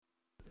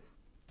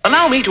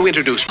Allow me to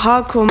introduce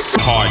Hardcore.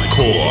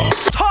 Hardcore.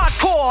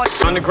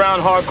 Hardcore.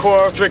 Underground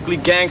hardcore. Strictly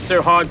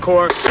gangster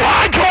hardcore.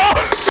 Hardcore.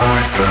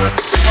 Hardcore.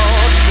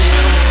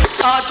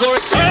 Hardcore.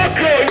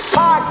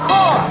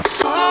 Hardcore.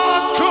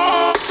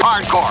 Hardcore.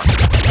 Hardcore.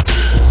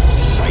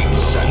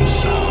 Sights and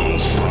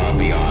sounds far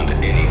beyond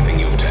anything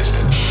you've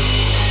tested.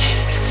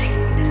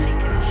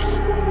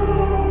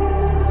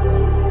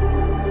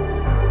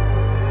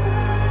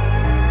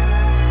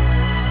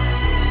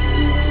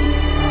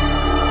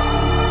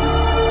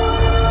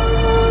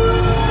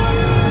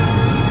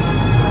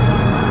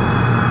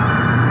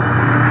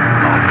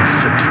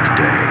 Sixth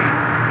day,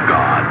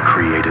 God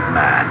created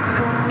man.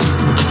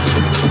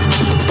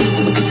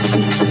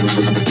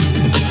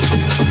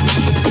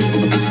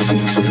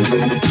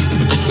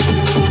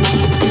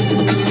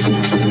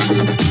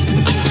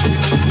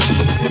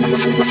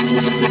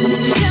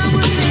 Come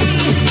with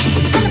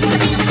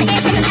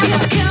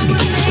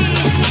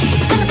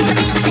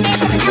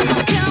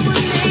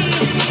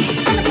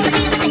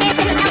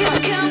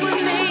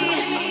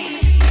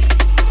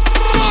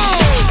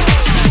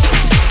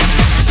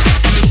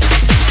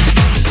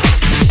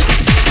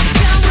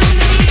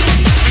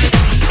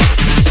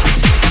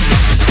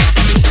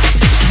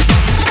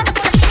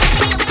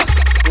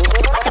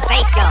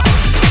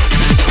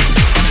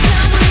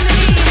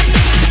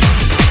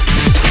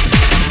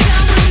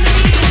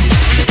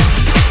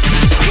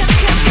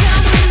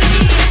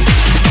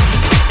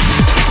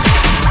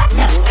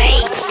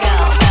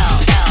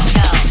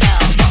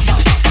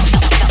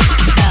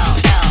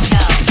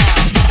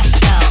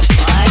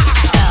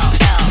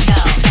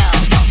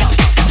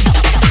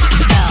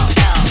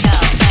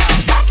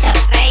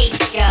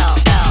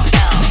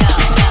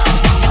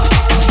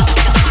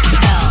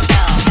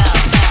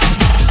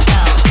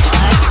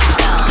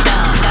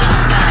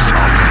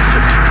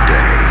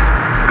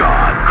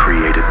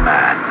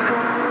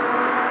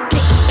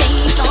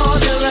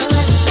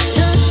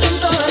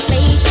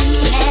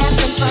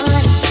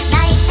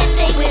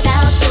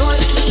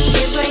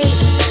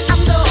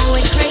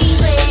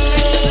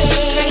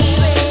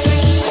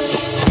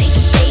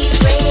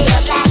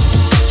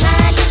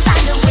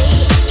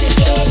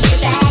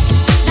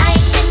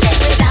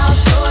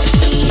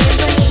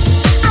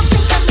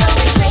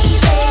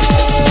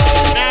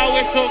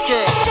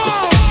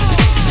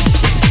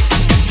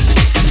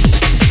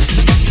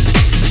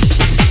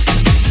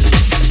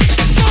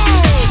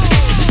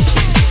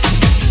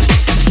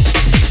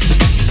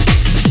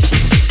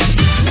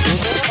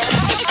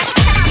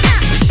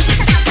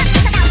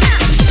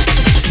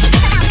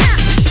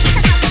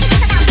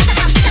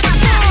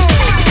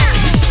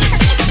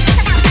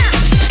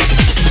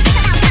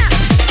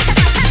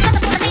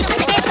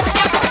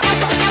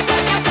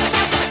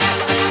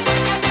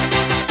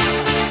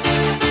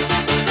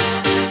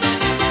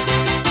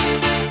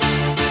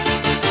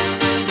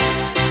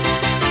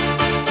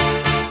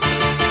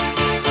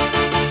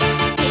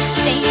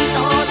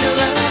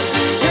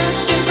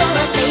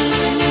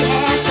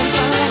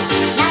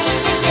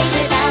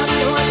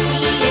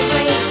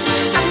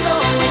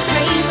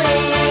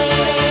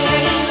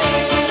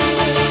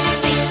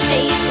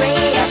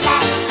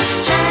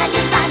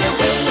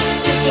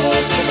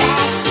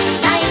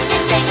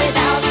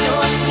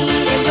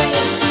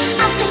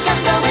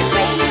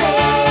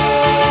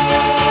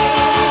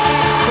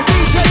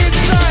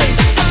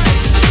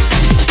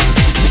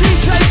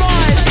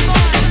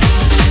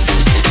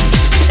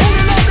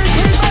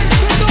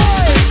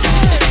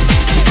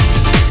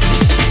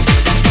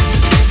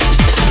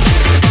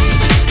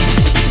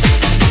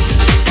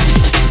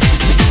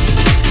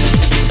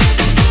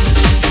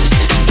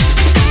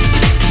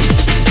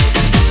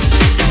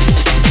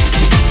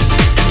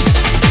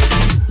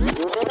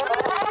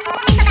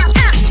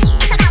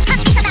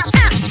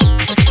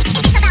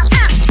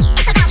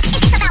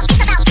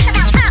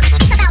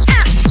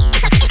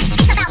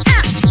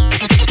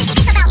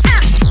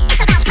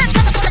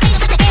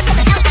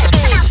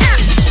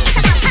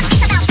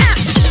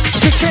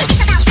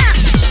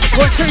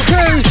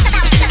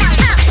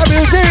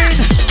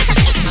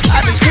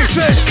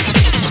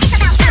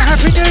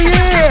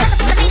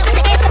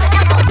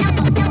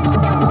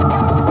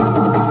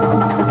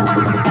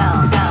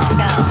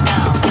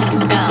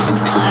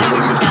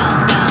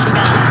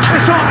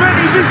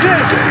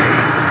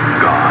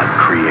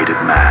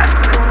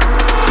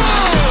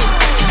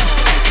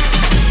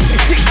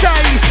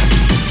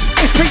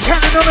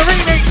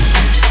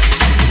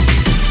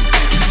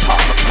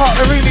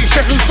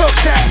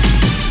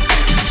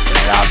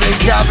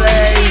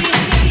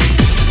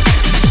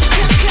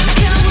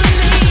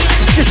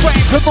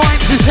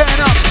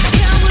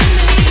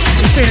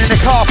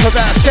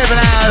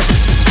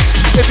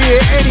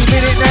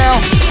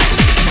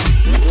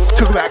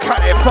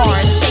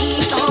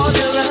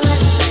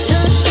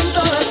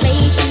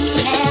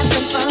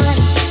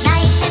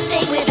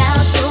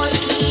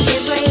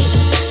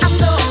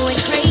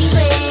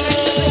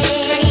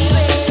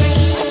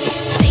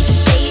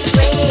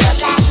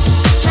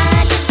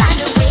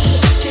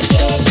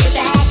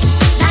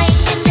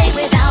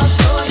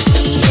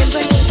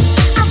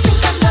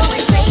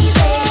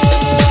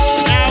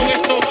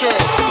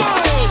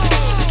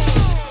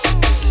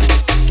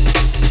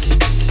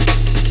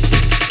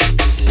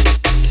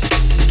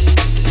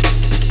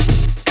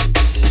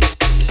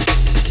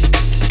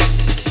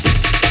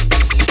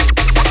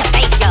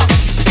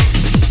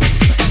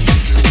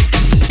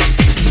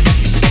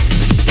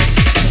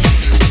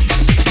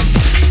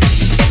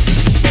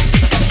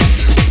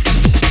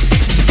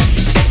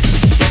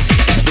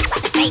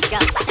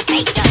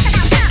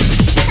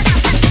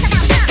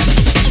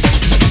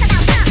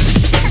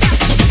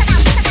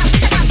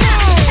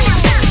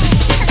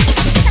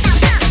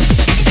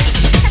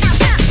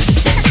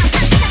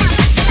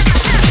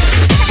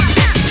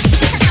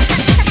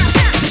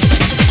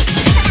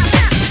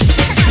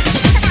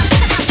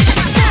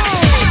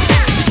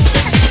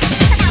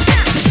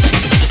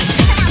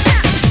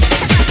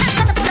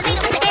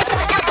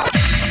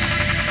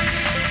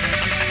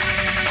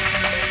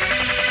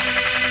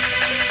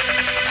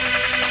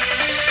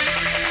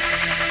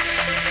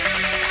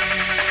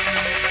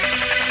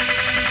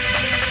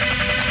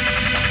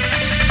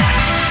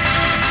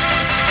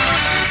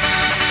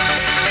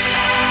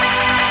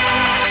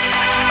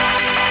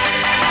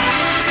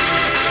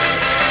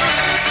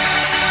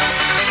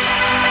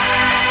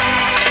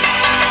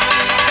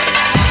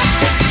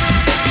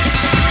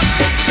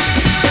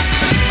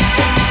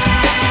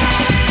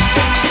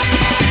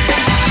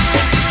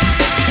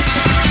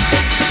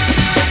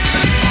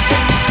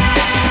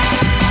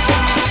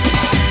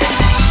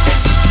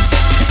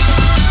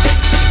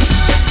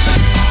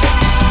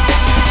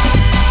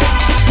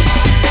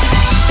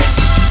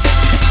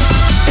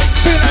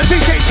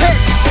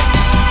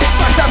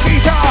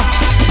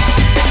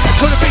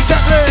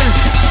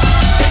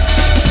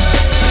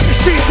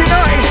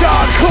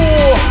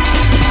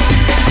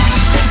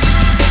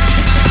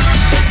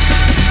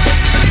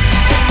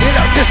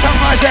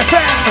Rise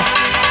FM.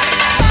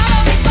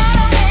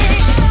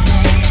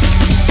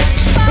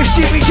 It's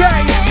Jimmy J.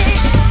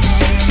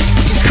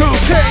 It's Cool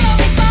T.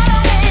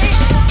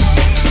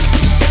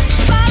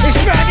 It's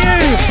brand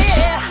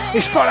new.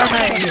 It's Follow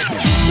Me.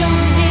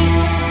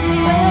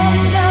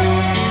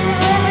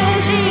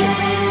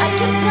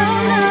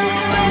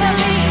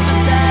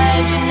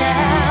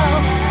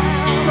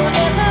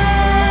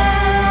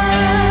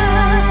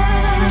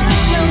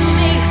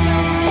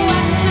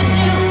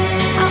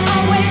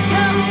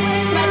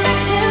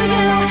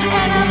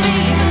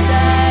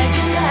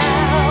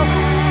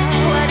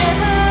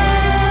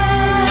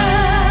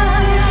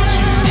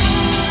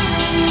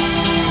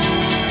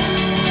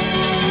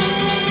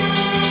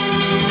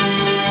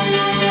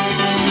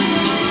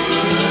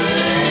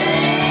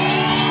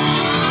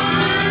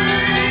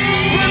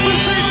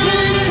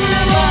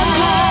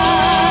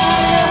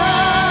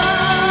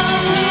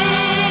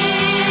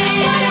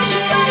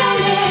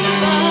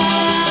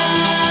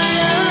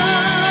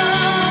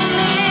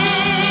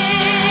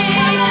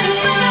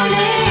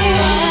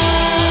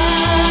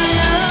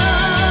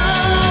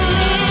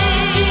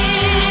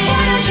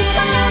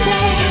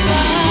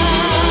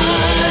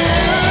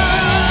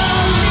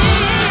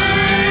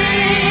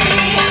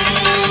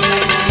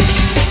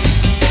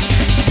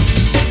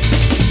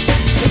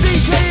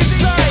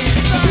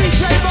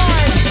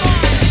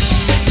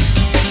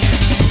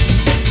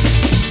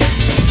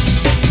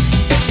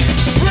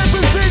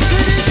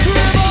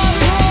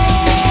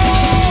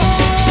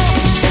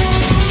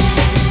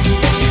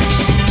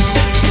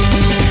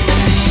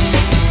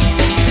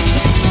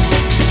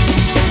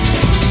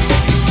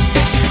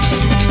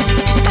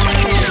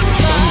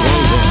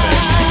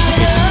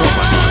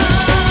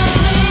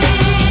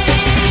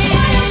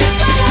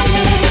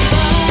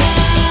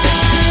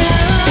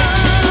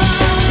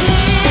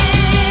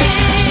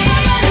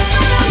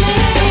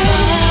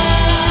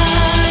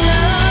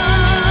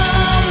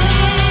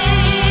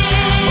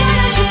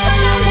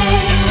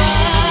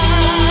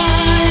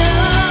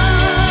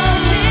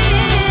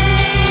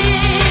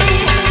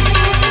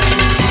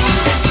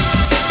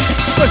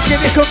 Let's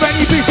get this on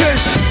Many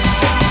Business.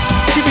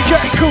 Jimmy J,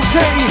 Cool T.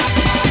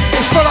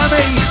 It's Follow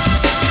Me.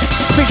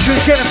 Featuring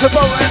Jennifer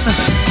Bolton.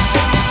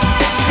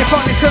 You'll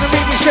find this on the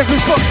Remix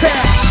Records box set.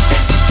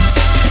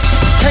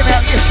 Came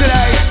out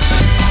yesterday.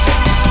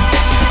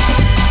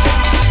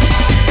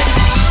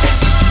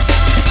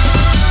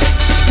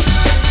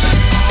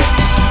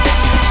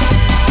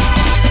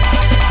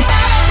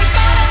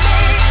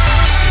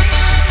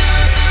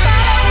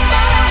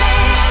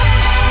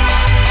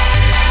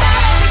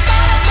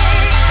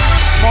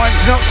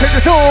 Mine's knocked at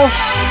the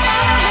door.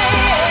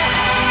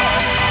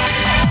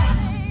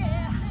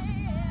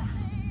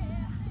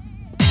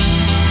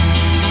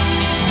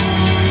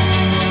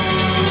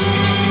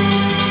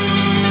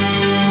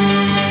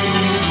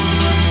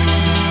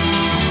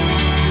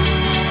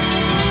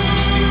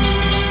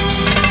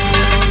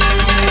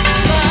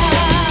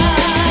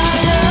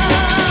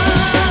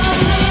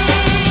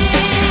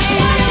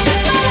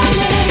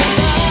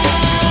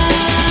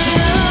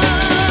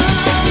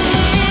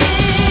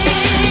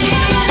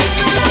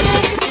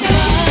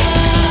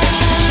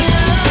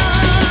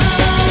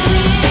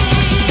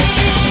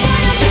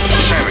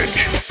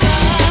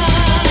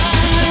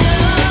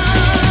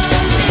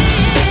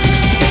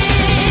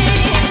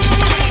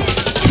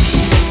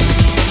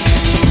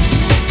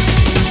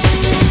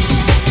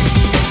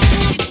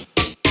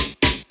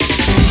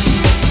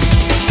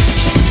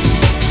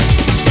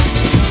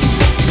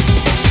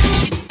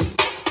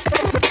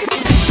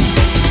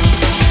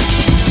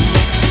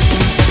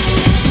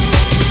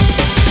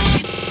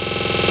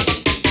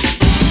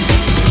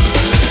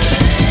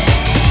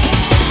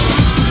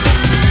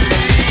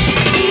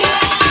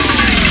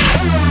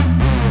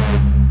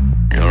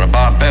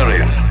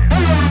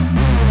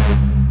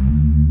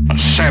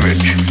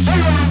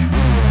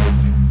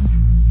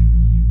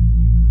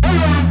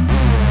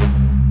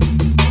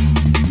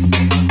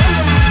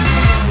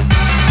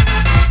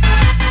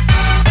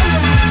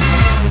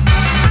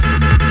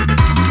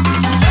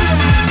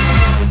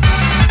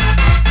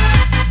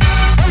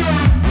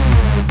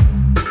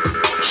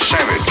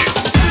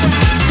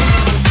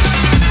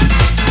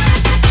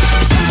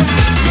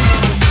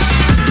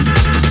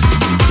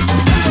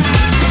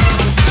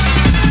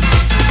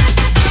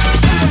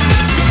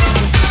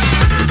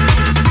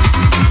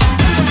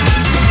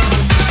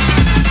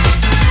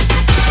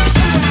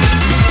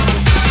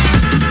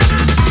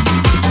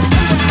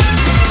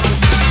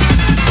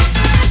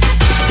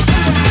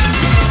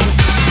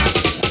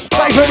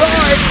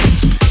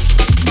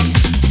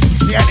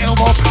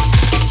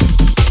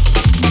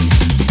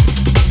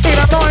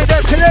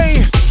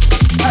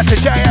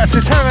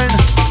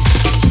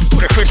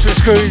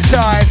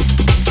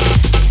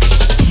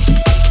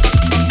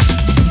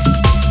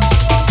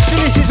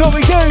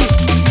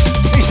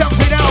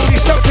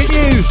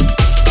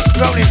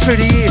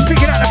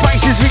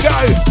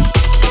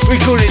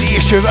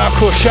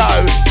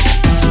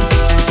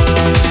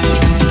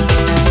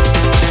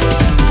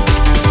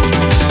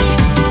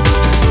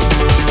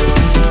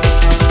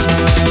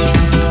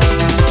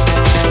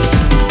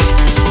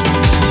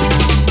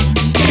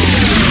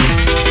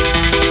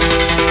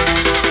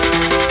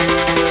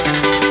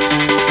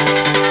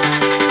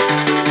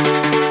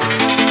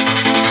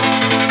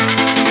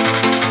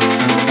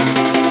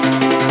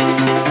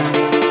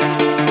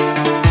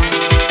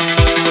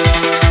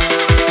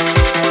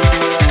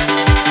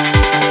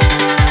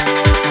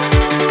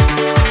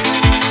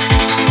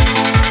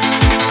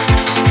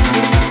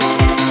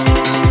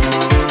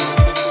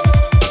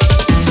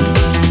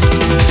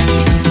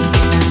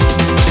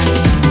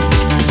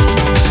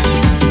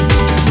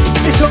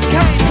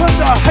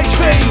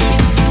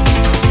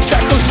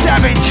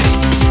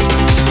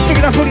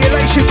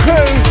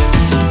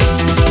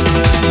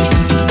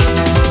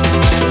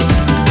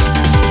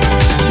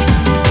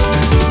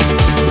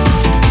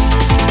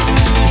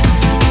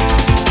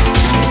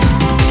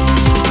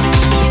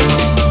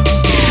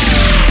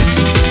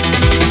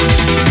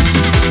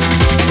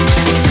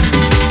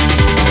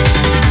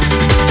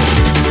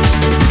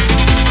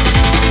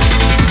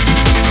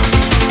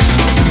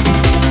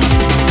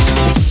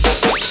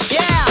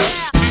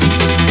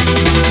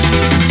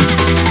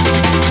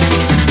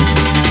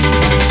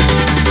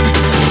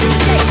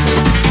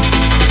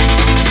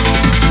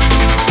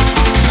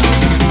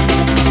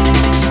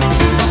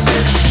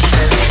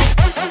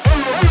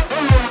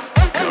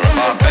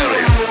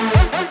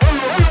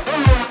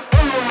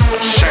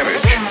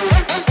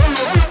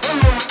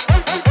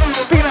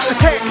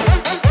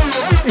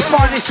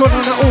 one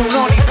on the All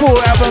 94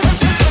 album.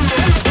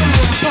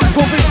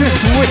 94 Business,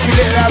 wicked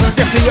little album,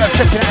 definitely worth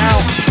checking it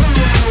out.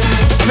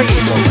 I think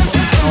it's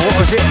what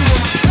was it?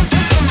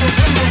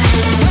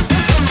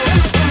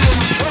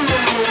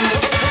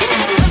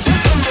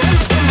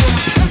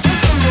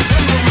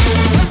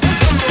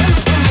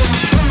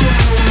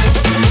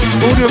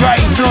 Audio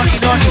Rave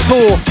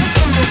 1994.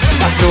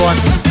 That's the one.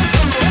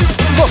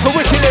 What for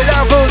wicked little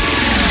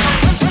album?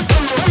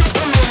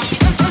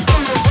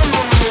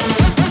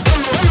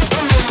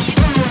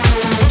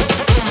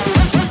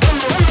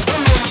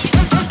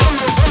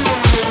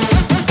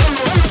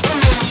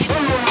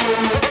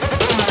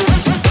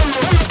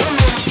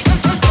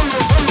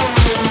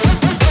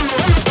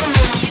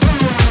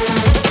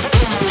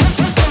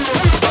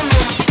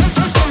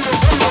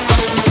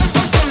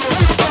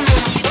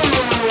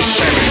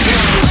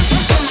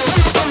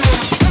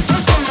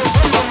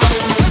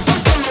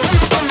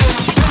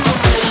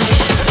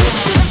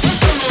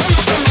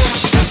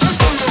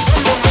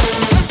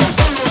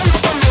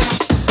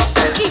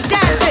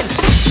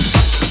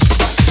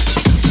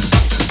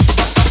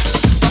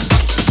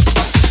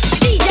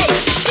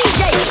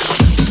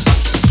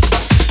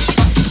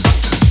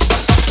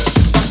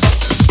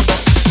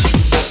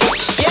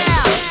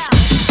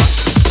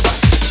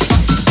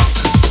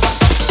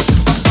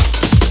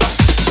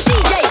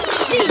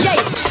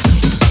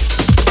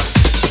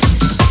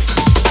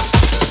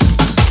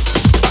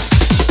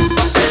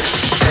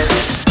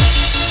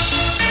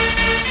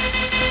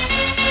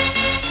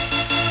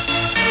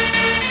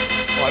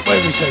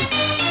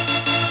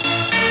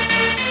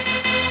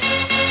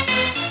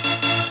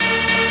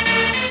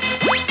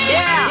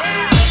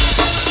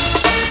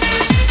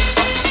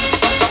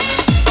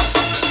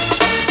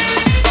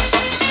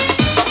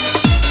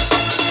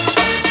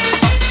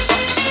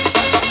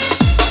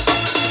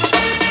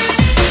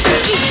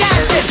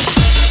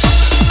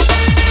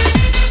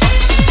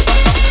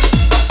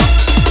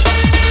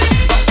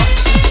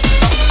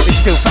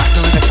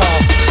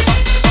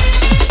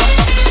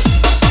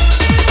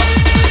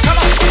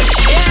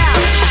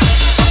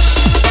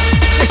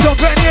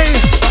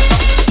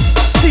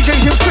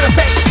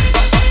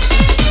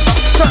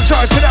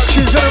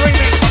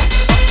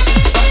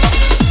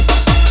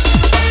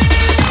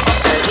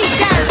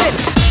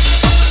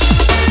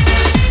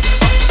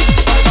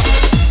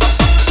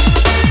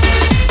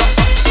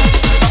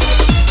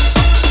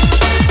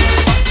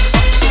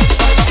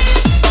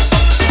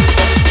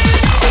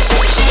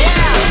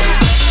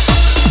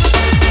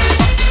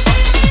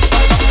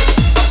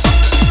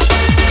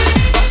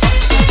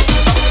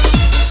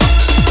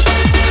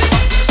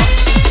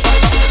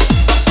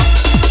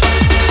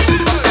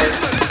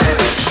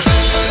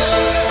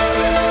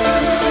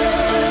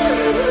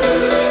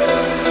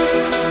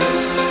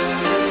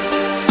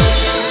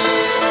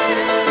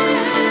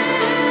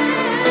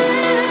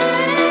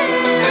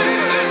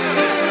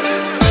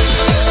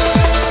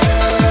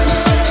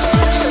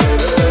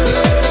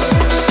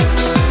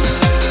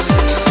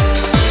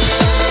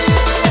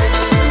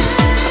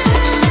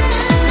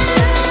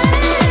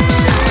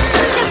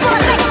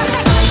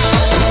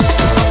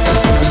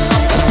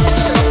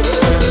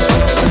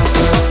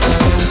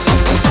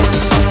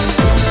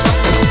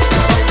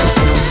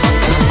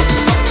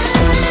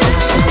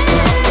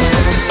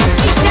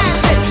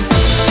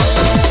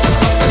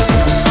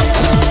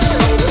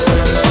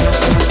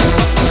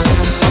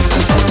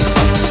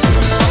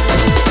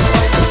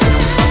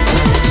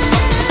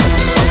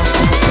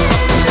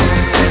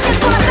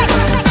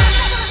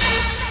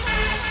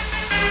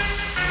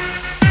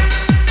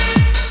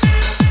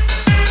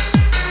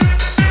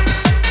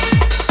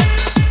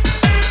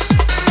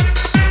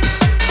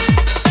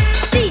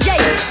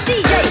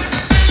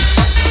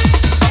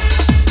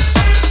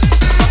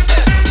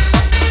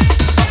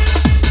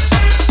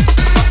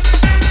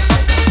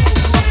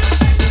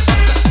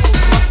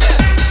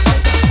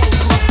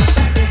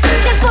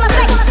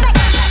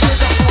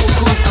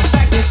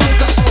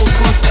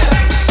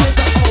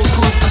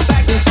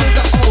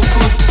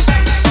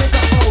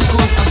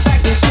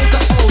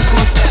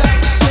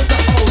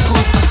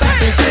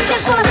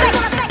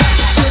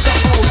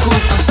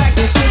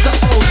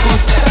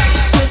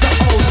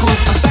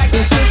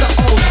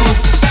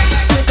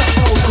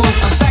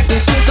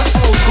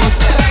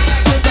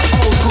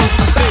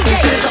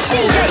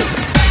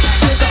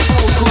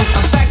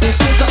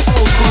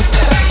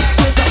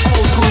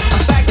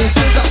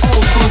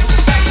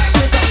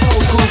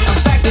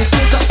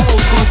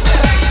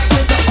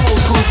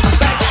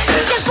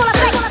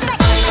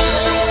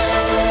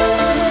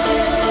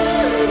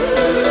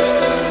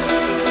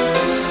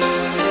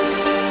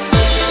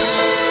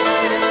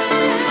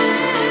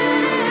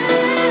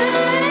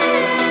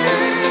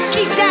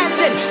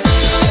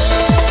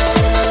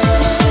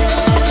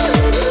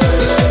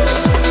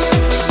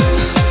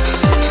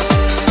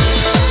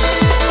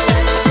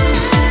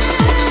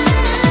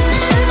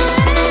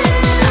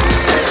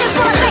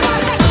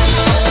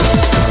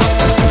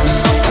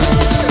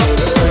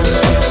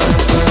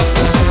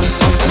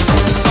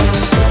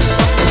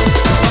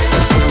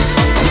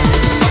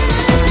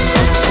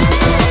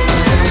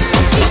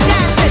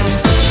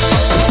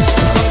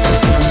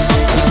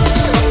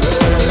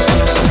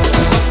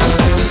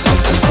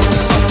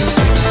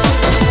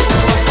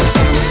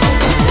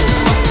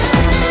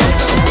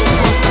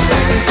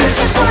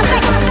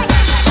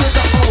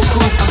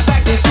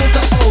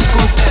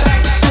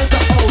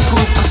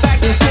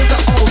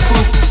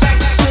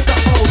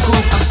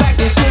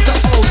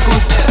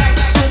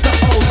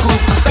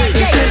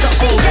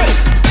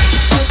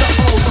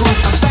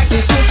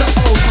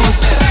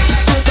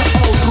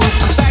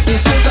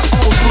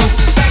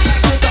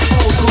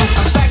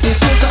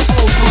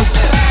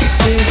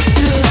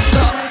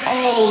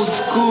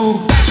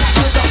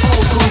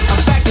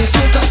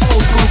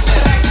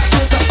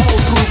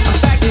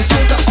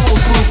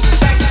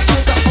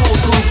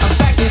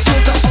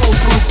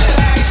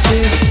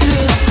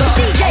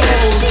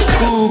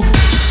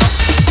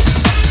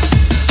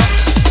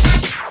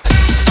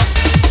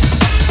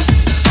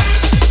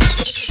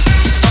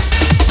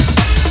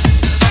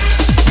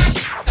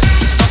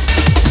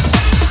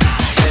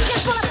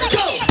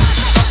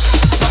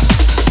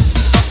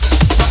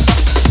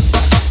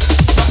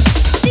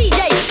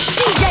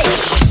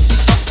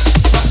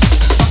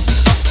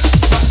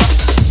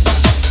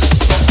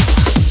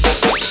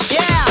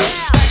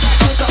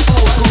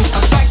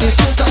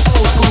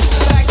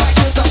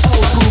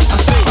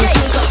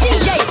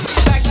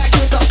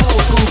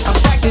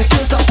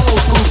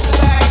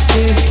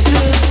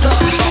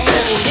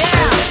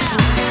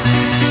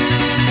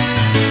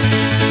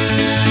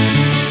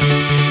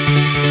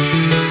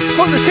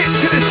 tip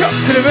to the top,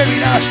 to the very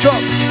last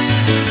drop.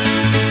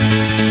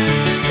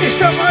 It's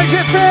Sunrise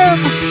FM.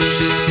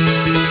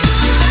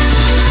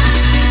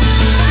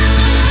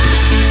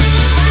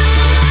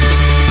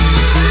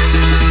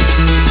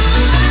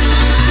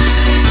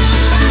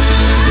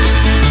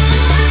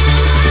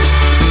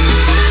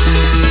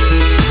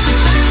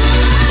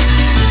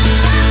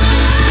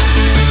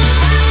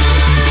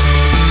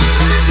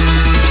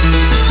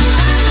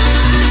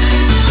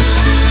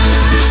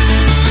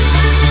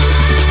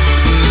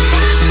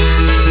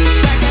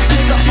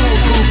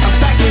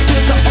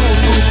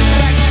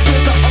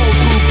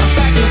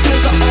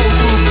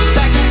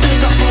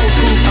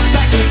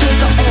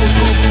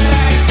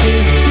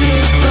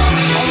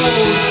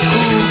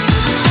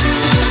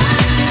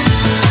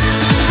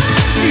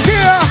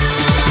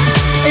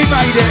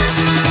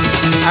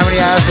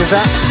 Was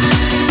that?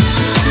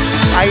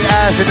 8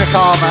 hours in the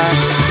car, man.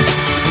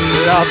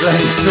 Lovely.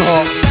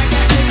 What?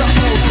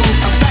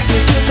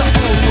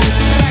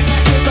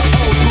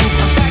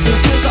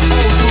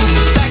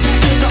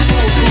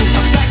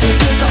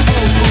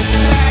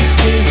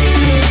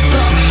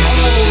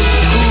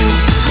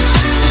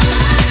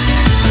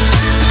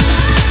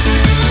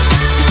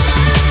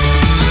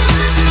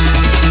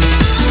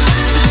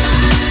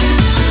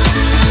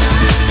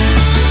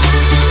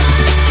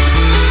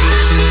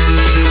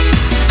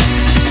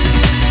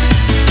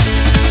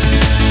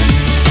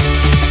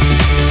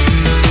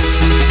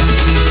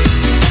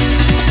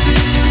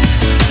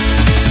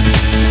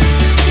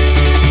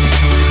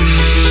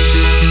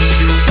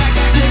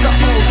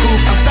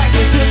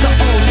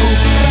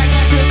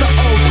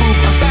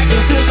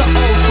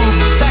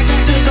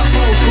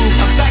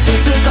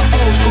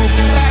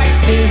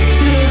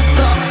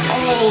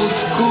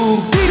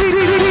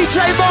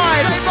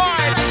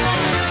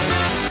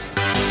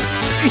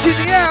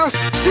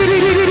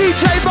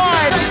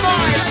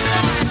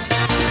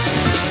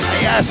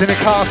 In the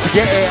car to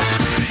get it.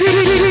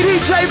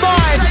 DJ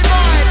Mine,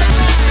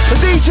 the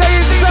DJ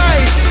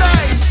Insane,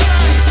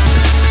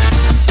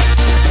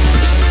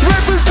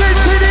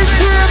 representing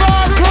Extreme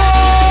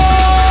Hardcore.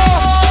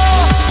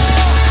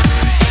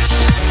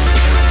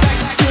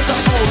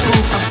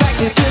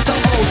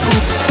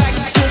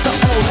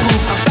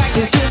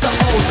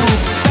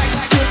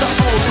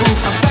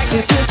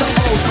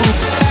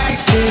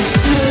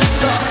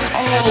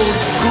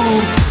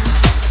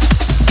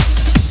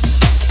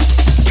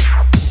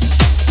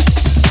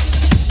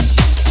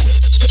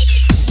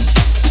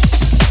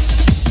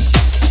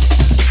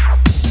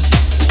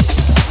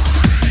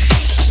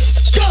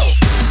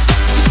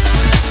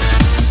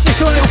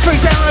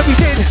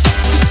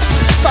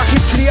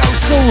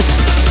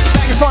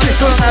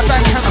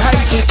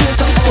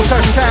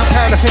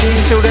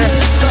 Still there.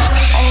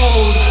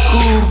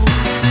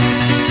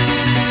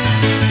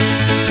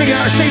 Picking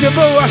up Stephen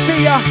Bull, I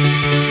see ya.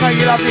 Know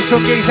you love this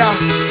one, geezer.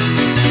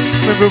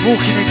 Remember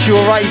walking into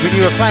your rave when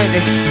you were playing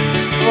this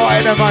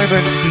right at the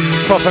moment.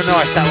 Proper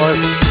nice that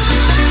was.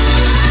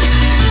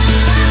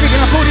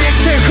 Picking up all the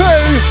XM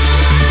crew.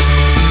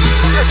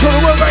 That's all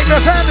the World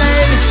Ranger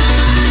family.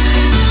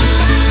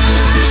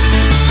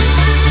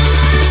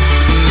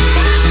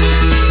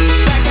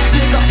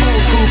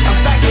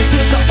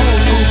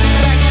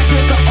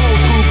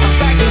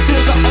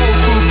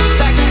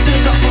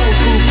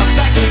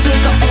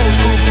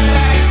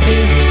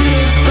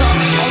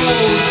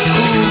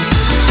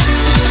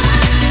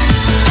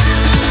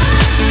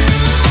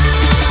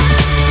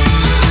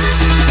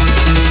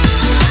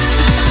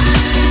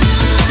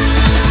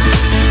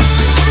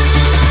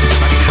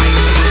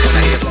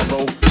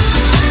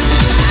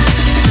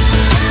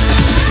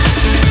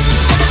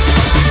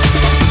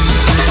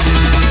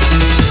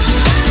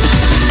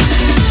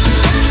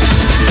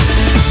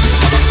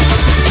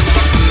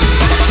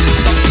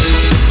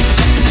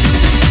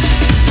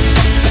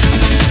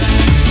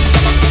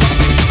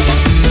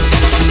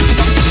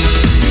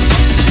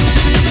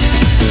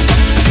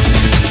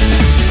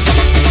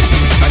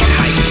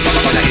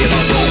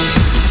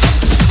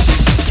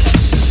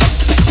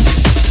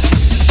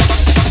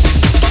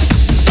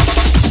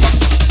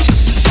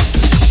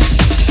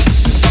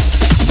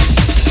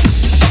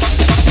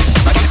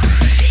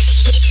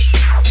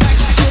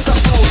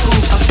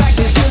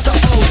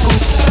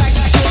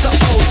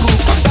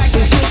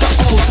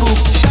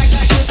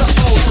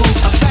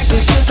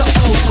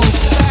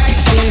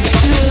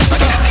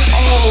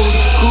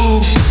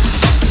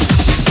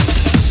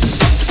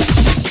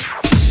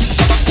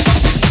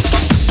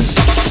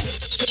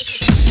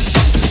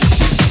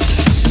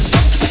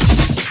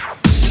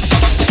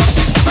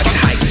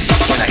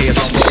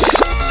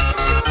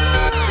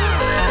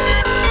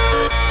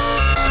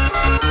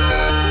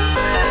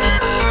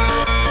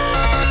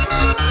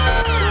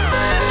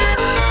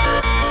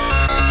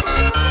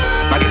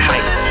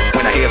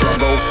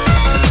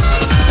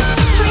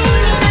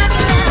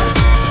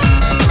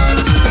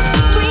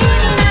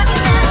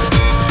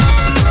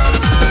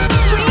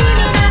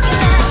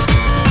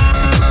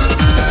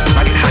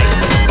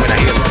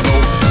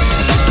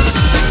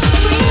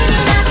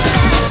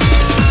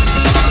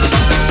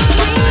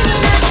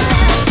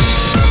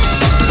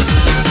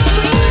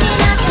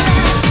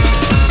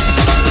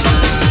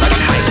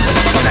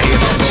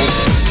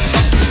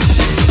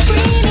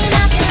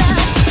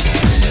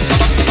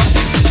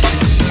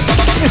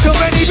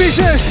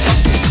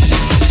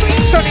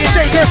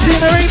 Jesse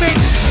in the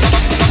remix.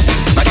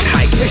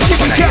 It's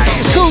Jimmy Jack,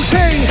 it's Cool T.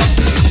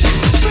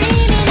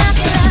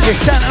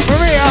 It's Santa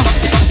Maria.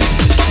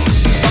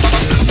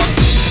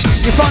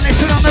 You find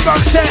this one on the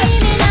box set.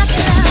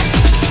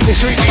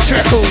 This remix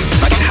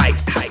records. I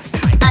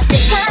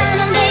said,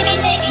 come on, baby,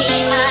 take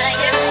me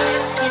higher.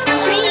 'Cause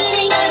I'm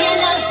dreaming of your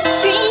love,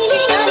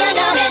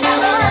 and I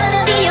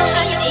wanna be your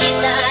heart's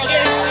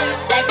desire,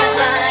 like a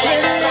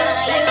fire.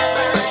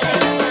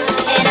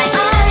 And I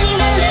only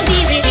wanna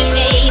be with you,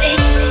 baby.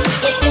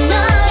 Yes, you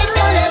know it's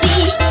gonna be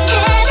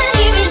heaven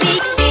here with me.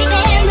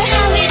 Remember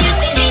how it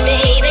used to be,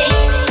 baby.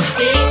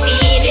 Do you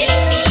feel it?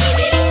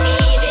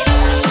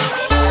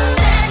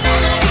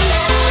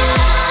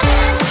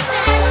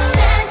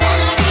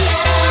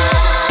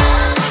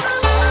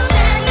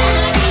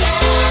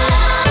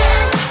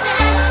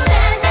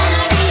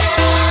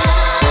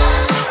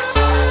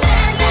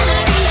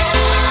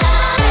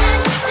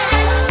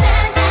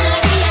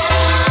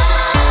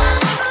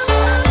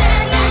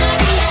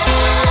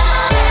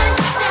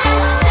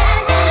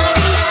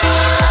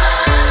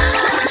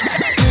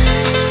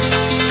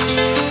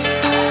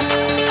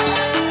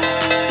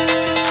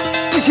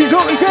 This is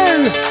what we do.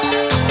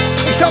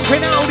 It's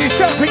something old, it's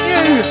something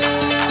new.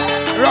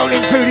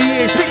 Rolling through the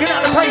years, picking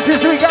up the pace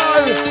as we go.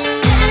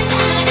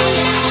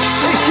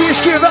 It's the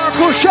history of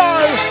Hardcore Show.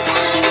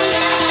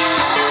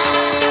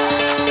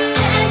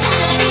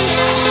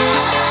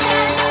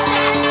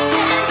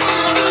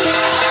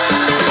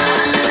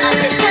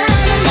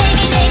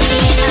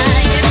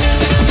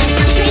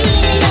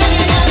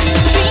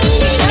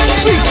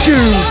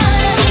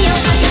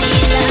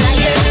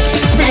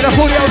 Picking up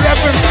all the old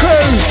Reverend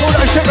crew, all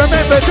those that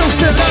remember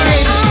Dalston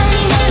Lane.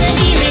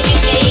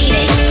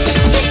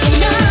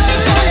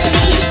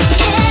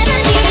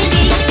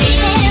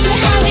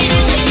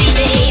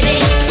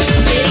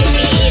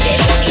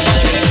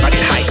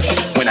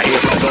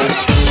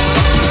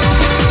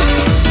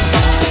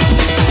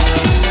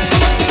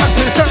 Up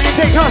to the Sunny and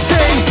Dick RC.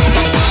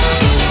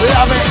 We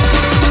love it.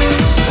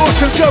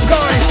 Awesome job,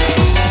 guys.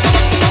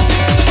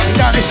 We've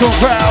done this one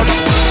proud.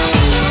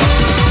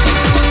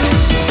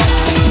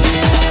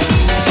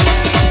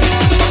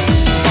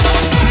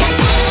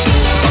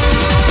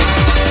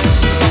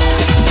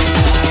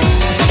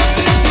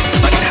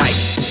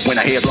 When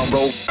I hear drum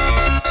roll,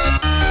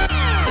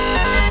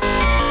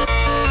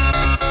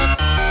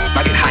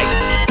 I get hype.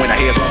 When I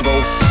hear drum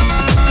roll,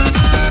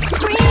 I get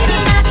hype. When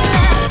I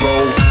hear drum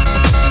roll,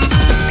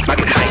 I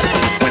get hype.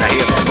 When I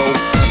hear drum roll.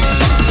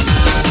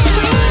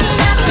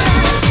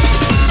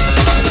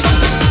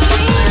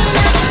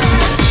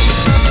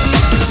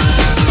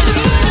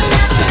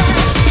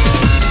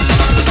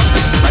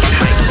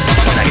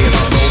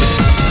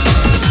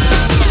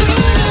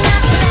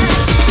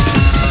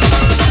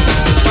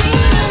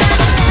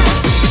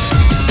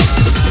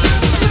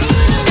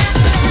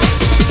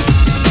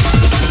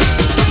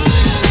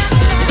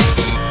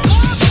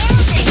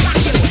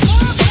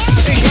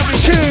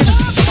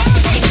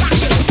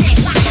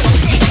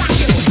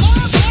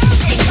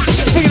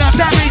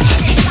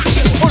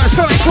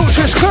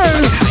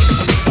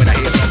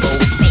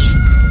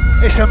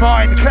 It's a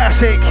Mind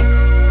classic.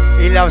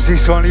 He loves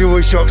this one, he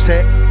always drops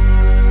it.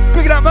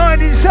 Picking up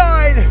Mind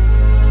Inside.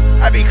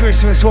 Happy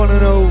Christmas, one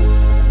and all.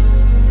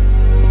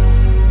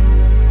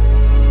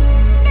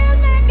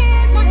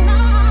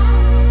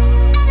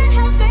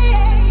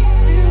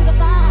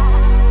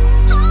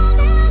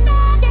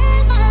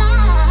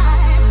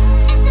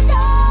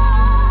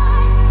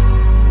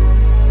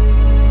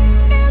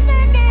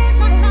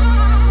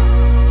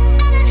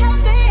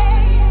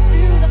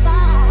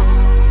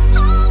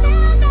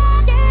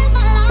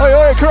 Oi,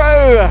 oi,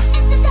 crew!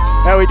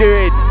 How we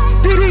doing?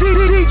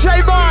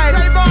 DJ Mind!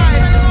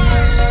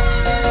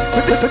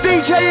 The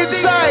DJ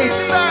Inside!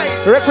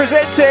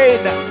 Representing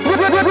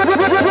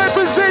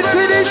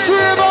history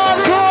of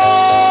hardcore!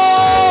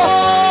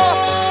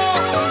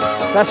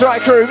 That's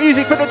right, crew.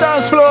 Music for the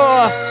dance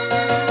floor!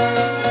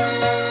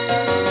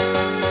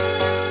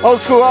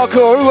 Old school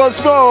hardcore, who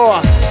wants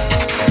more?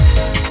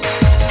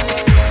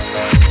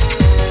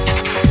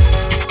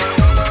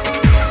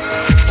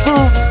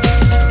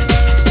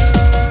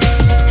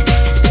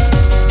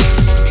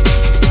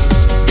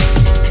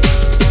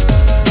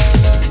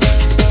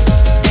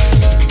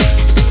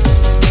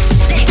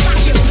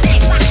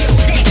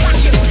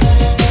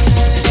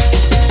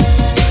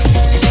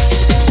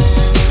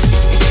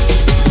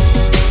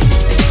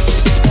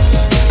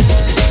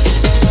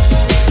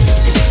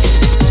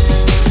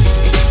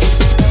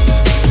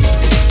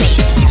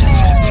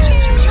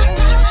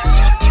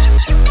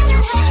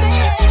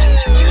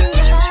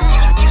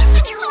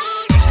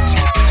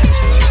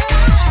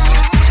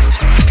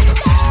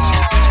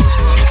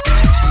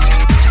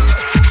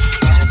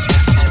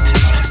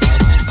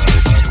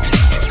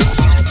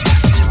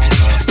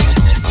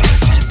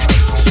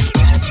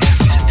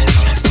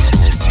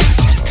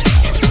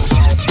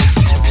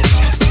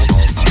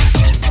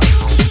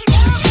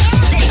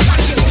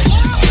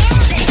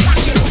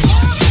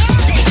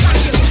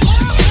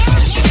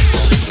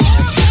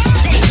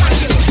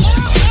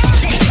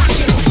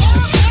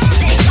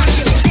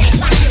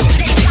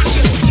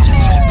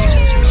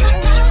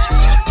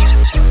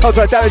 Hold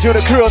right, damage with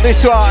the crew on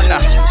this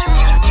one.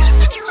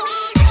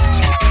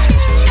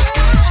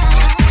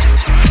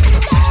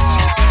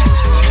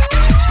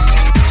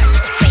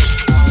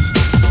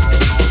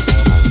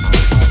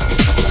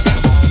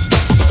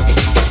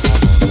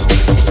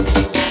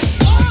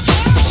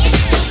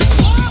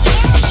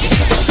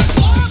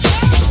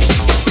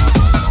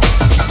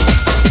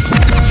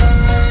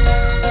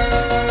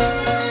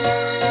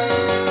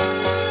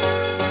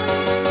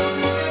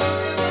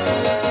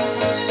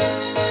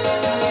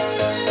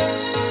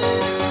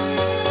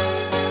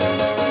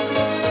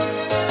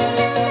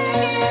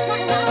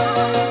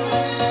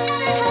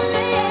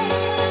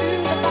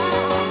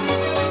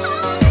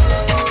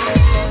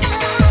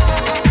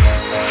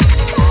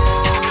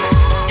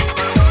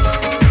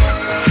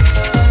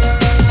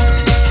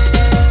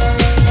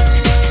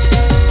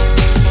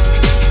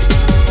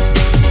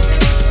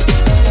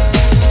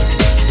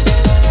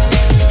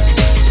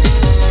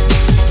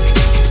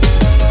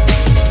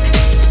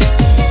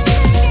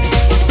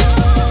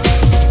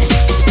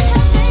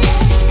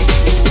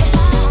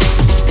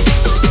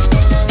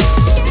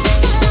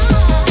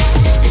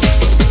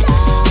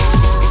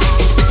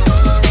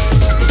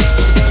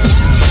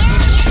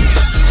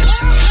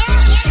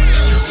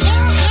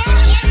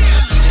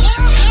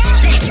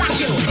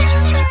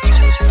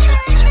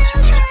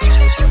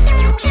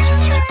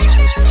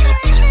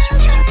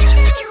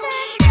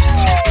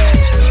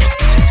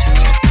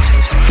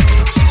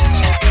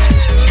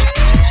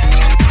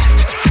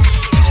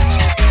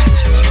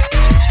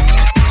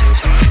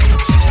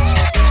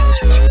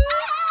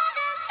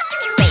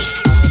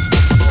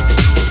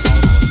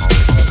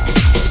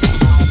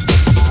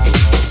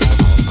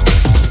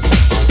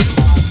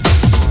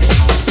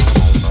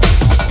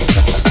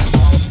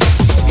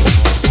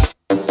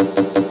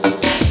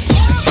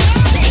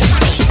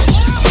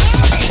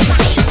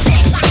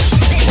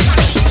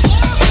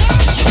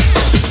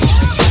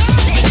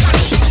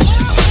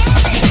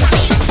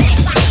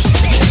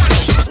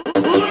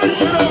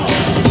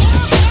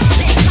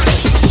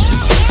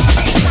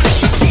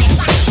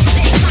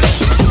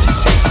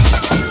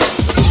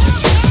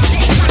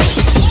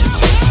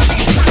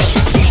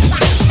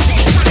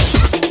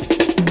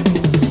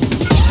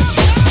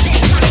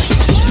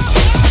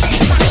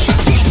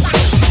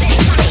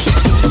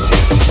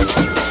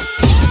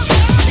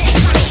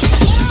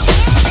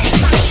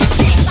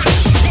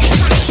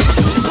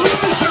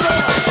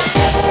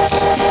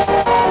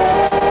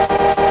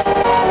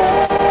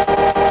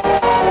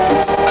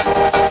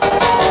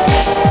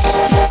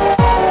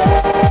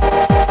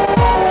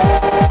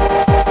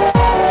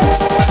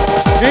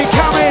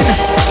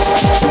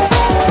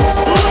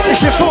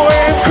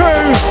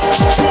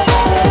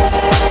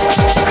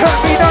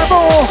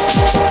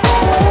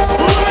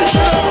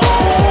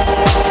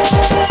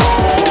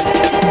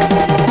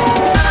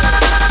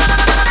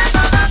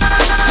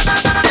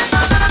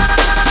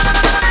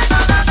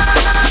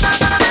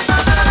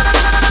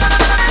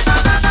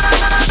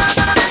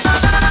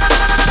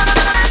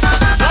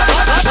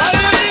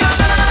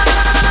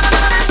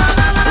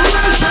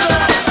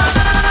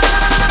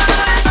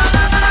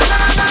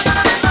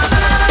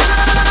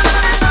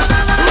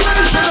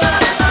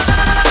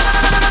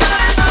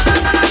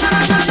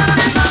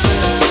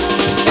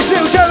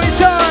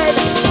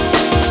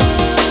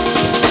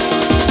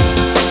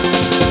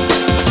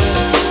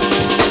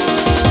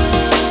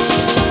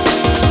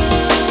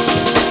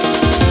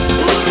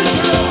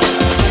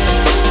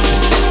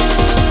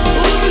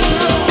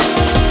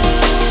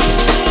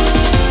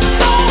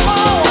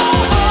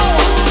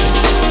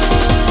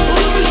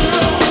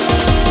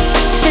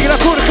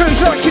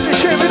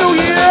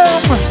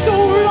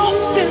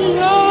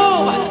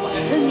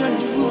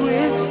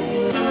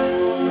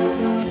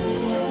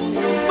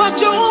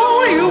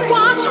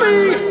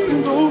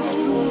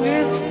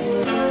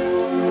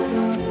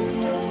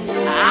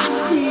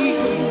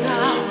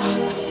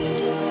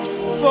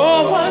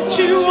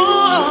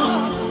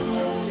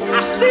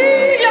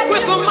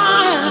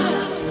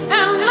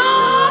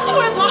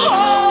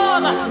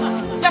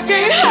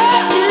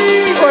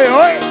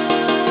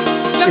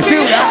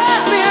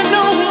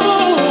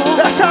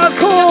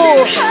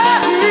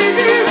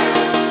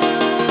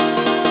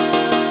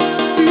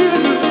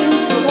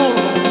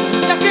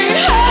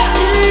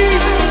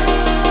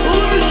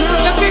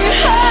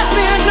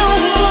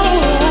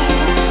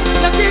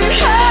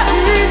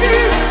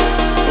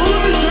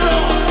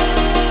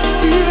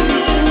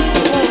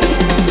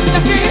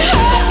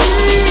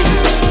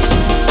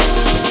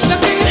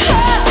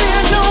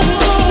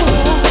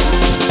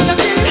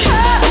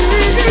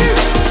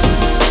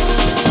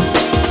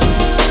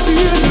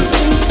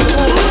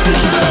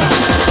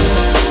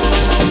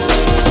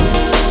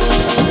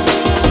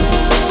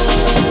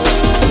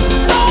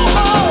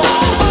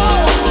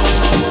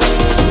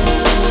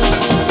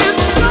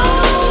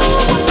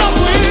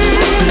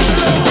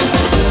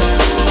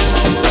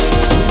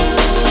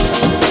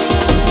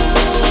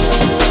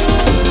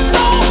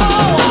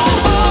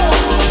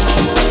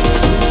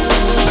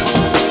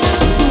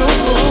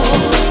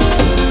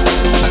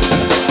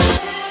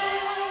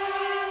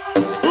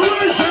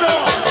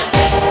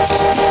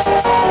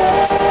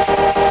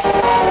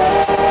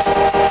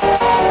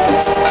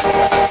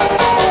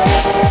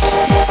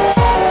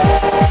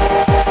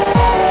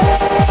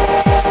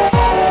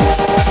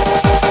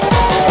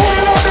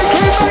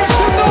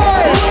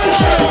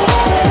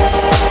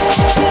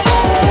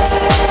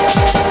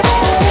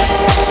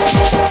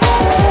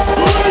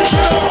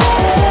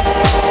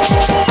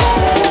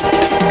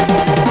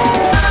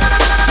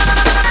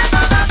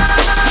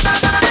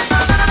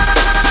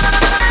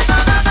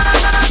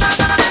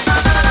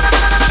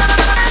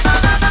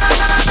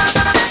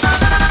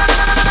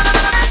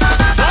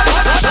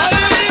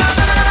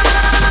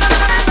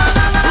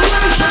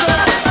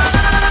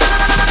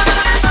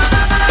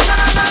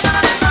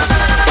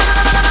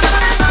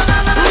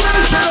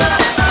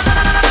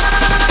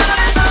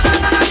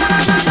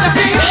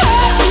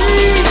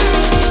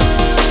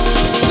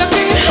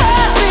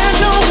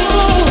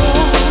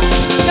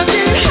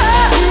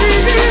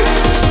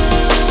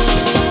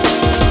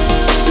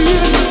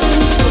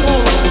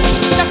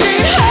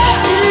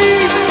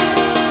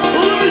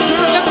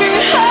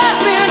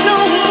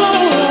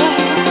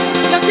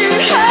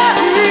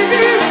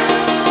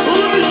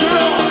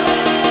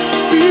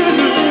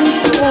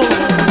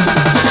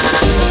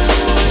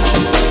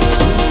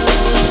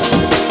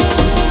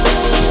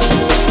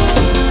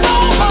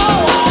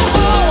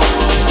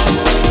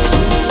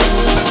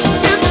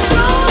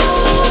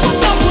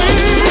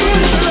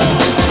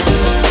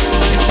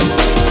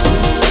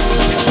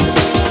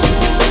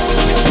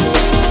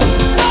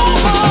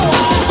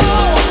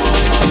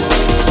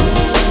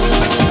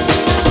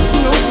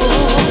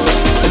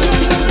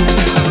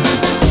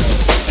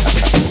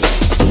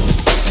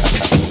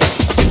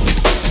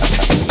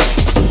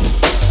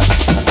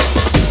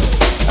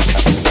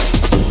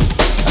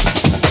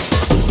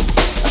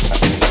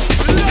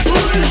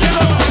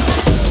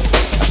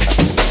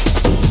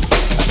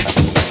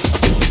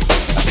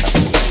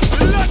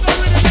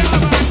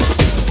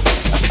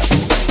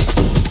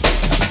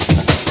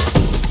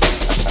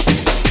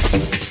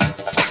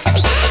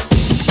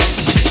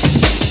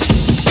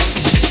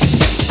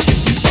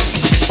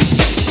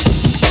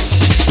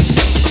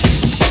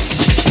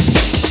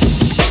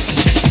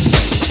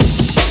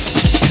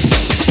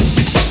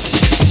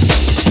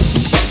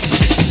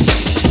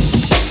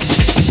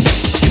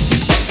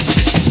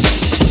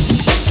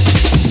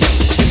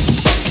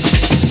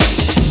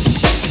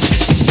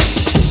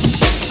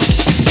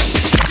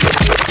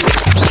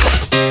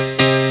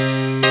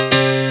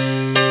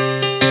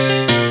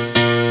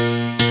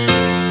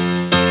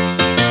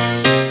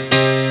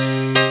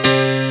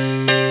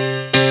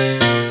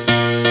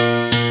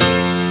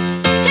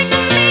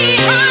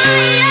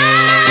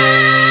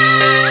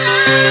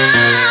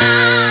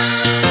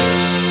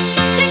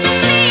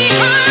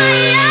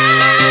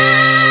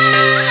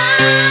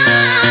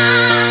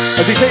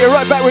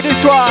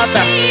 this one.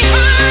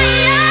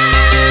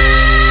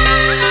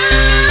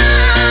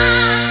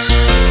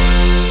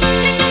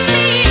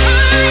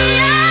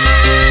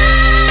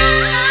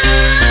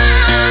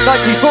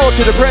 94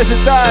 to the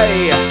present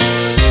day.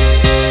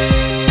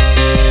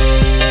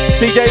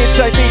 DJ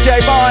Insane, DJ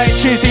Mine,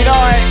 Tuesday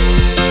night.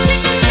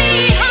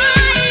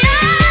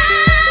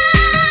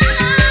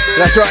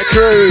 That's right,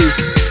 crew.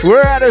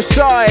 We're out of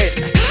sight.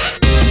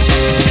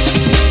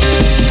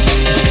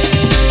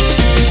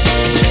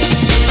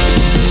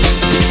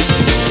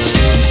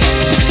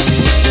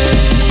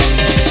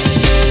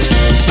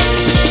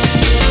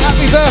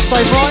 Happy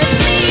birthday, Brian.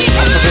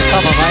 That's for this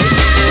summer, mate.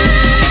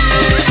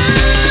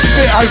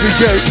 Bit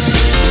overdue.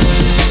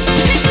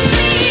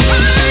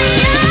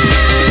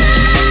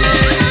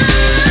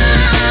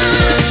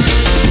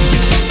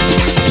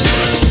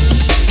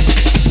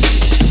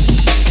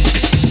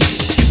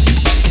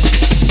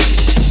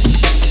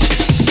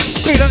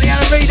 Speed on the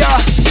Alameda.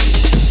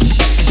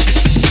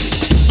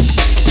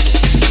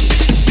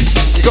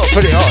 You got to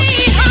put it on.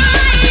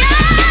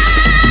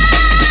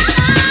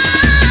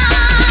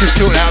 Just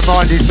sorting out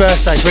Mindy's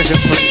birthday present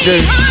from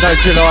June, no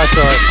July,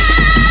 sorry.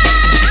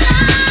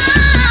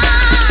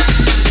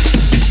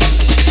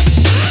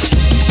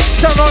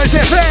 Sunrise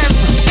FM,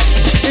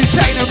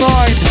 Insane of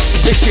Mind,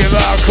 history of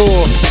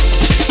hardcore.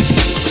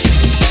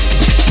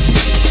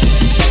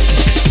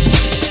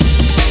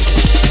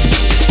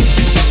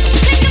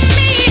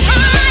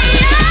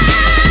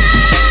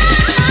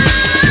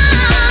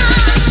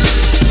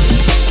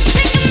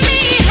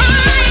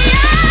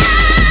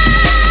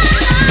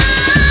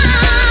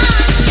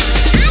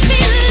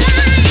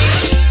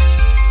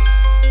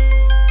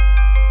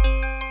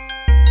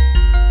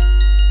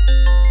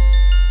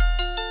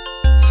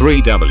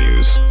 Three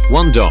W's,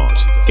 one dot,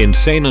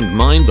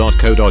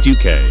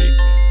 insaneandmind.co.uk.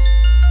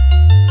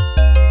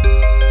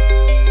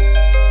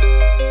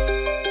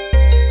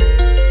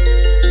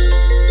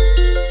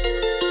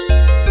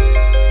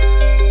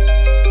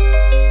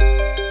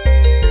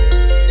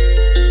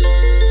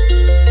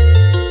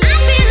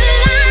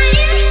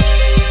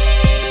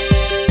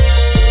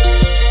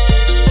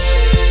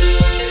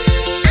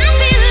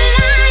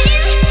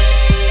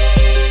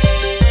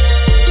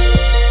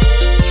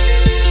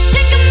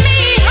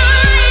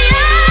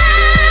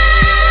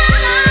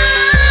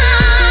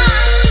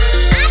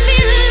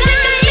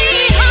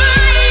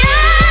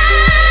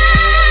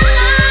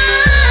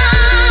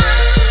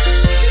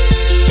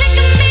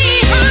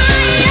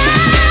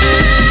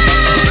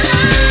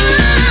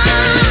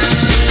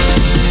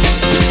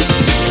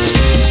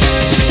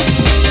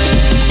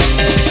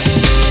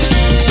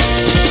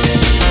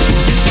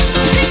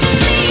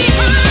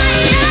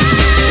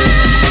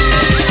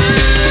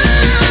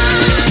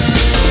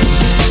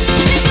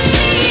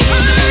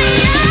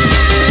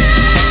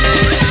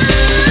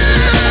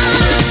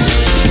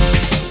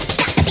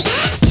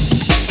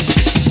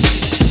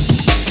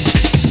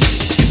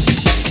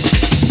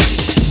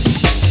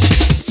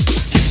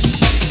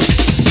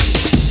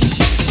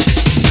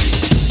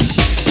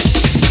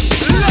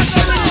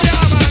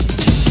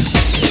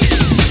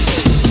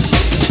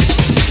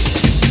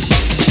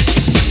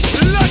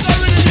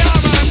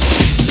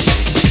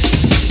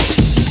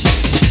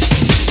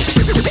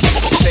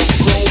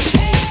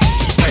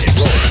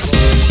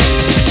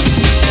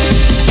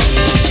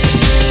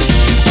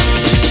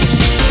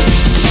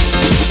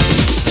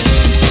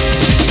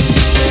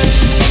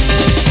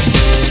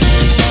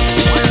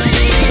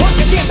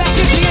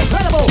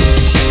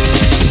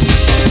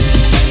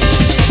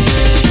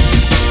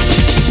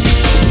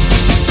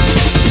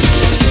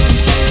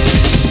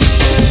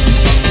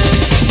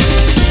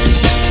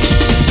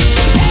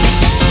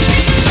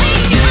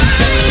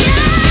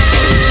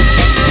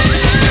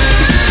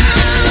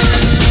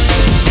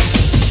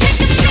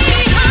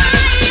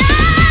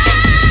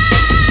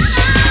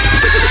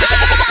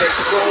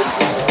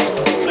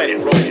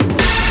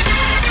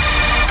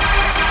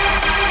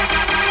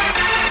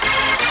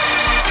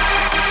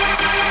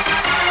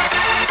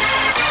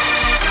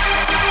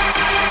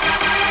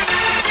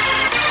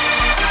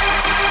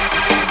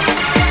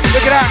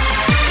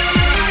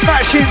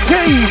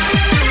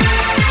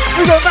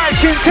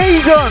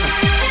 Tees on,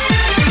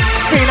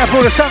 beating up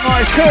all the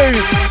Sunrise crew.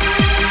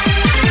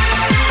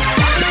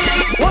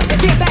 Once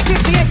again, back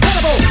is the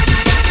incredible.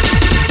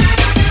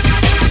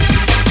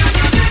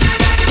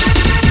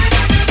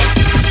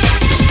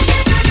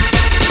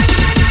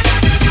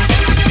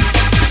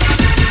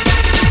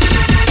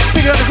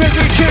 Big up the Grim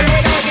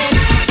Tunes.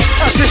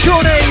 That's to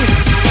Shawnee.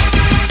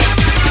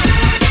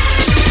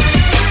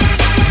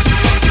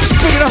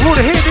 Big up all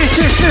the Hear This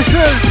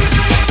listeners.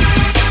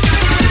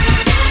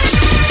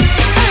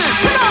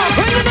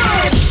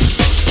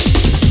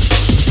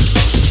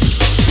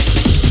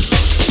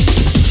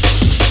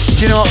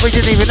 Do you know what, we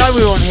didn't even know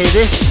we were on Hear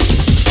This.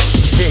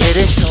 Is it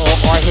Hear This, or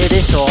I Hear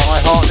This, or I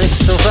Heart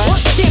This, or something?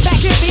 Once again,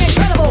 back is the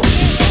incredible.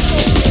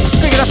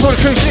 Picking up all the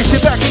crews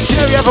listening back each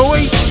and every other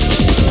week.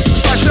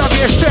 Much love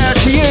you, straight out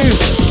to you.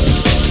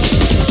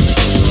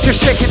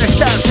 Just checking the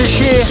stats this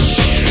year.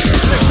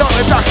 Looks like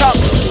we're back up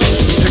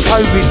to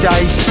COVID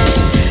days.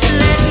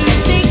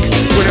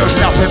 when it was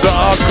nothing but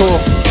hardcore.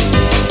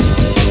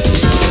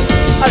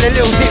 Had a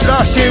little dip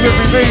last year when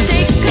we moved.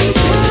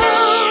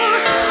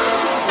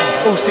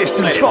 All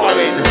systems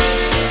firing.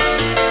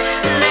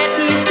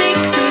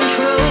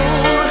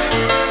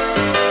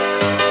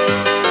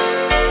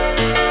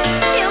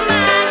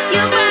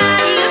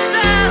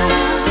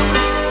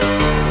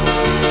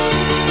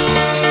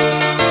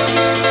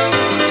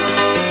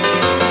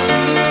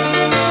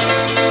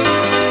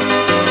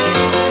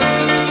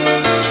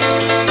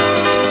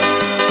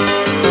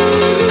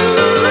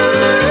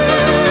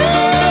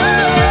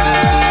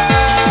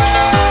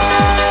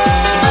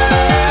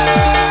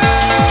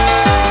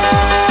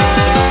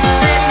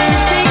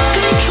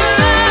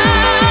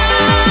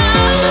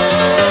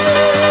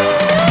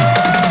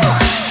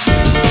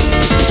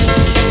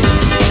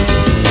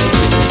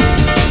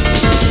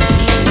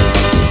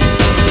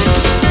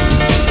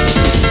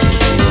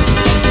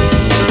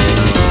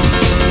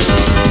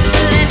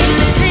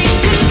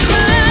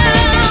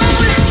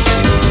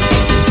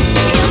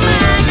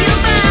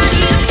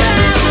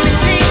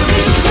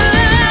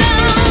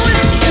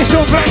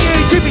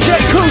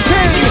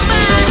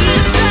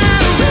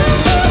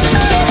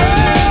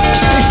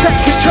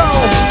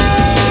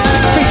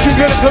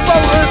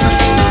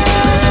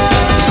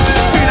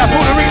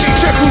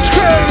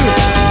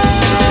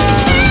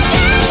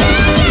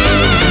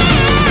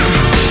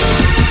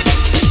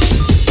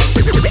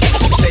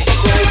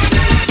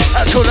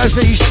 Those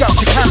that used to go up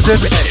to Camden,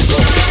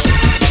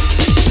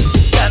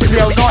 down to the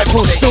old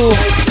Nightfall store,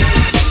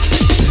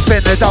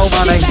 spend their dull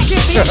money.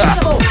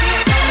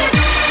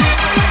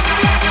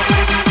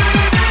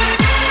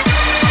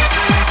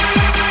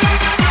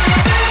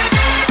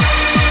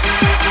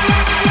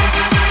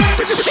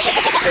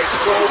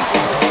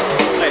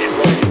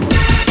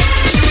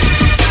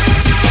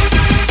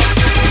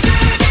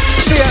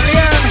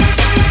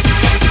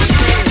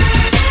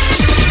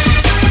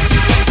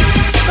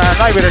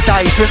 They were the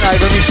days, weren't they,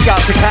 when we used to go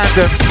up to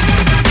Camden,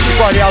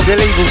 buy the old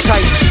illegal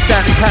tapes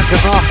down in Camden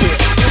Market,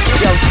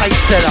 the old tape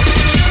seller.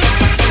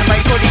 You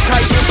make body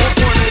tapes,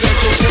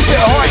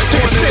 bit of hype,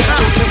 bit of slipper,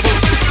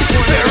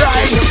 bit of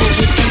rain.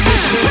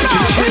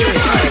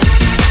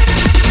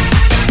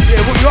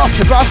 Yeah, what you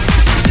after, bruv?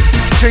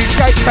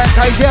 Dreamscape,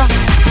 Fantasia?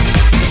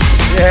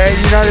 Yeah,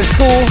 you know the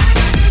score.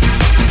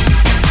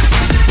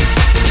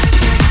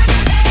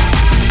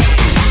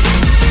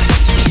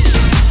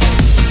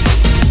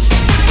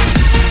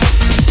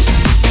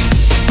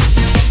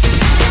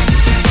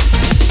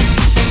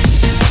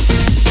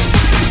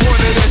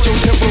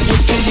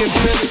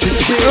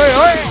 Oi,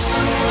 oi.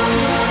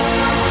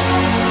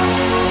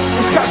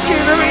 It's Kasky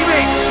in the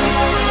remix.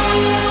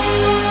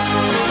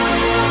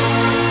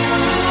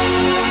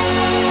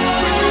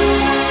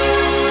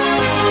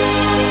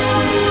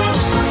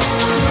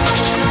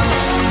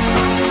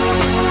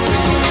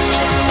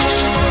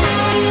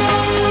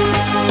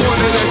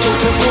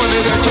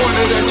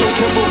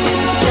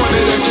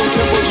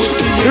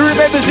 Who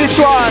remembers this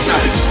one?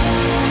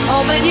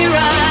 Open your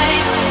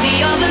eyes,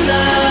 see all the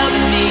love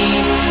in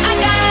me. I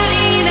got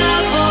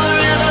enough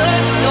forever.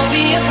 Don't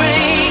be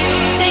afraid.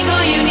 Take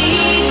all you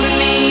need from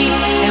me,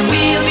 and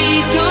we'll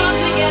be strong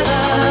together.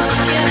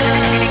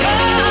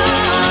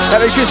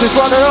 Merry Christmas,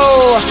 one and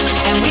all.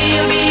 And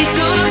we'll be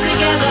strong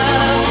together.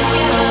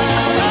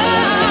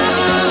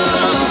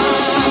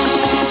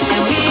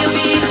 And we'll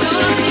be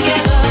strong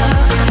together.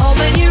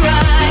 Open your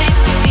eyes,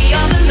 see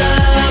all the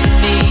love in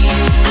me.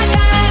 I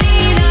got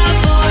enough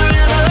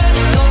forever.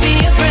 Don't be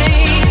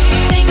afraid.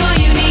 Take all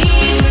you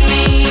need from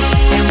me,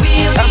 and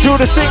we'll That's all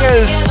the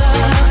singers.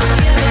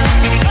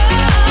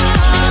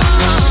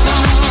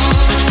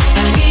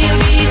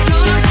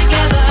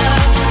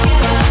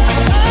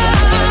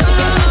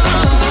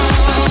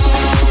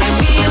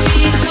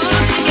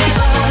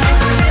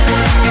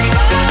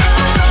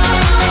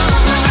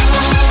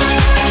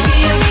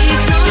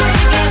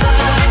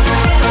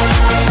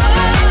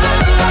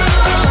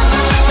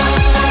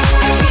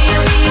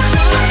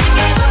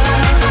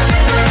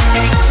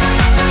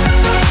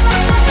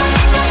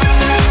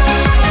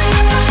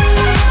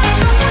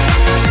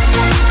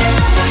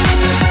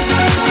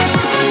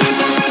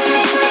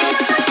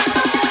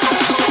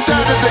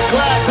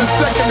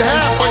 Second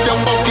half of your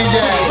funky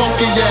ass,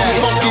 funky ass,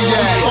 funky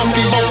ass,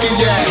 funky funky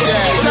ass,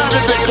 ass. Out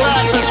of the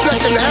glass, the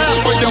second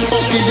half of your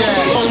funky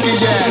ass, funky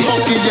ass,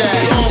 funky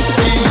ass,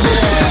 funky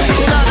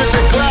ass. Out of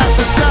the glass,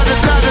 out of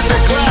the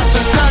glass,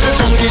 out of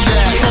funky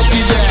ass,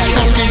 funky ass,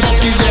 funky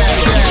funky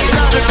ass, ass.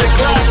 Out of the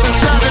glass,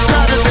 out of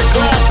the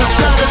glass,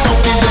 out of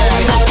funky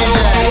ass, funky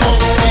ass,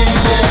 funky ass.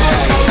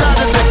 Out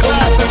of the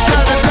glass,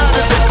 out of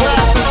the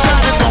glass,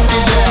 out of funky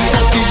ass,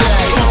 funky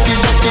ass, funky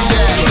funky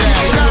ass,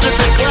 ass. Out of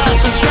the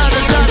glass, out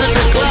of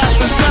the glass,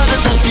 out of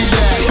funky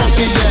ass,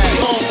 funky ass,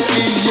 funky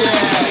ass.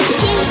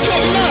 Keep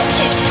it locked,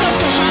 it's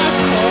proper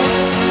hardcore.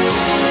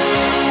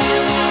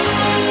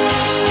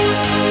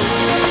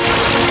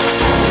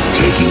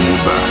 Taking you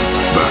back.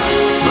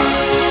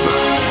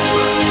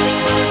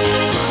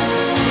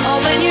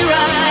 Open your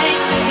eyes,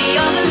 see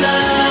all the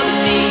love in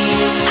me.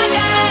 I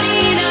got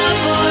enough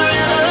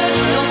forever.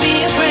 Don't be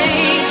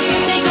afraid.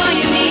 Take all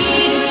you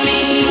need from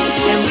me,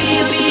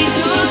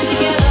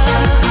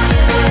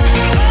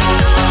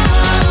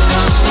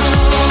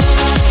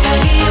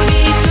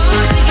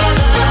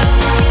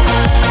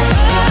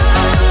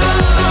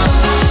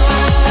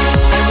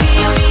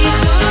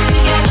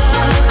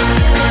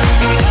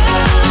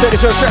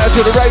 So shout out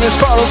to the Ravens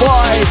far and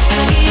wide.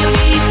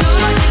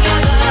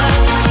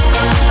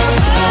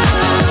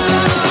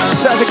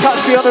 Shout out to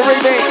Cutsby on the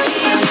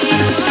remix.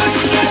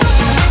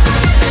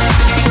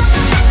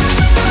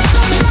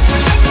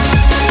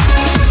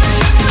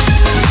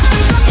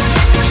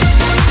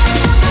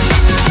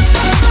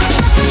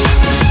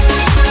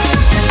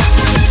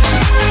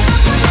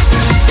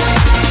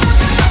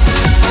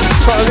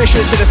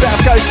 Mission to the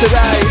south coast today,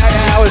 8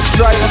 hours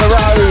straight on the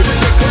road.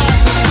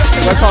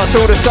 Go past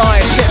all the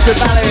sites, get to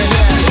Ballin,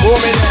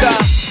 Warminster.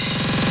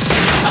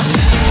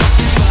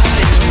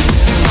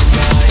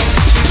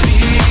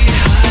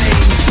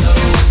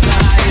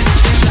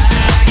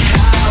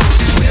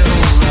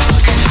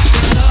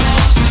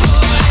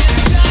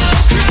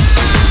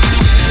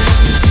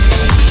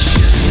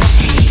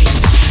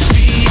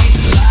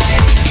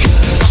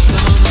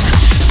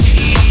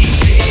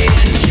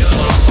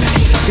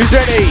 Who's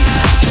ready?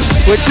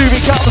 Where two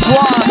becomes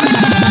one.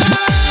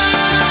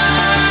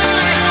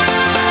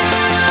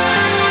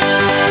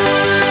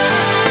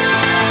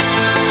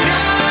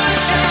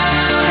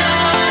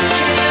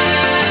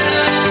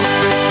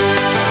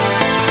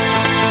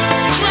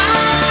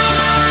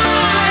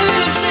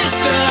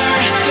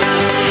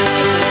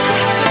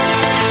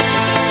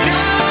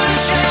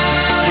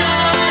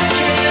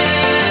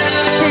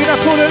 Picking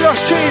up all the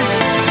lost tunes.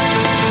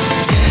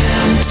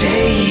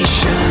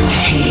 Temptation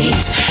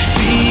heat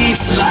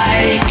beats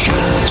like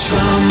a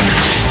drum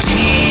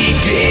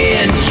deep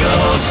in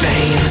your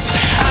veins.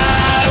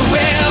 I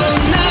will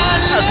not.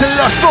 That's the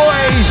Lost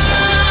Boys.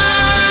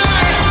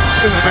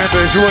 Remember,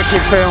 it's a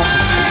wicked film.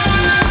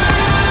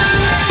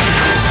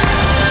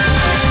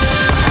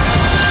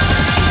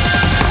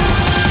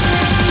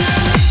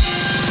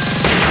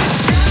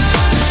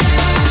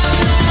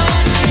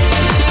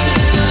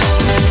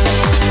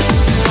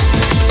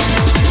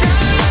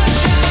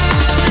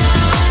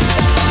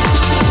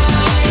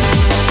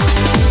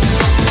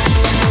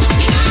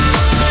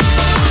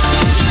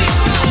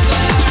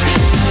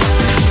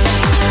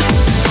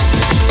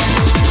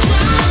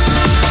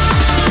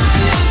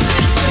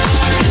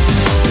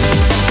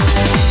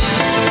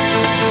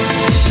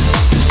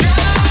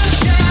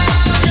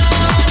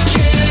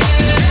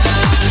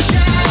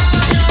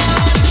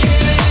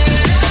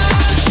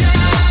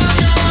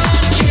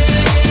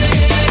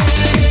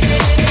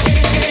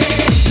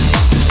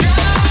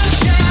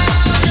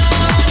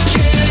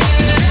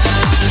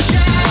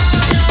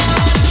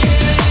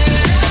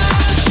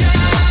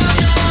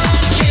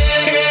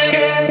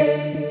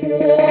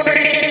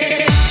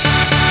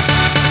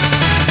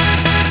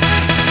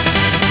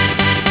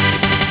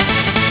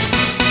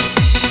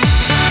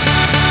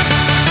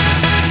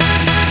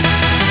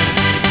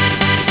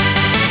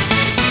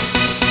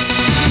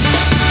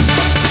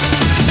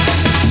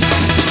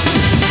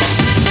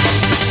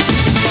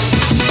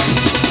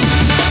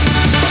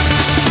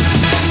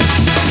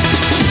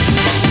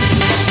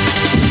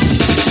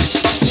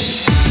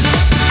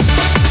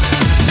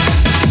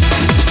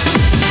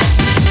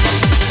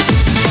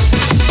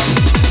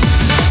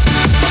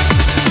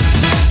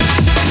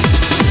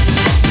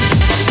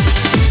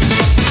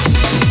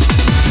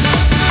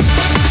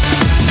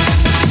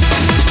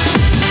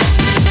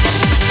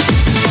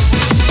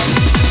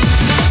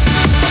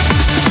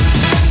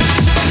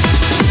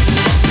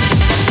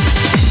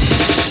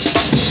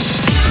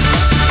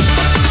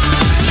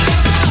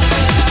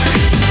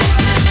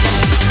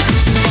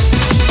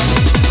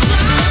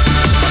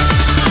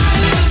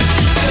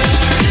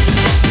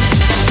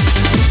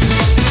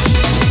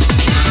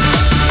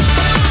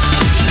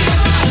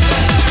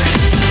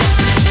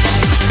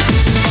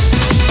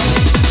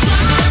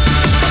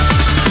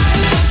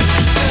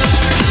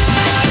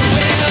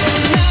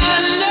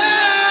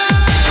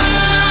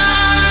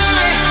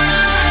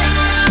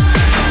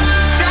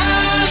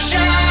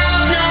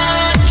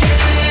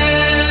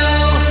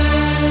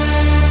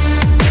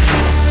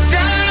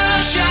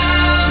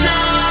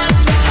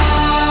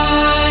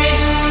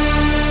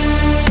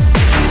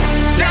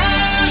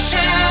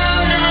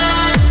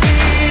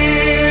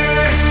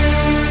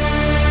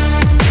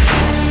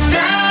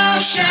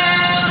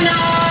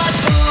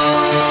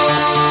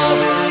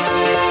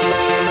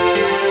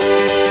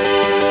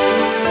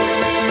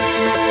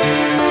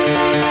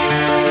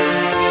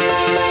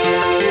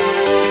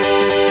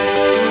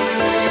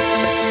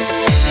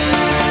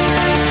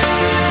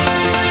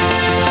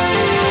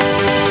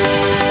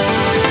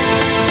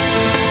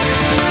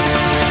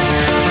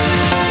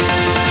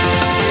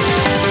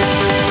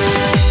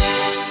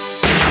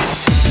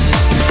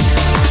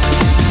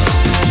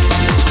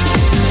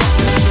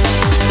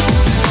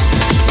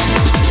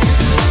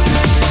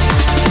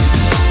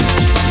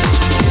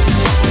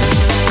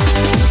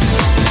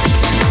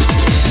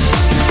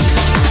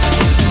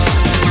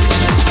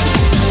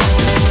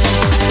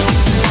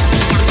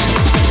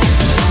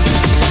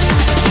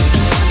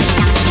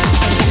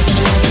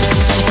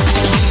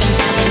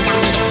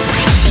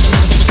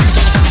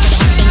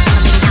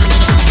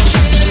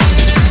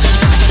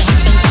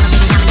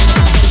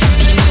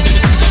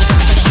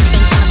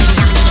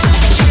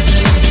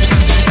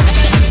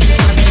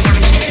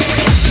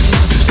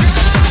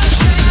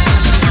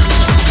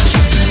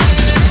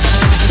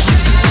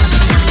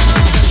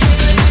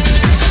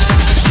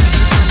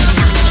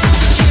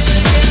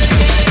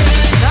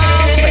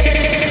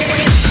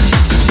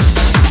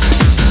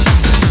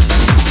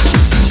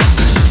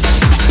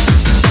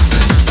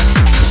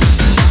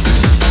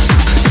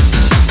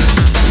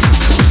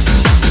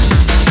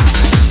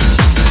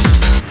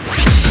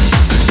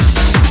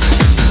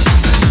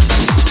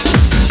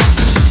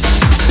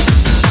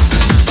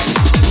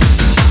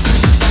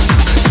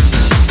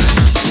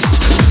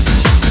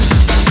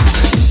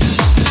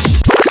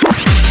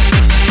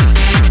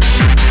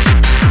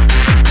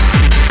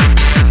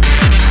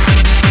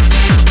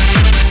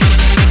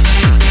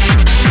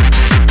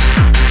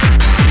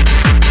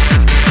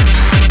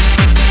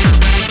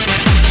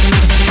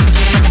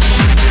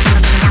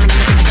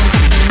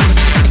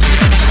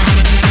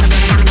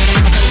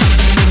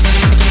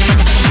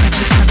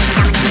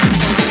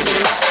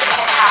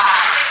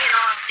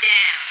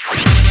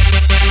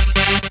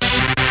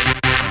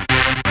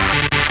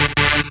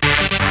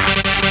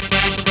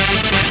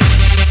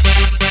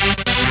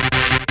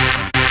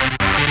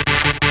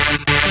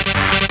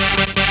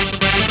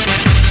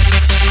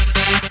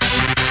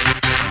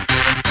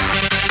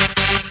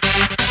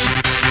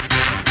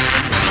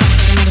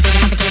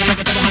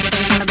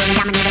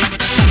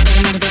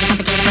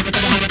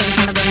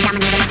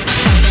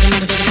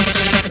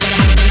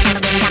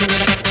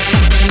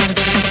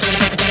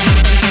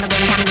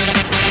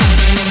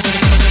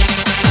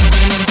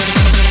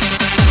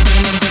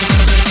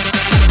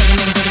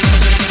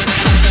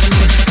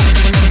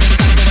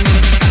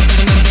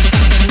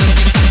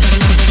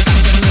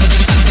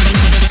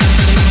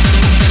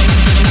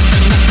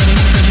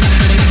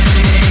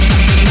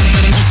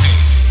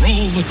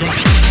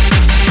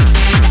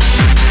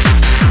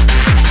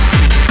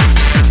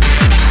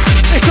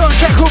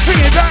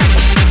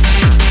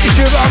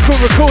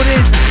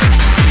 Recordings,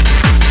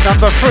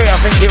 number 3 I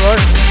think it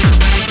was.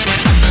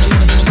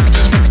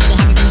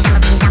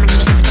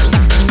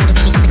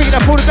 Picking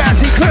up all the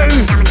bouncing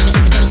crew,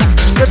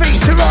 the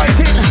beats are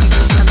rising.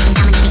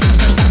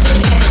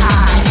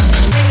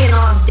 Bring it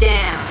on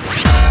down.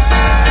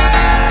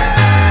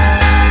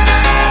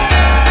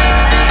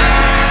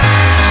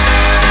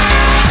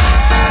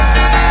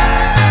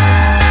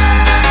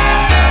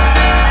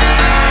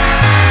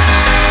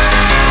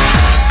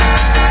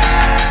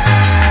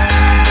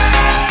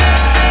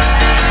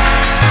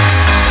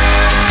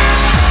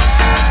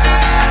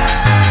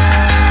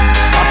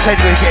 Said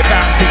we'd get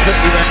bouncy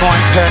quickly when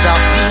mine turned up.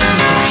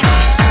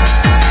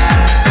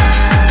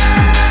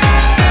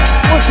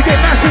 Once again,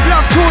 massive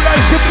love to all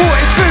those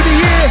supporting through the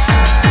year,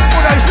 all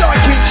those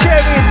liking,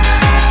 sharing,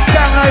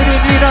 downloading,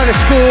 you know the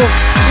score.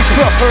 It's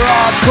proper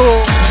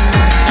hardcore.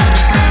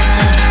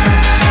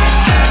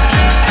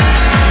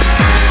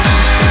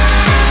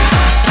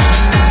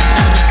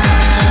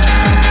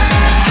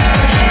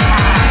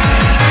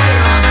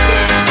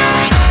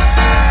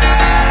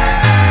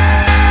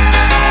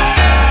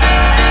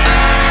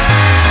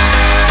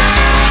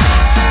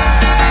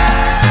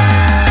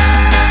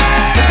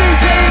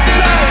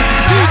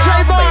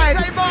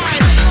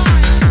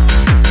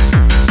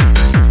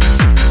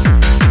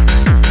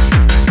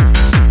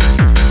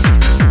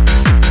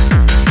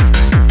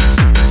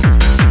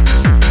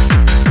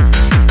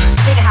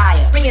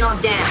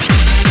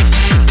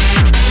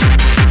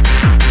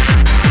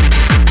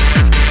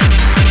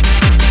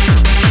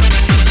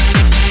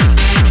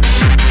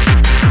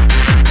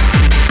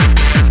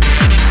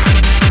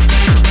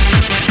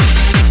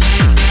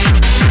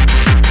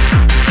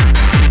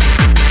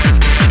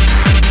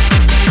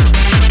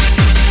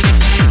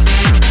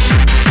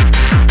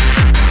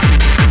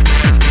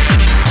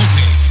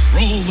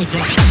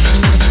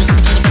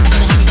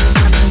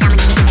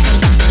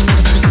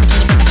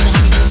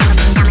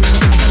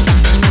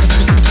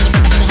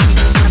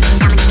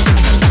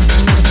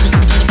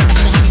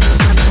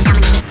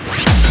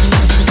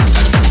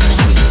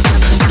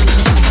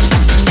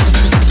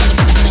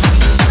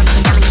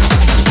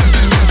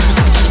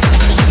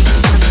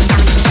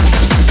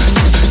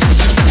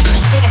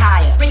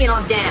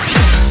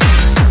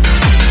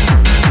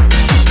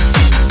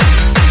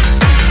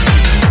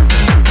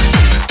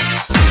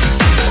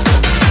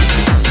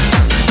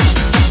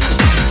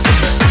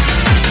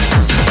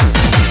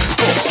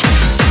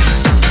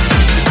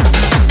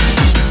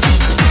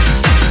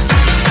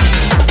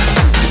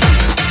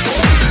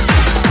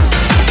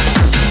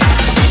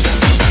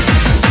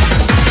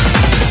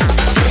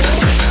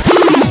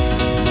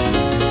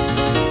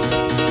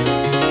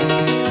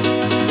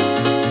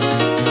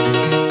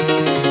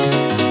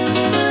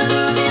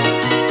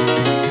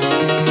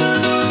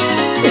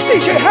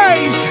 DJ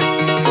Hayes.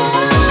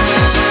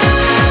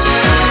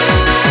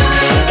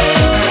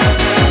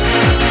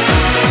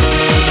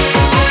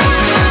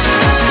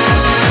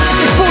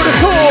 It's for the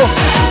core.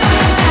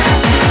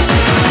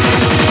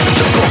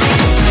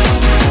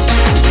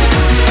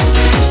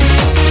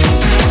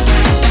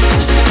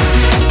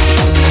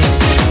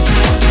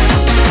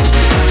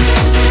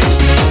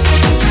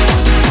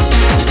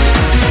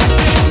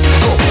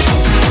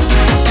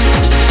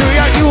 So we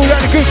hope you all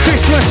had a good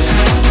Christmas.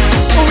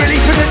 All ready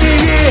for the new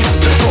year.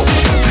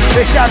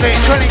 Let's have it,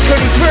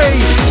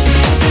 2023.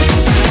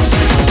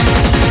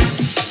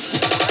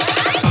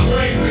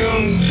 Break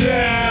them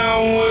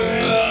down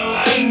with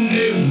an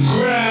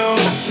underground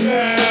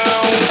sound.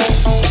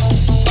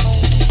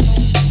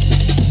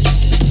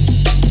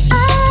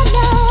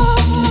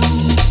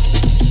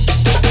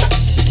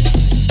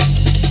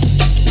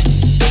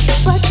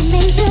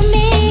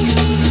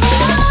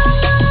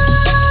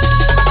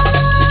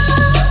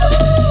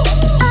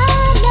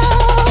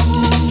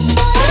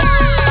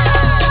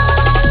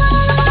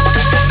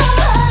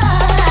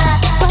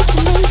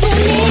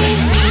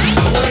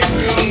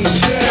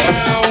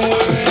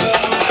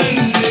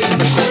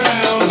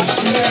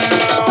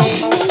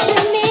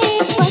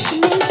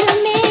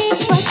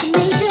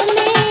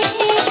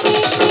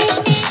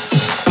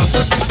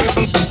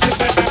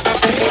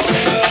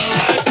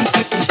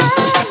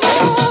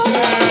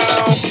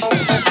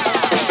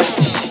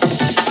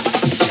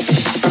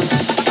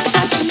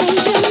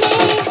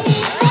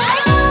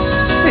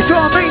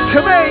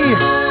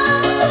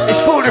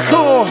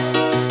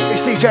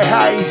 DJ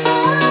Hayes.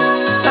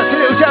 That's a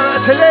little shout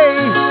out to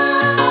Lee.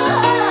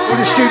 All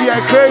the studio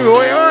crew,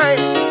 oi oi.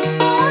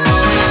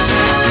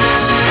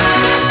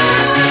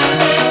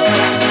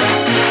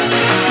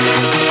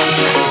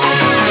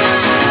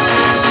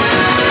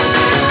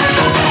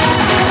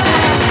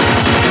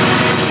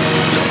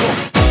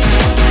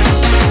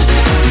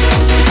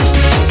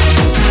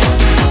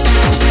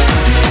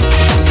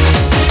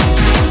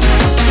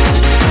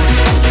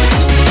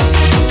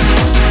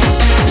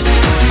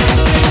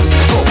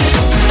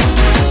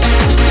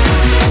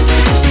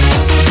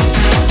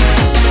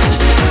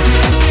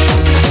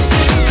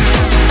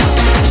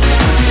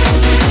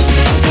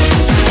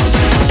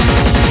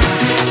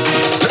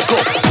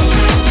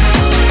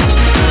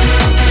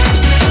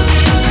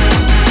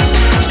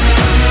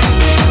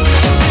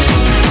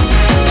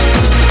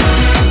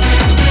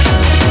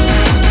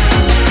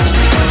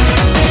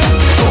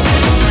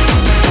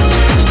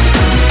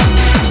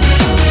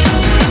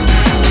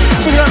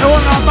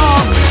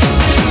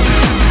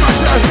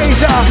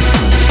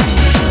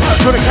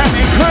 for the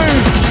camping crew.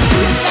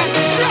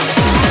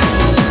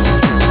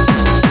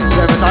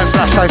 Never don't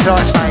flash those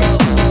lights, mate.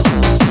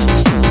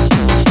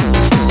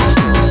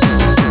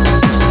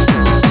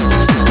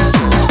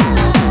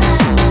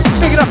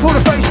 Picking up all the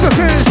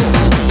Facebookers.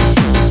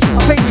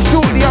 I think we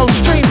sorted the old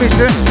stream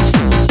business.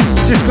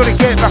 Just got to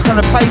get back on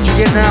the page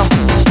again now.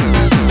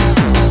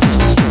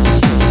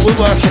 We're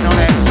working on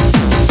it.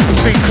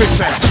 It's been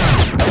Christmas.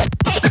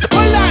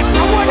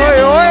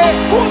 Oi, oi!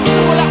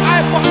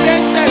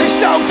 It's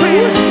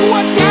Dolphin!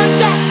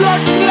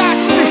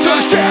 This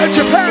one's straight out of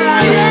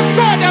Japan!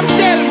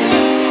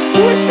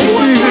 It's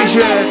New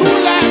Vision!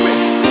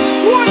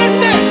 What is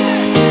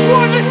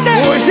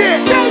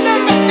it?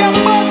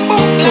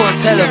 Go on,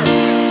 tell them!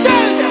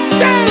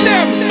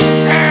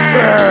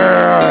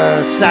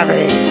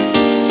 Savvy!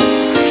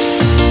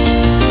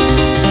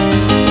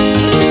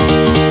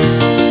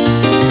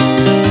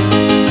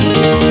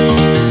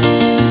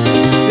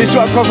 This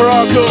one proper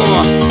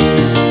hardcore.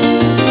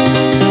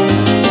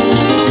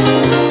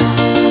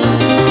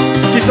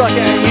 Just like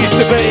it used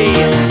to be.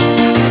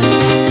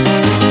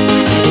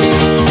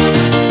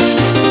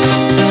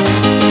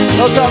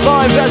 Lots of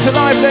vibes, that's a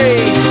lively.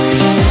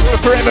 The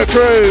Forever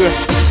Crew.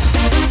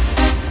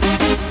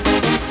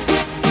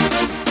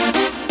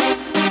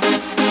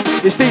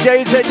 It's DJ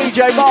Inside,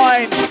 DJ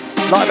Mind.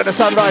 Live at the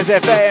Sunrise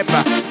FM.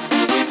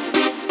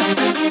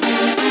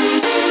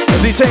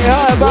 As he take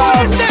high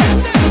above.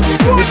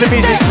 It's the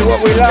music to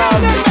what we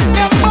love.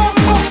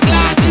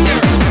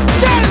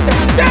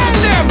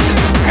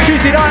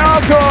 Tuesday night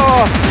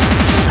hardcore.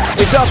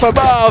 It's up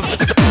above.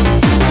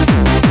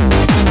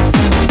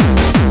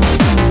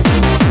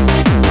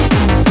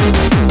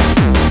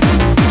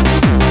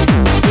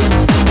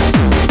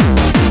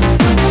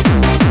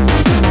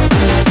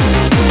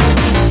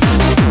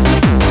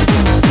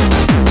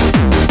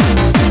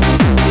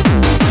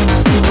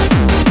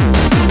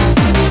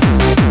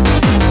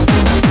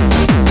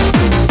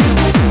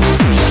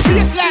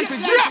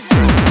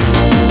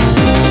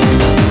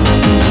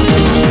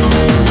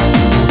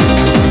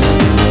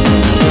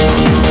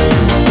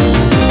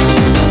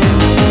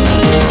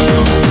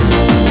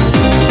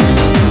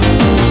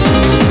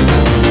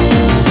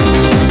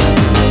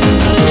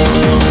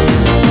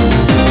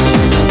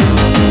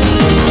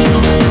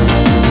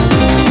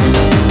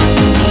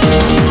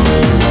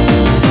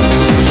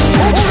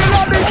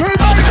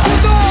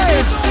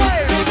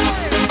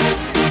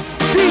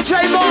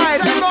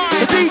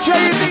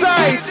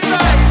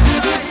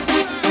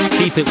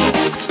 Keep it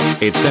locked.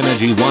 It's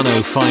Energy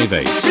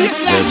 1058.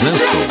 There's no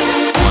school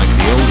like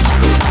the old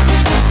school.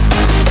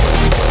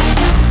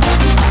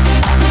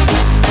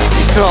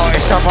 It's not,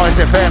 it's Sunrise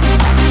FM.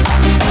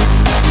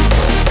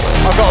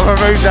 I've got to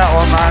remove that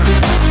one, man.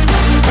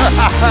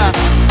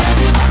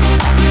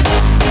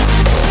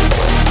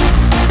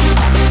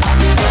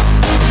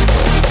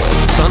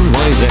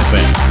 Sunrise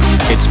FM.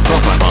 It's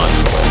proper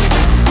hardcore.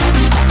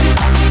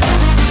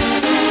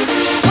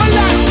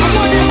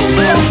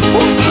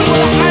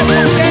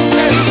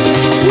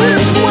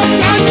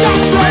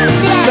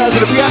 Sounds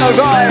of the piano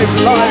vibe,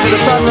 live to the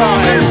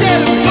sunrise.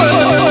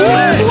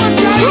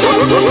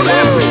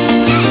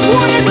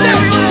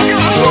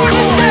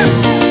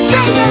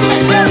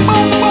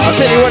 I'll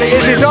tell you what it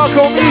is, it's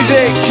hardcore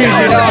music,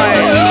 Tuesday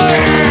night.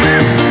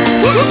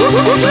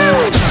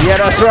 Yeah,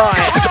 that's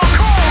right.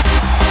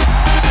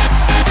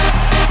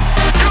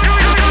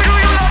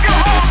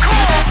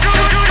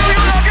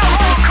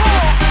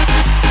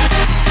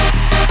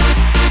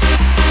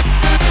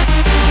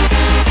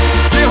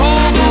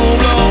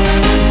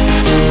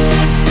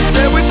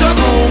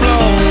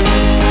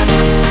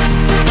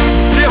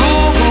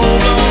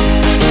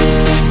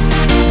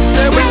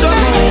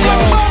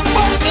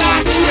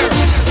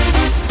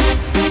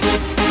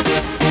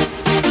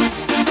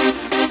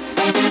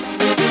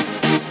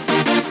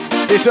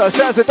 This one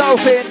sounds a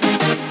Dolphin.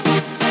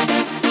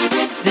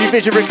 New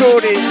Vision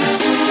Recordings,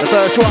 the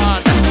first one.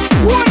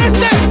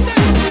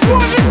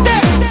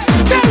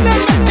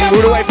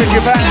 All the way from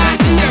Japan.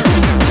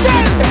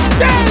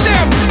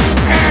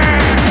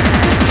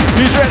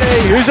 Who's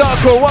ready? Who's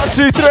hardcore? 1,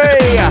 2,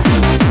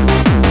 3.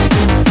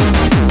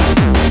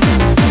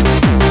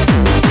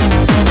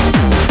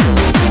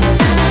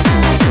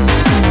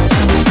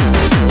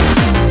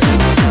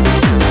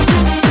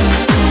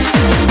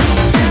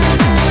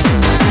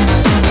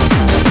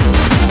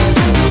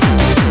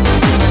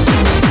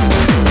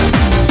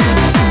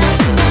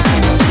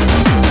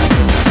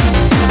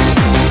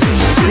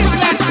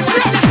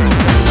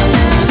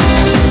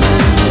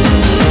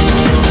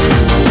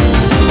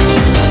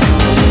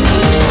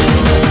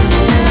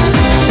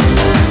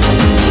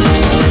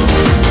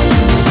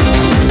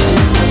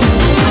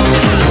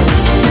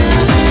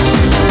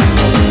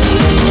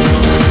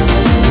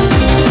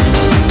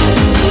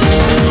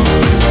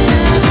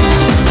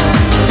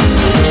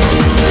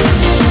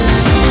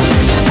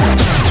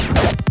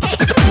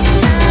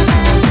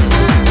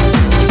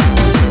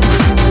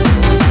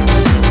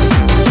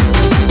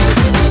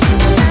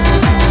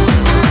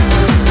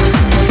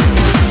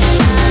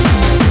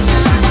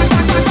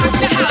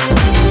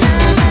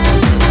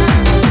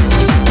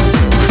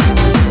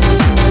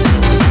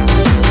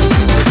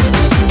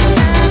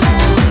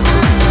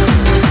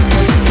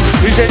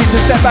 ready to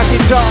step back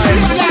in time.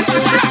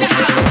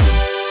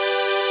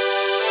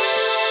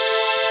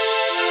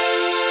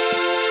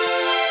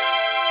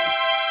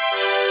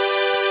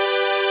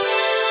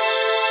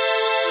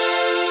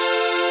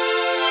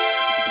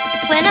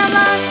 When I'm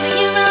lost, will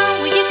you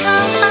run? Will you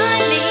come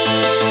find me?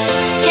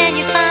 Can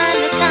you find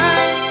the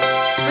time?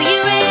 Will you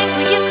ring?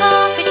 Will you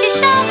call? Could you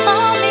shout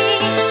for me?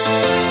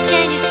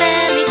 Can you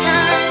spare me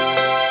time?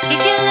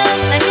 If you look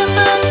like a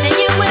book, then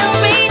you will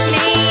read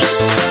me.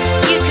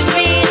 You can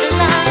read the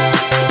lines.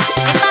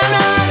 If I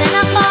run and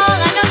I fall,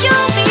 I know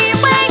you'll be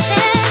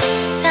waiting.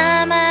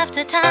 Time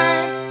after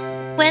time.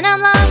 When I'm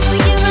lost,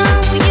 will you run?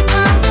 Will you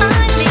come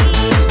find me?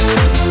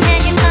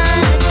 Can you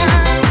find the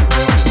time?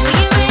 Will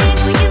you ring?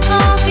 Will you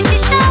call? Could you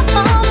shout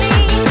for me?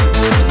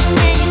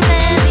 Can you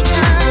spare me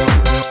time?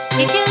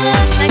 If you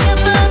look like a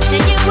book,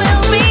 then you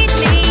will read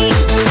me.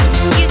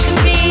 You can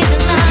read the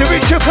lines. So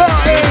it's your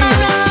party. If I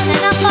run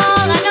and I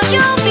fall, I know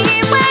you'll be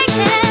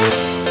waiting.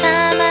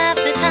 Time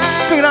after time.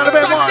 Bring it out a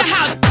bit more.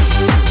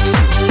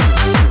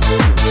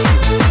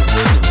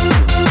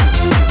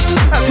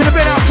 Up to the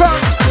bit out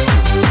front.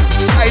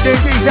 How you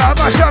doing, geezer?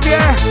 Much love,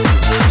 yeah.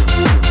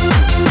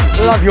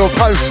 Love your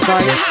post,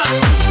 mate.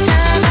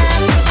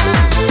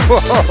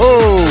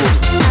 Whoa.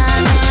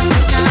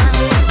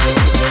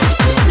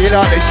 You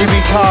like the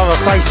Jimmy Carr of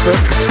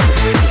Facebook?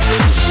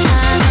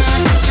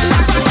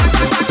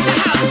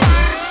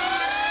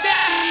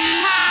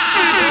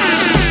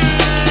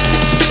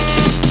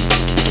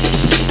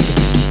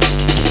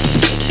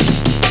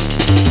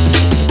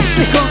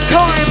 This on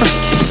time.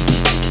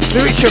 The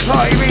Richard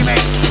Party remix.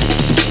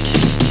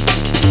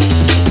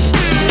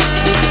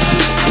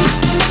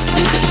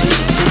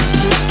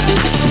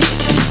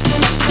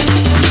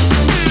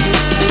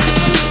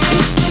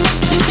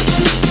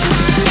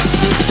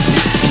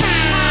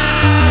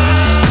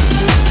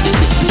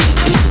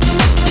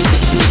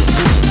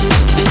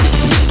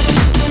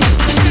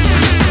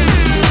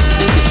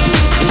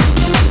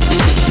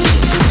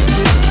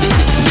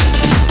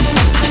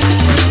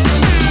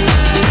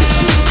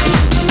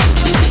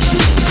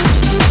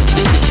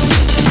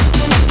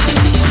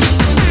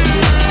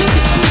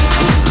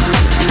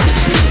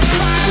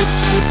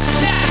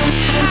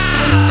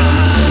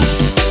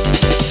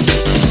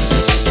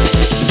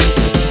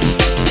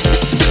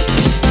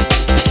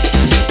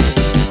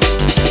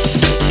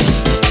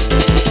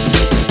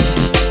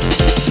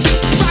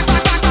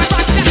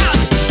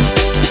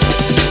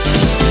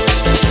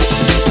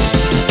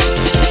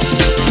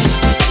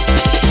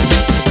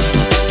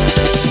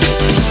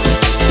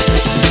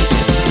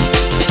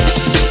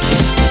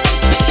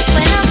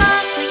 When I'm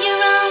lost, will you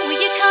run? Will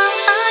you come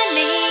find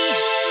me?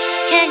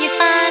 Can you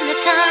find the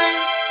time?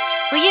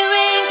 Will you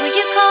ring? Will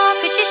you call?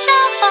 Could you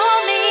shout for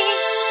me?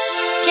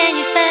 Can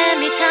you spare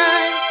me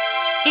time?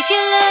 If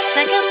you look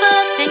like a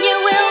book, then you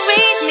will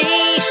read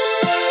me.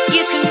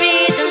 You can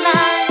read the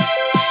lines.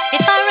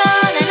 If I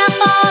run and I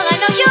fall, I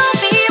know you'll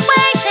be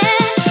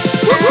waiting.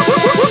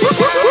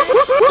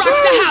 Rock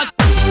the house.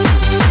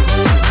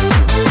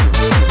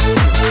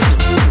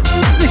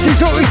 This is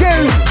what we do.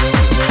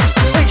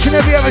 Each and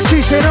every other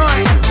Tuesday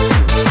night.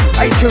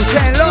 8 till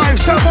 10 live,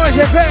 Sunrise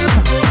FM.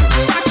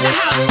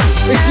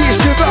 It's the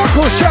History of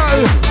Hardcore show.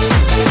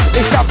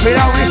 It's something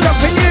old, it's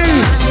something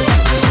new.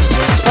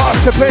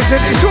 Past the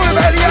present, it's all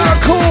about the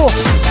hardcore.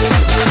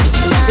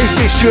 It's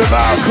the History of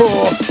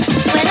Hardcore.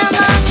 When I'm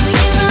lost, will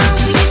you run?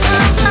 Will you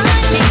come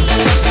find me?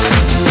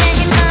 Can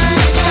you find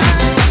the time?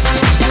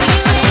 Will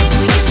you ring?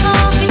 Will you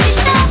call? Could you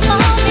shout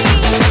for me?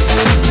 Can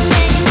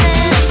you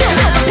spare me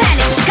time?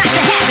 Panic, got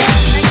to have it.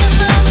 Like a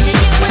book, then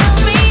you will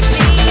read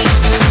me.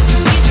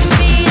 You can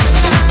read the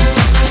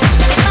lines.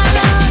 If I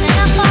run and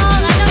I fall,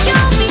 I know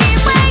you'll be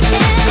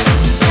waiting.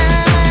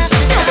 Time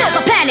after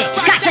time. Panic,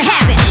 got to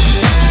have it.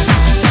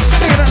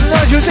 Big up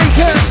Nigel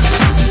Deacon.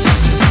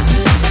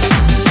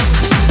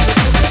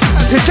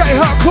 Up to J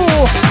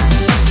Hardcore.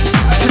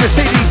 Up to the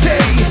CDC.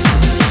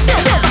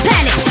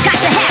 Panic, got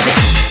to have it.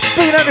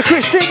 Big up to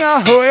Chris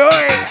Singer. Oi,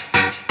 oi.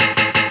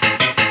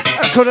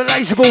 Up to the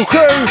Laserball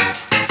crew.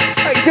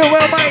 How you doing,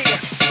 well, mate?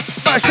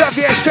 Much love,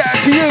 yeah, straight out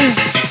to you.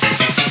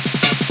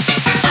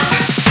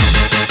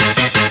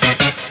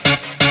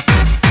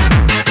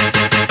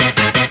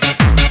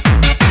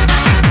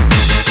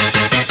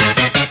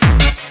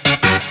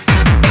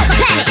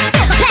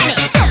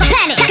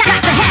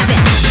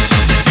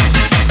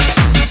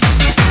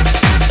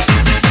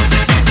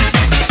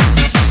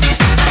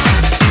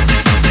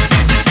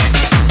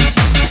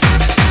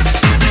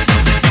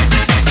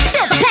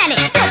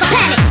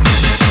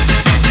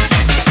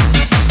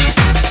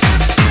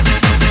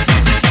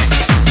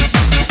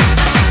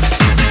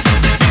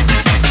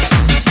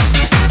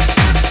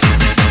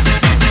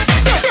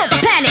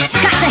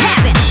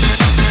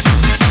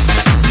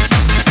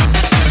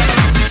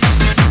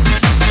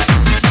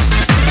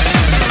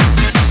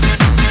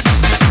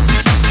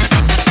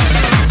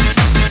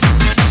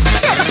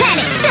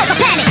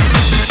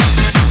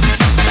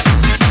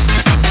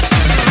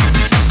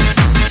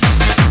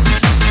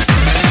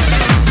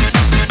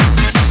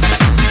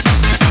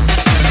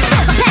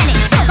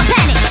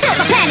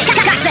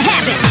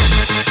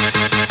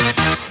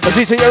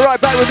 Azita, you're right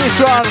back with this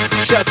one.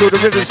 Shout out to all the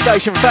Rhythm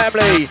Station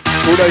family.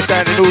 All those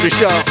down in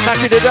Aldershot.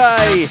 Back in the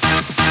day.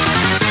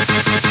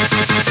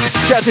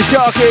 Shout out to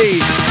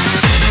Sharky.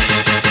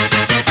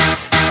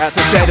 Out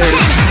to Sedders.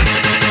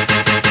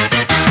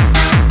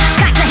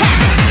 Got to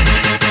have it.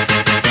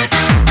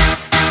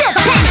 Feel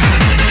the panic.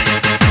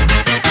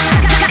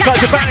 Time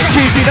to Panic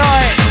Tuesday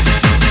night.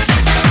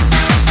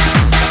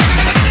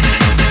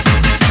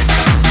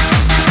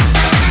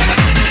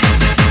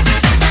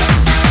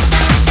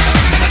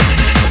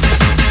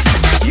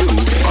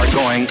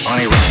 Going on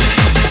a ride.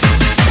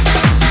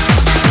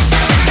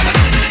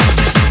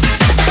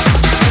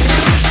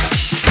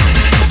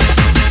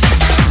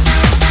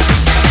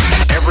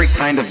 Every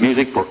kind of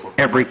music for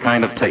every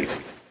kind of taste.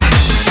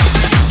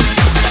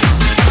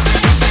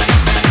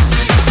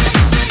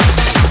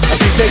 As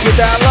you take it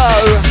down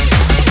low.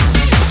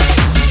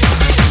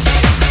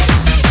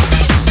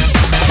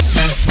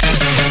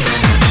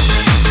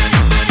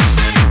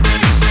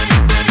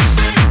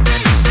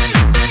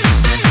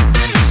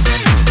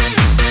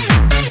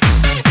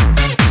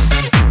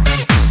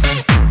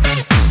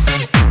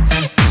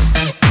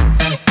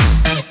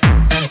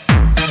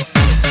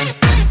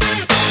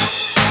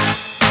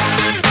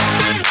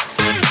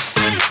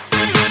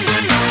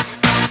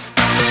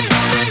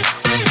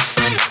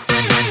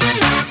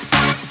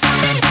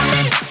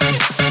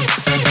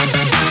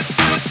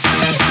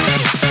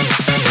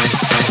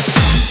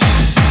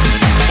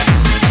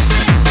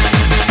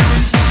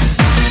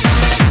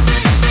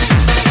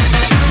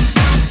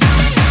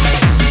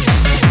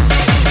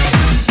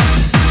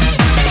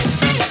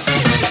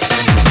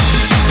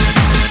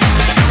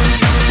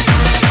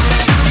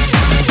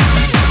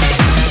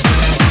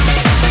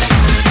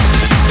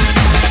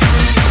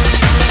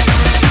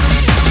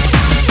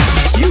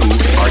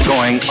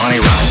 On a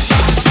ride.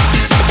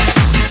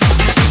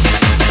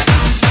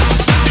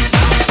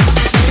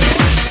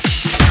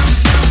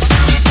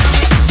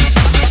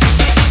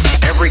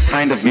 Every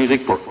kind of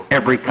music for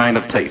every kind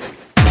of taste.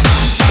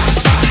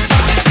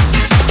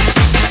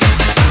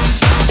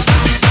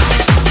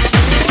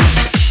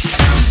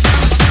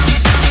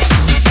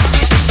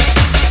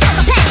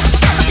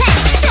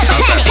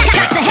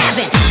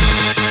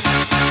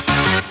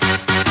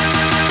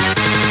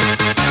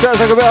 Sounds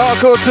like a bit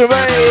hardcore to me.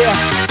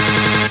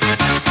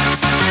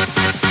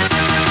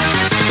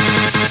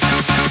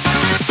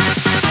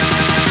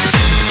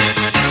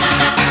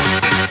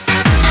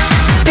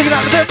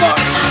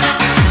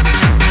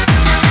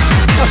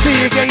 I see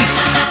you guys.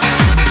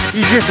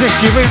 You just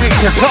missed your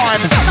remix of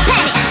time.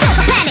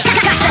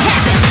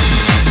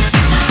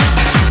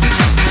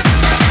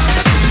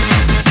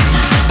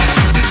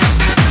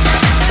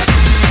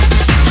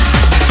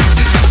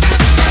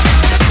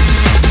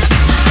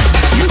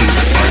 You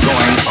are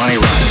going on a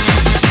ride.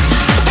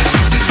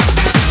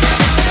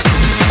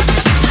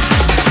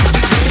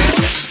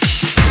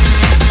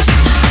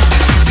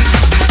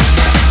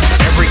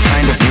 Every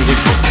kind of music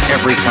for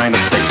every kind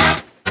of taste.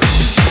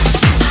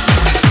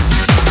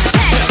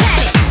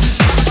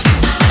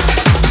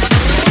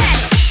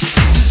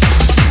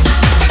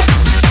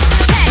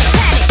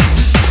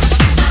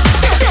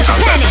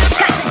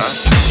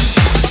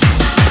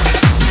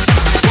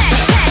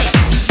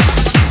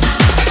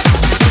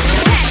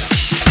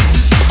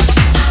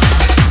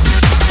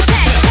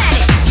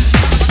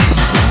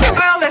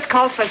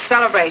 Calls for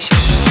celebration.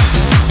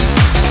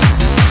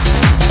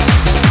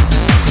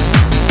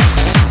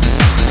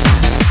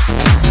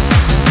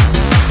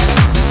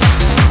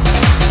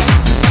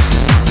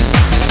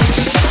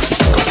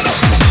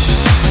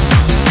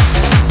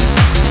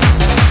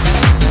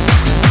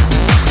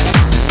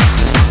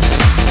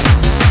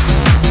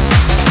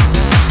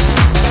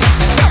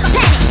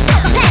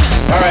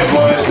 All right,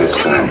 boys, it's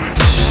time.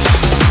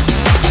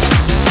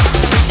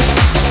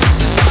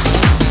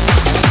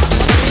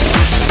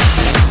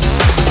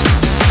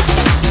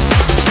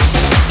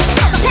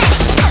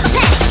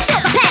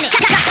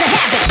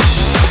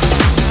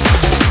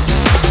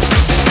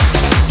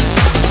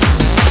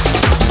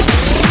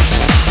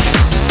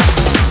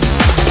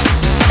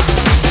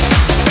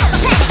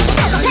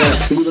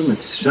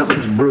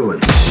 Something's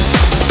brewing.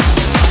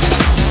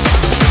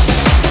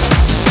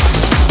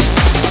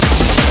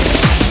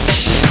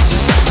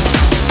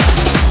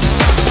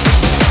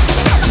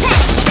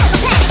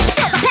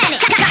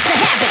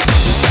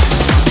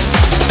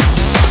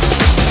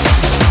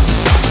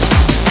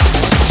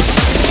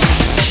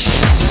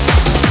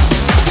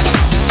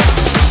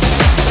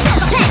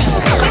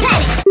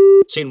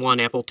 Scene one,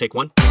 Apple, take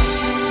one.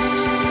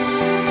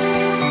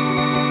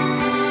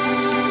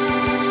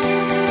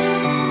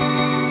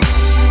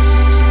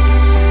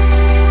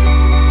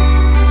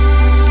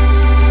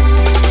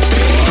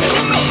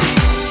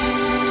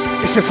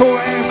 It's the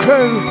 4 AM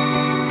crew.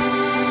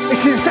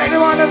 It's Insane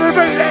One of the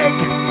bootleg.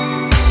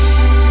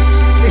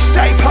 It's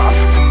Stay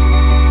Puffed.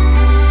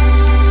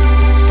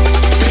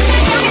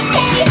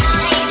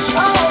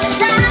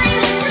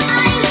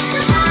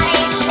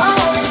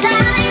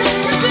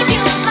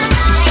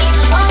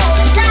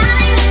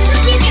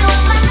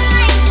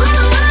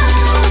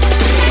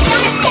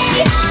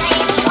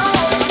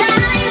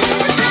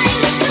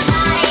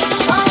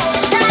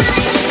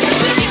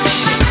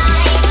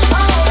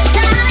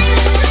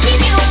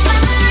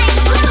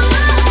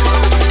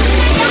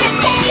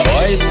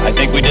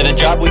 did a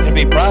job we could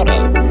be proud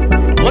of.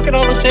 Look at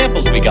all the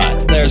samples we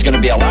got. There's going to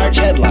be a large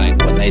headline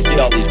when they see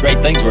all these great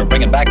things we're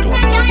bringing back to them.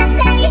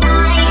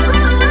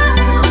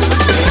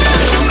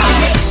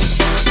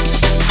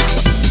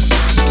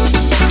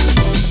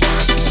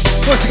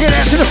 Once again,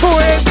 out to the 4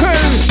 AM crew.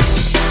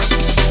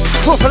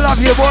 Proper love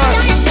your work.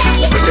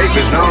 The tape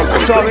is now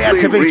Sorry, we had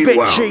to be a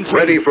bit cheeky.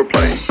 ready for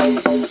play.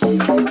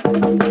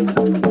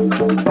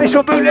 This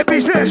one, bootleg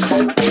business.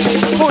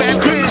 4 AM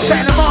crew,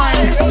 setting the mind.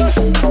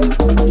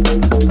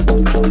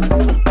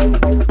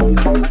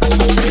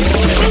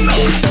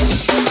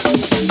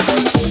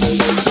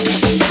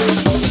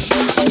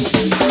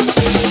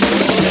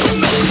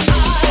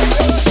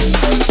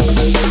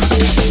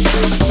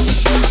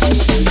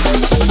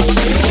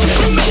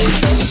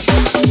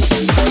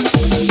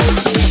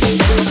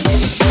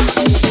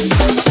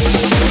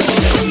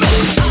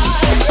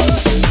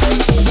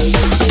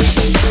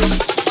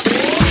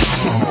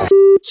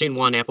 Scene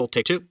 1, Apple,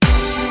 take 2. 3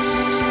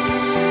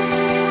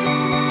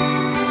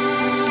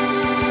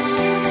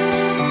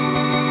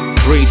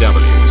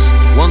 W's,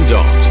 1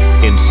 dot,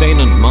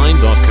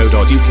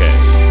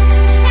 insaneandmind.co.uk.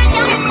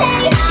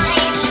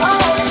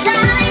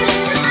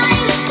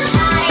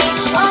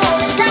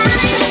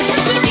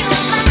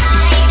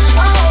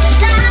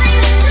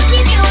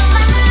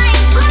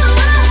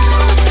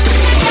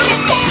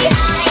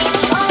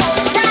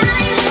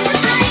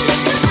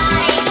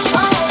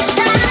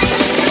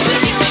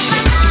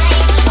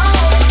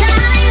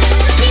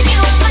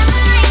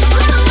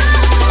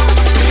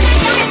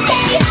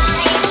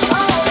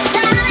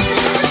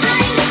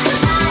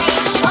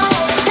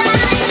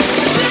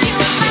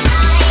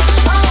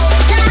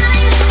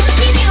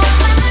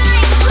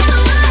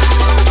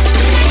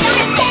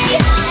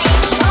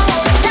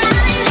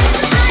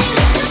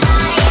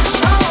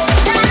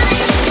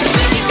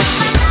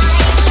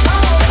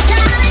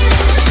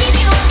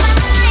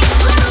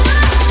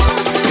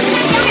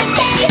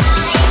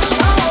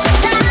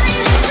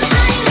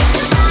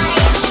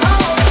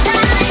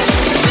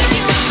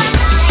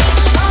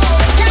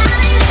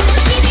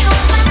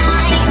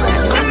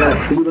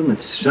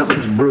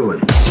 Something's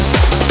brewing.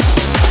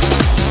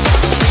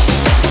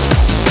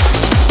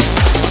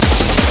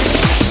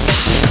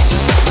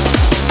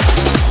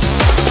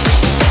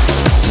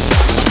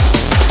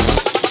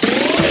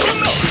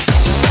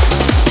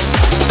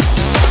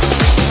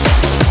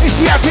 It's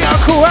the Happy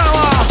Uncle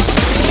Hour.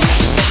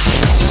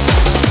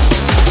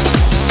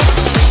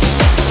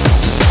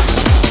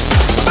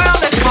 Well,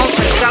 this calls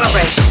for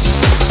celebration.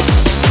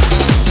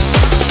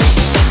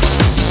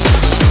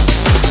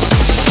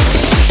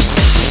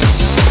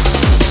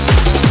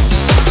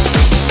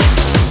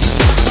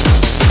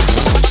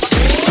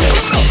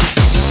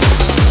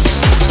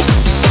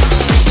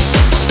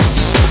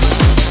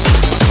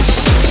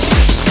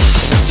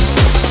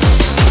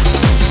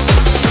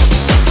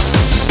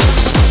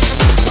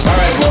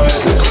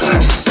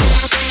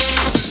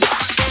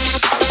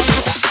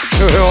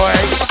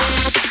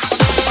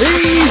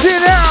 Easy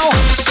now.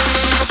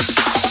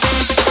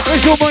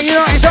 It's all my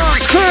United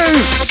Dance crew.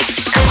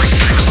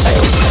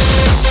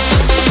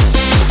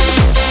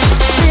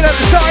 Big up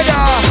the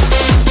cider.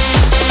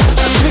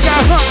 That's the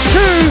guy from 2.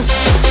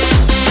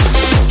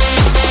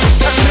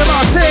 That's the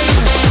Marcin.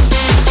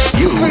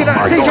 Big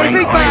up DJ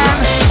Big Man.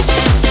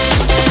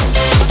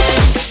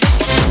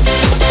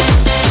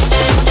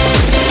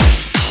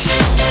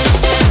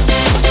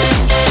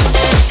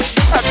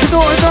 That's the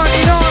Norton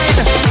 99.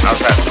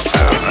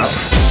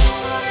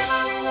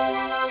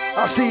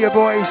 I'll see you,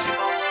 boys.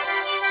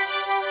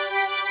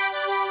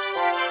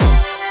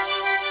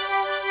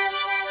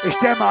 It's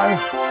demo.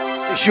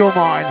 It's your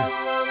mine.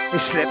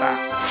 It's Slipper.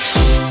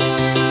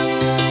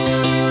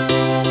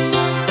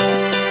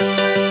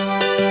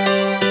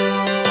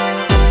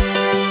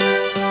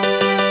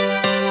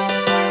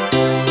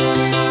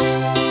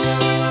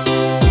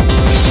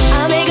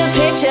 I'll make a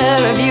picture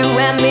of you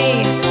and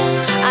me.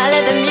 I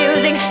let the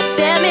music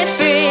set me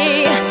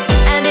free.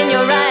 And in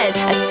your eyes,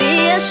 I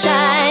see a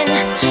shine,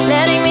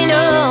 letting me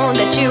know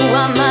that you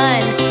are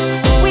mine.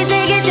 We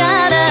take each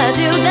other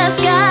to the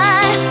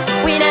sky.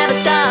 We never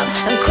stop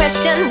and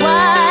question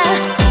why.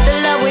 The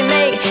love we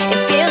make,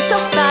 it feels so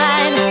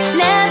fine.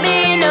 Let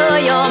me know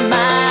you're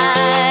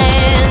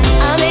mine.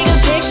 I'll make a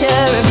picture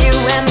of you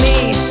and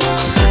me.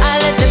 I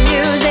let the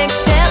music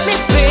set me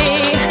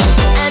free.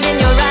 And in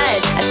your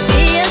eyes, I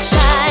see a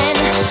shine,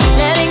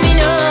 letting me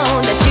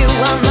know that you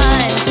are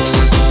mine.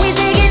 We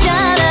take each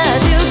other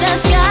to the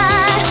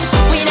sky.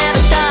 We never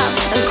stop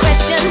and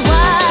question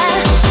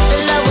why.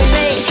 The love we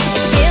make,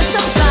 it feels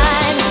so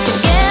fine.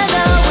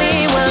 Together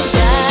we will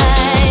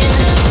shine.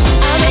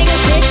 I'll make a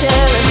picture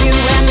of you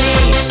and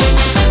me.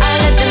 I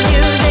let the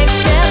music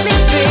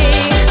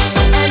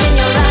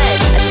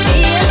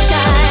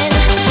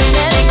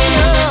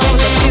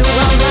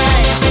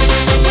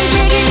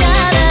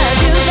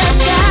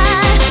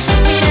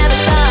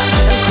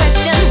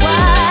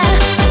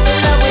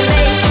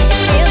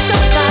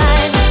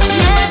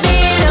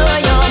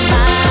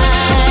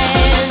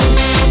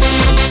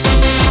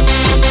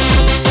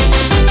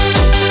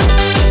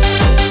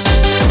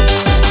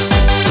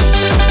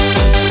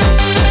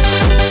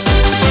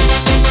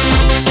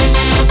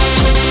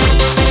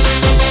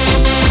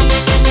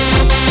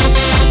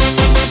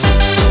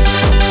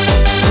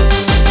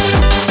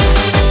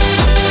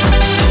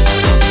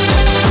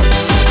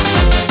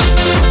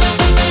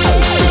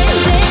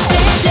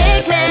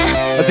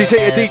As we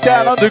take you deep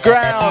down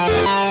underground.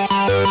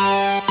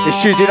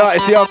 It's Tuesday night,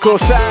 it's the Hardcore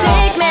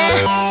Sound.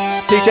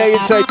 DJ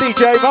Inside,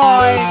 DJ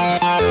Mind.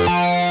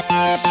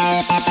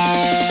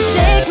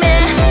 Take me,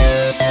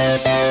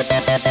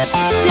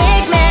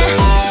 take me,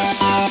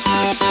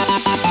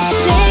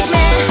 take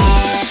me,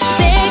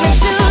 take me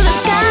to the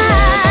sky.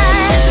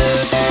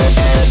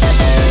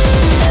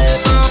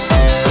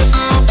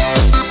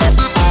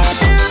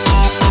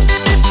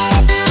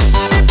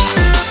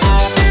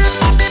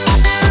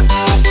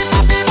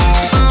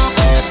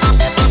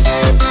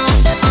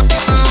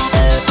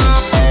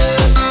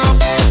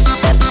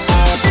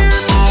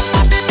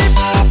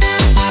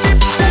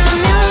 The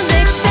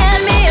music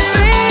set me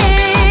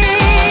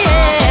free,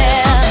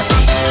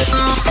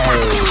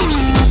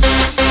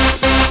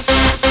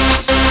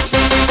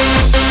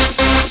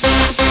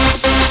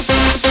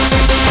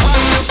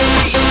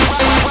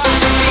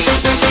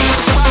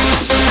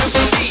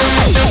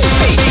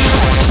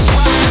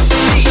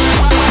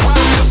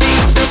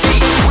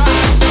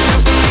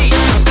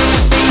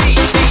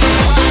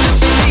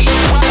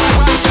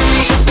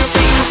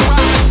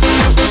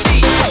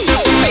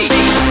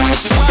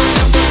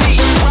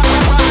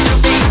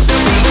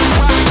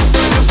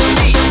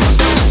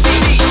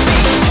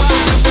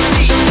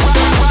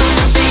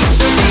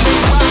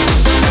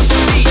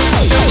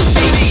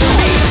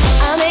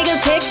 I'll make a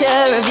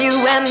picture of you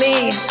and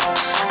me.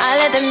 I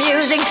let the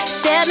music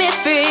set me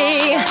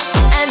free.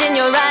 And in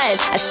your eyes,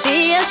 I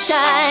see a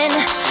shine,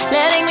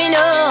 letting me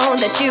know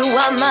that you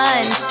are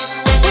mine.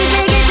 We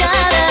take each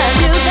other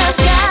to the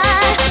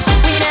sky.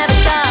 We never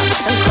stop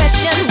and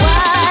question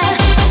why.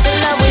 The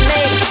love we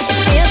make, it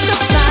feels so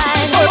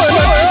fine. Let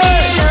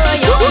me know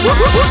you're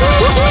mine.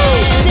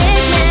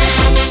 Take me.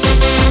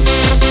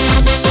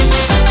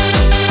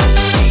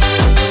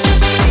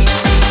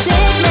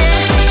 Take me.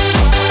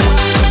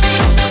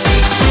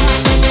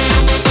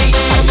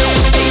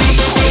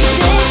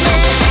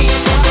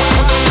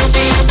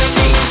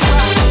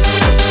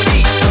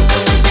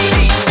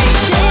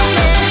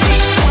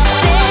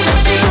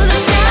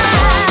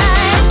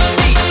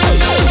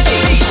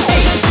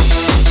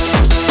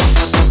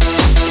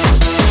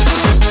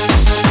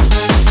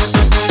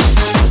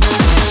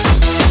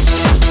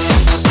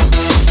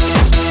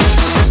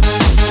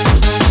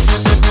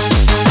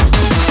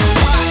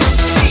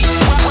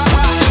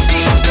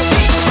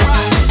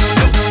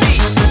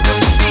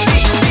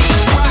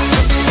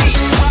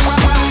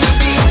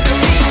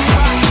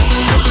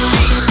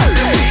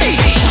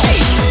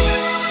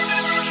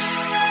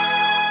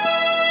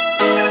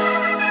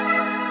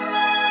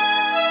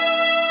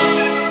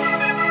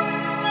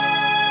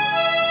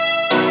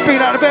 Big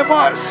out of Ben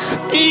Watts.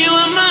 You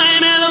are my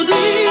melody.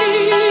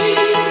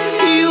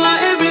 You are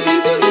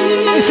everything to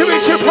me. It's a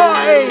Richard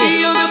party.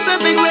 You're the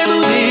perfect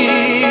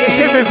remedy. It's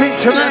everything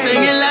to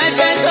Nothing me. in life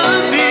can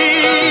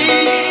compete.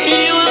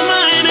 You are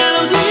my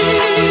melody.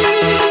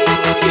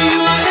 You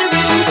are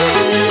everything to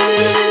me.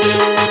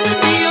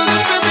 You're the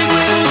perfect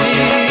remedy.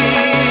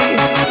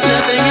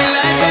 Nothing in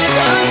life can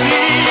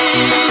compete.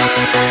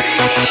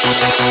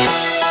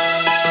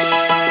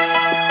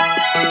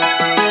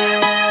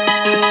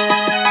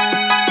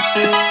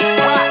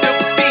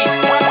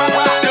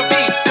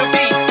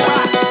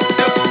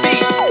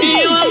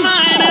 You are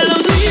my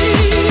melody.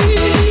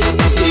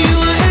 You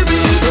are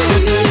everything to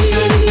me.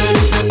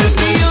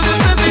 You're the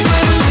perfect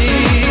remedy.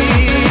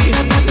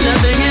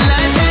 Nothing in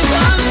life can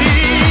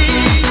compete.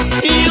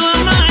 You are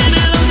my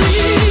melody.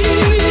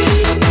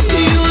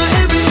 You are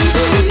everything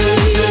to me.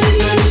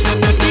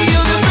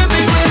 You're the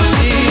perfect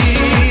remedy.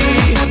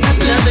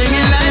 Nothing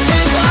in life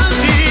can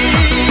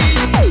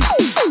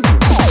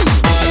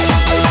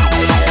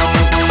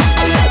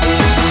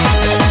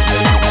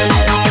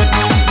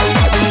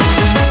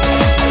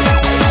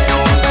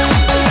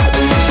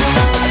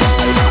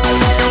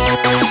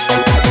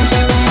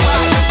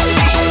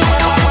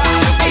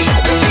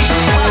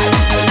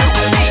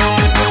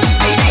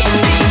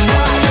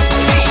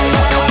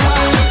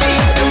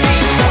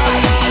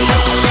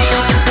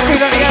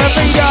Big out the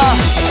Alameda.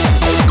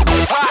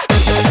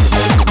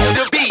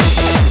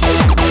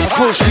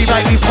 Unfortunately,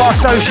 mate, we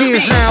passed those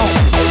years now.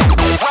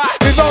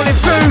 Been rolling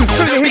through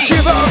the history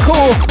of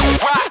hardcore.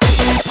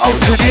 Old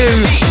to new.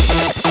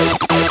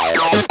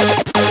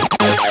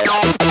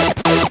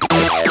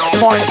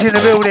 Minds in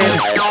the building.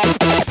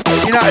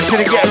 You know it's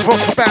gonna get a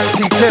proper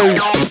bounty too.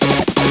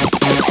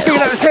 Big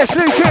out the Tess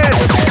Lucas.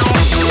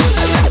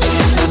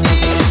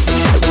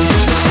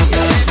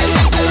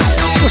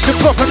 Got some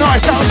proper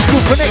nice old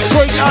school for next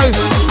week though.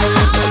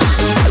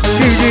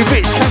 New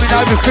bits coming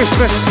over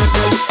Christmas.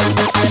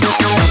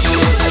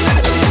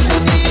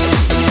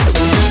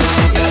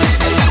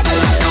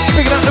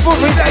 Picking up the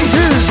Broadway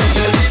Daisies.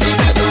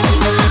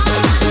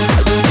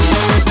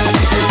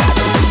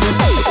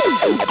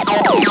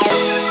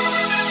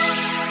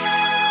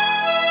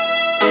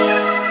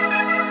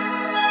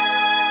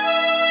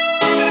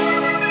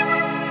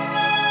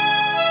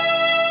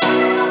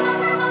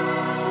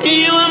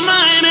 You are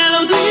my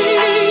melody.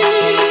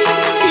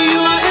 You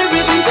are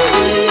everything to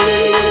me.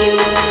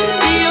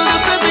 You're the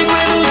perfect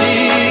remedy.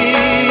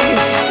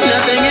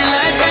 Nothing in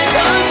life can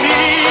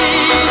compete.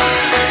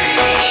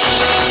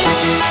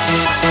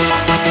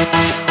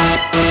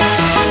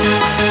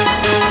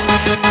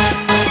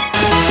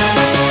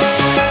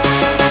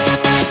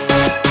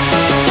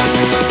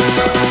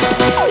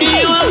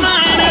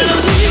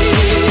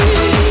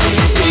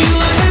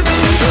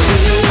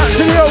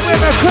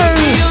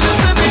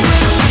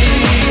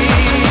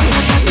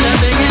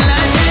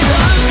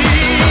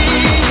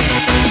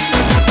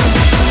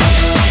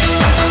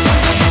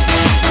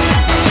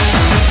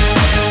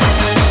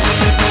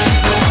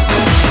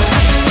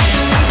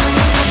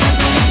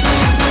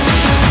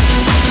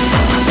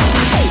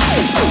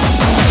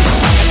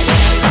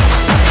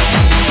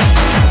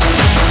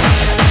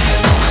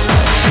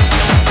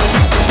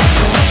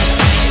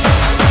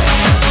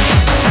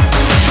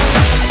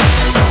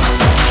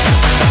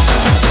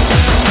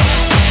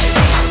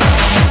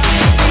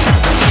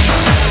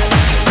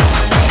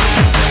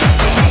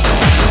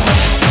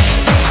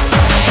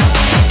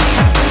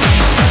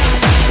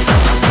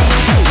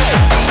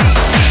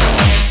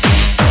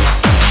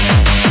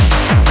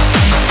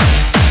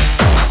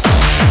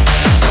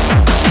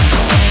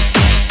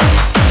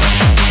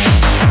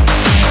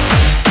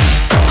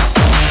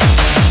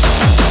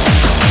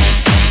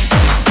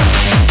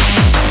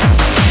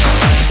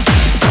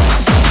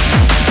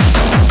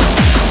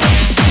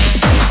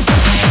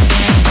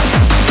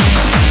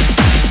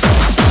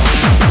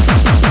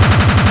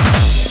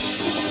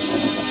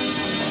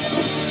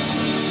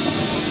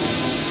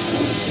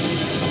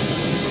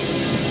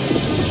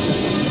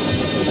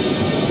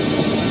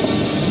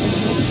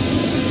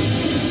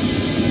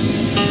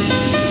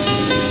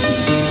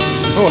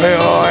 Oi,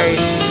 oi.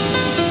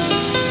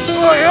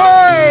 Oi,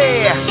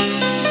 oi.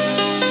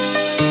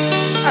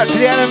 Out to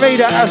the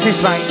Alameda. How's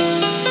this, mate?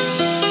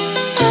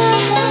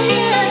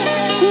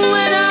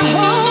 When I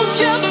hold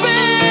your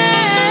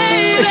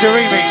breath, It's a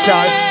remix,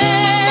 though.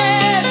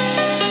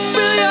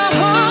 feel your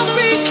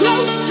heartbeat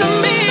close to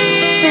me.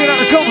 Big up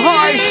the Tom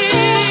Heist.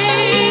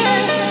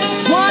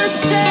 Wanna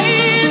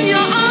stay in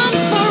your arms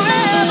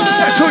forever.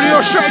 That's all the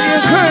Australian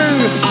crew.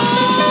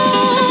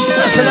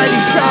 That's a Lady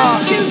Star.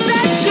 Can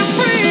set you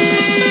free.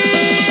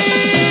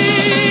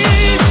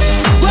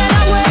 When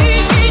I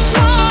wake each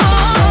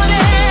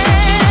morning,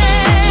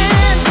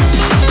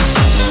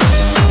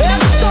 and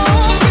the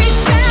storm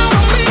beats down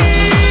on me,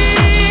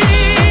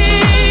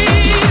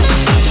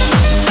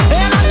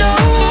 and I know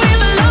we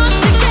belong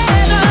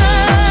together.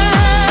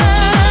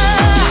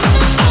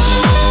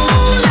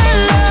 Only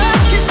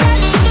love can set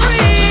you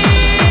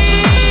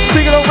free.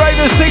 Sing along,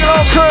 Ravens. Sing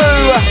along, crew.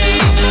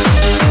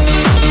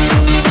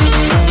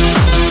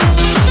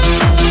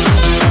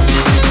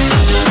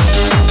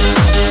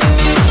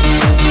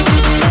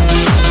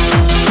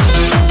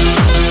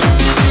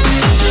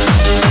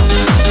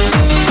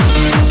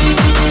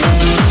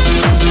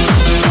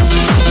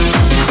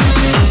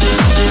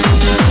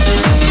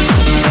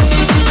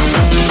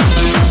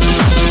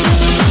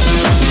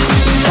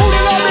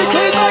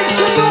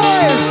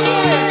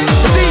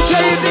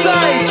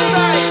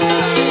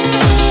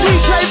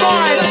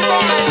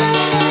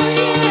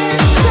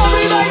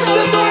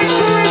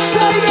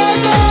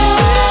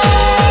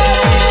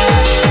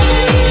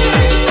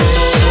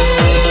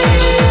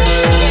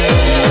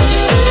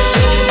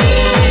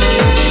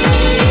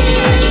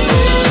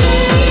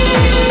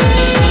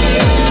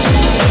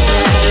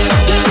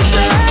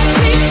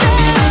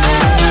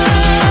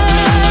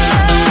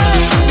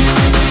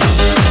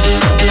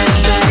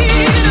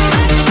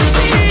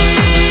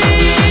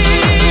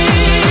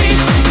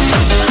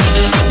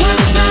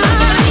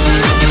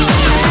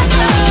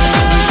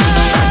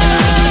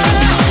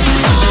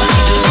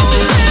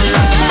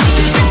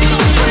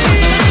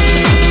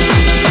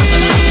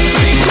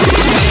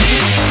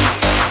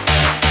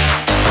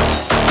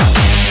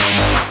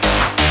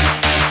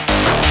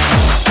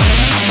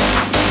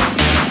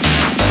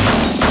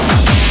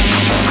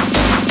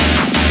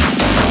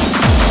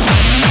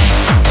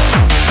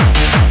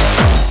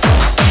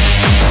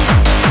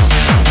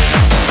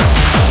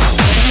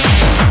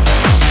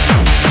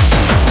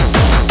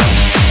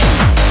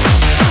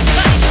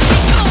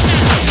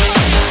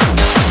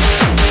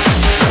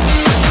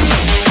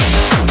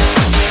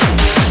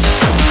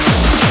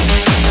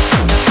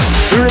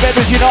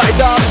 United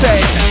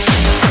dancing.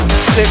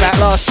 Sing that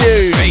last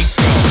tune.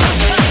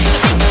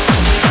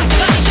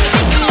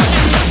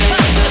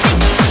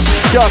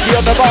 Sharky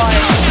on the mic.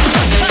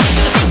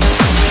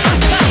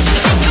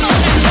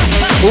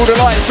 All the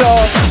lights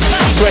on.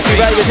 Sweaty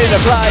Ravers in the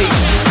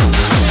place.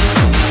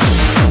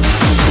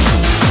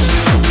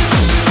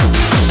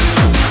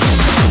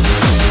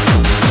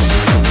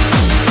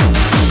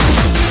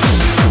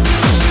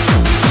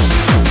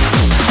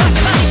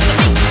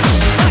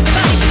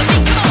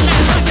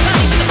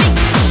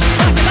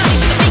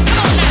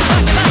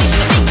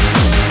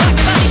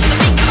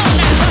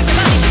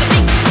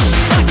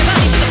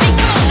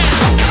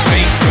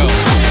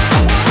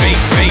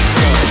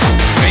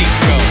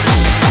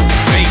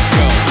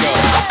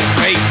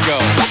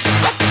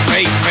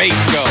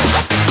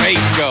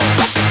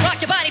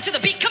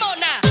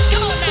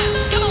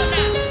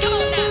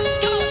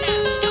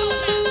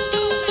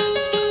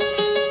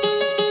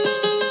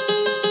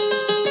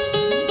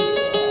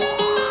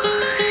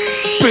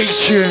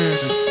 We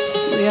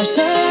are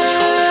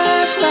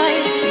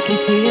searchlights we can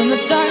see in the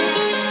dark.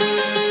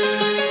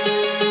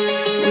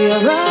 We are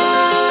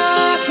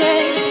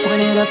rockets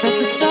pointed up at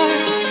the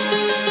stars.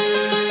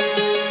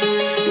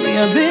 We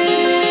are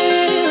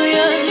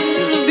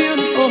billions of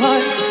beautiful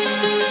hearts.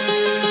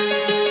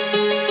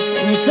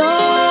 And you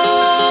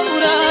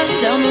sold us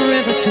down the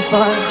river too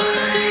far.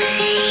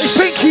 It's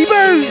Pinky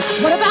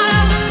Boots! What about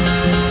us?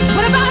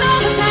 What about all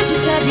the times you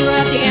said you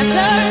had the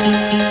answer?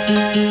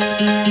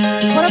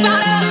 What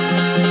about us?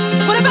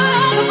 What about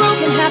all the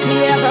broken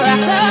happy ever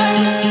afters?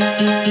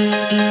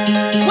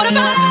 What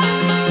about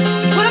us?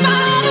 What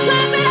about all the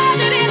plans that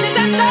ended in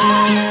disaster?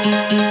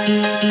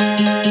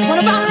 What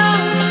about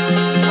love?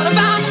 What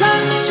about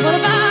trust? What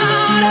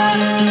about us?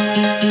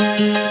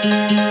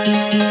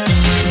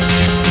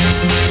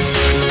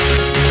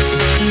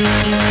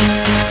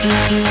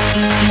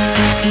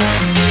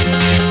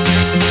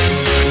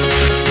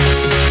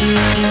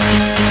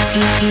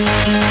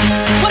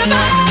 What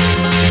about us?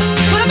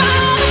 What about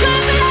all the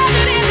plans that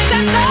ended in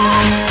disaster?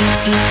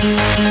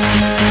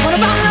 What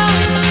about love?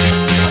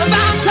 What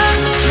about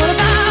trust? What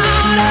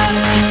about us?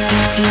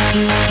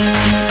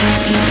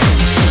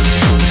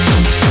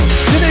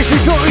 So this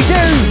is what we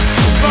do,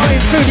 rolling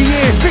through the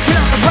years, picking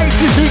up the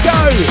places we go.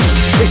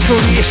 It's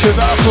called the Issue of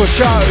Hardcore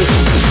Show.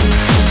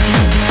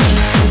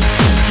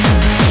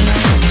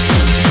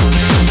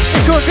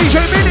 It's on DJ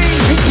Mini,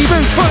 Pinky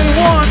Boots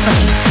Volume 1.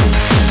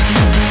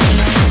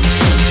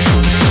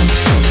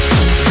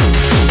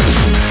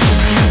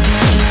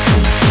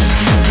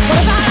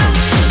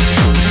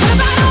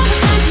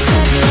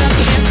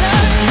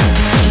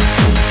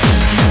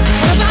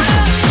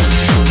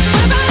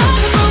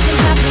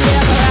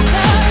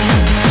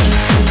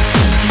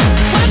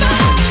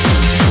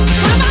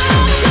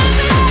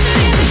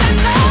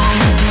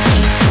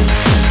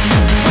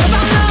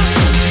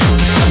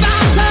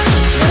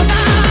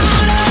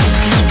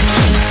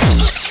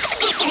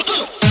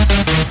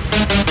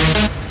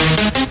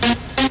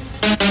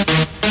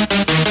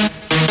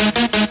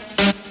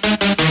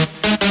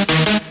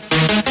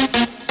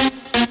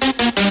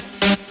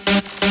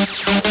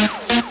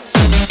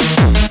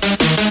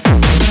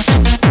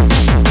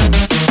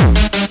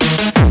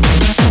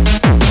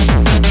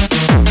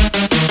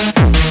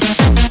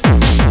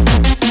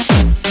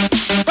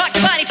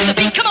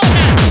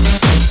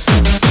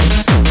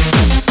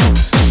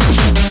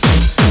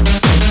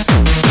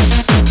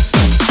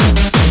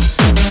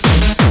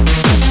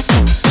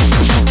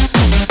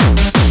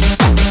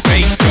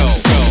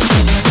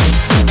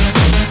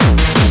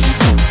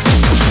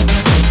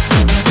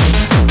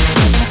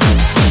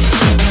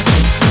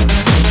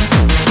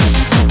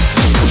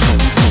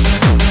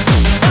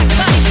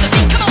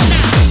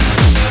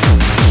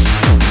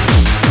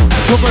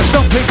 from a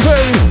stomping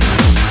crew.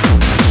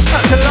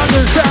 Out to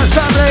London Sounds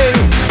family.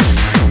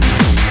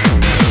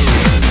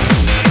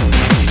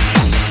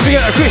 Big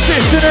up Chris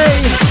Destiny.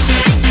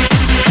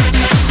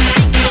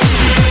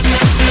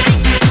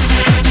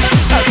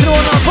 Out to the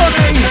one up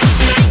Bonnie.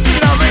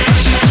 Big up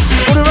Rich.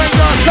 All the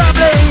Raindance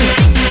family.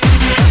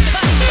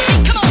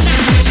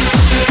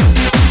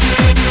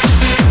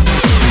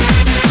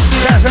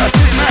 That's our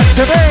city man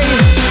to me.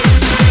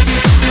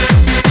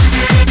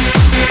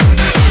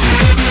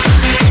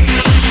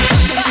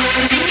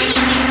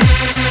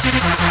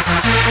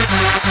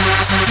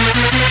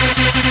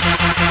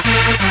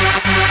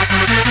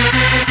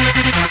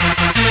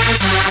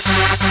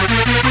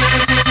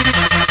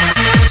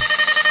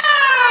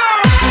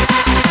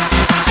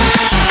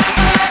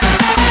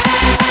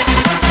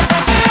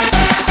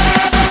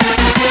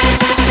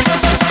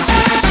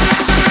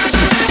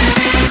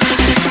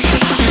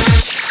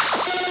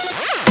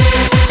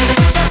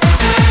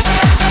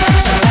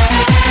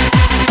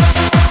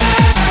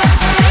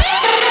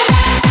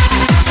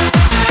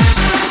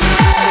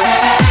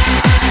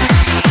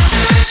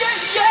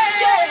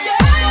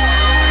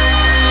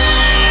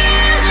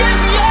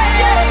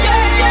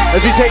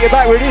 As we take you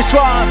back with this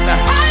one.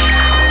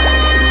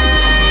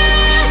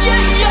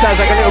 Sounds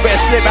like a little bit of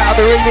slip out of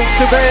the remix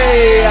to me.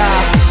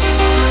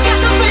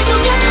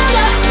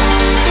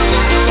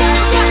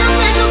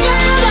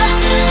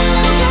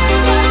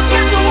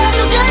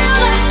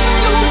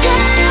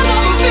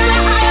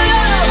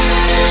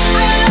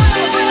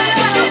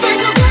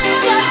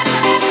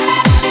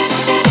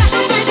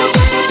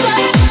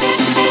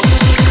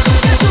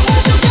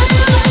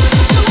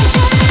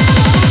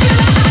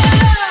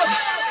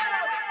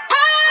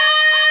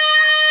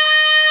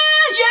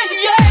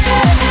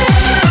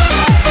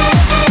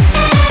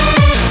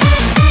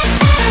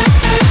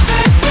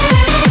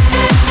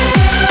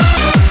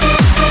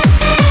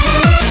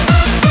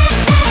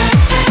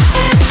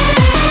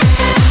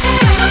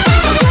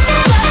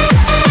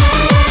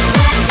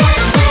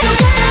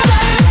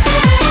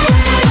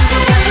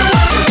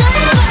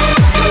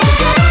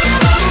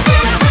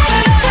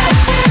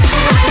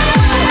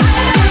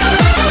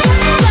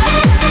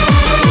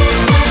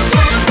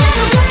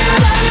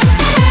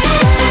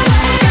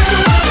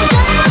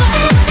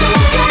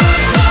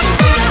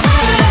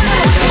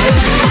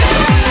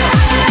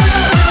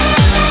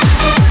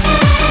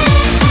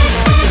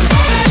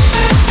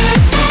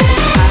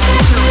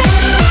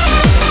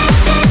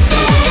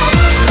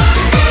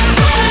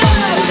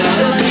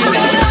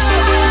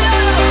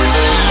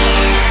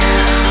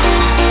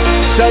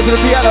 Sounds of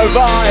the piano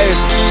vibe.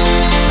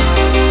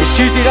 It's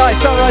Tuesday night,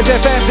 Sunrise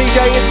FM,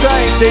 DJ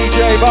Insane,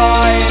 DJ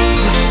Bind.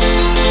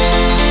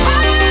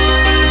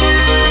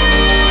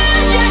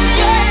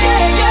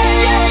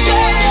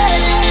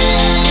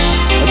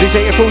 As we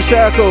take a full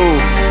circle,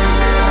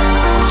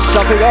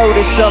 something old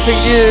is something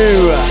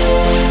new.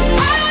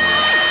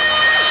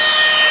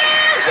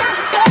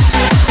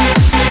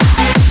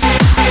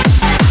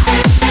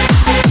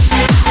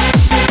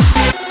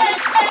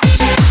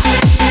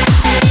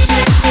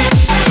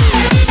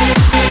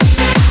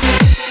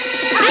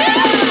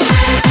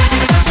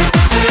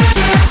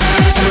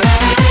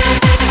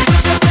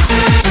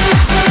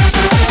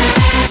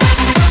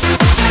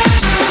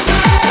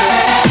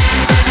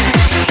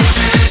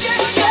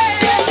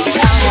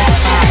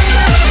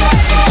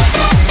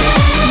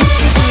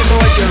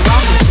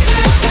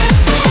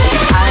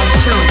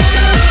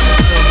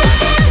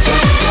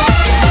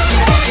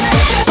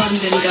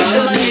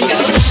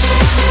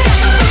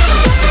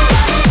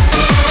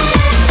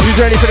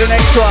 Ready for the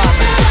next one?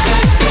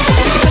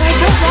 But I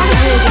don't want to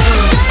hold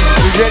it.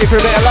 Who's ready for a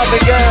bit of London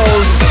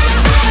Girls?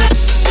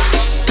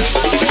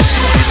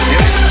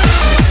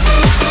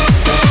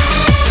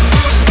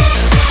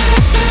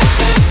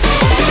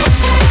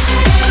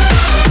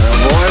 Well,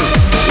 boys,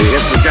 we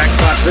hit the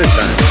jackpot this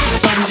time.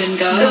 London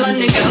Girls.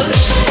 London Girls.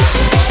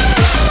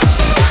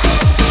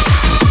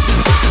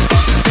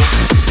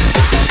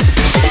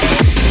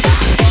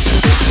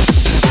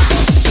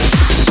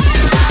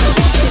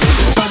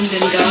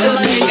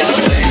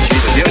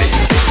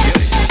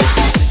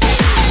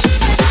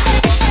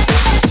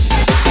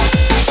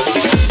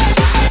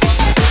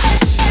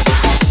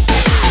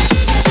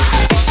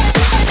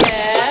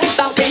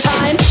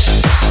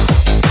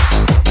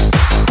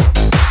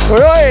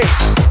 Right.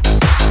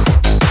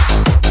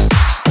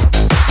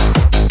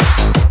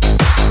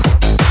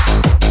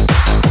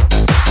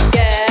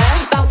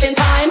 Yeah, bouncing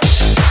time.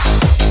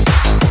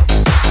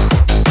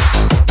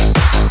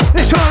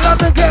 This one,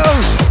 London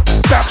Girls,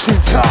 bouncing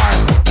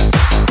time.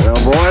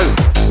 Well, boys,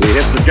 we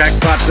hit the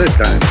jackpot this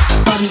time.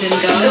 London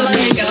Girls.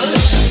 London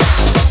Girls.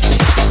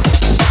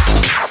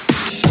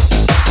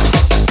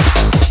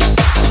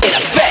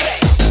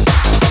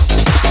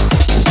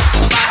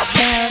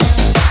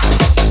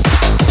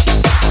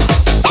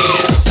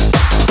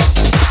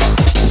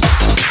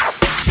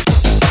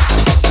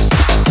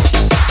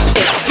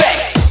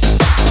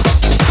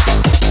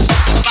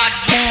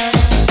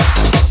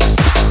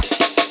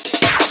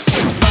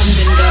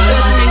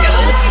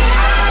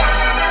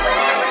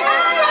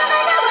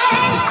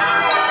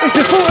 It's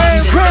the 4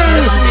 AM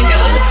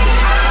crew.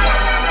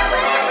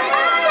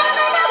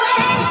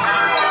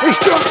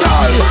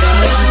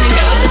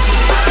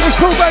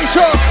 Full bass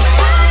rock.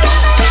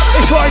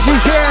 It's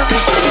YGTM.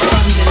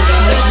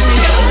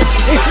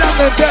 It's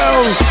London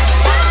Girls.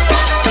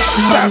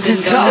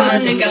 Bouncing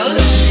time. To go.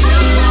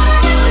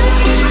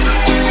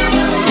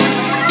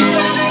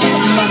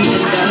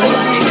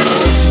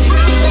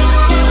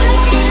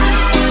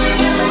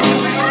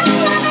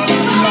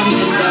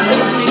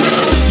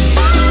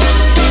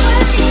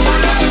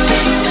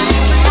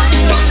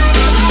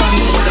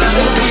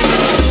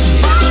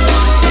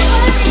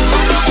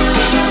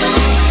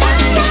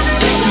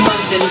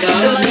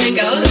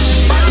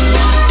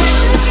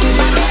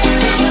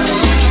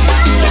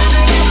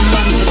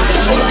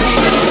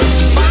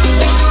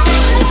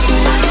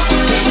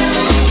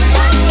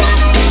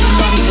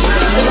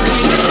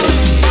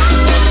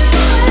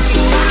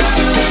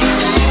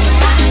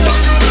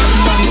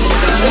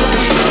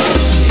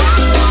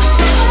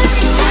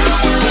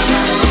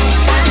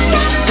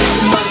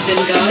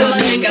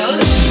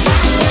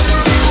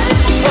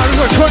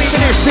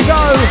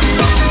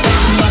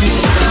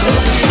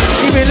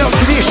 You've been locked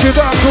to the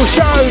Instrumental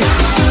Show.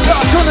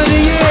 Last one of the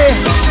year.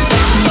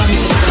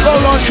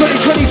 Roll on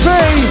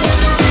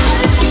 2023.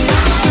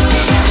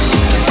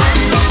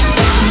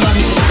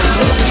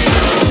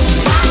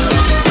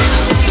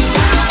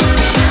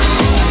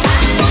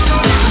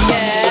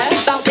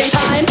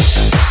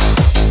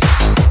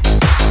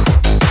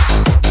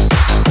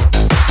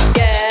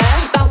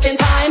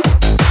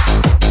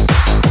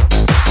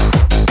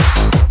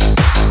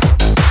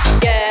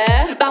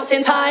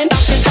 Bouncing time,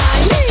 bouncing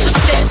time.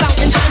 Upstairs,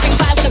 bouncing time. Bring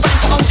fire when the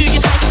rhymes are on. Do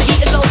your thing, 'cause the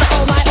heat is low, like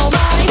oh my, oh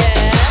my.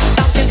 Yeah,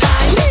 bouncing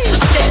time.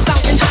 Upstairs,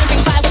 bouncing time. Bring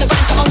fire when the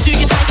rhymes are on. Do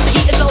your thing, 'cause the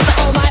heat is low, like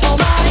oh my, oh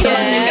my.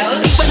 Yeah,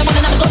 deep when I'm on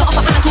another go, the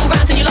upper hand, two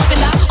rounds, and you're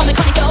loving that. On the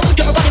conic go,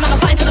 you're a running man, I'm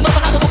flying to the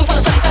mother, now the walking full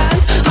of sunny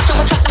sands. Mash up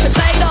on track like it's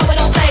Play-Doh, I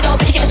don't play though,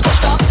 but you're getting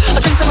squashed up. I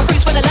drink some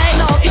fruits when I lay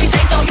low. If you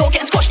say so, you're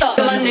getting squashed up.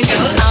 I'll make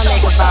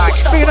it back.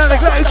 Big another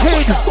glow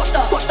kid.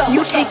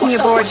 You take me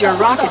aboard your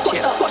rocket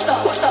ship.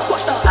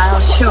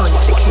 I'll show you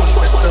the cave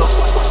of gold.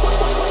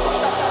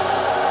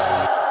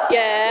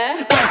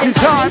 Yeah, bouncing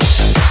time.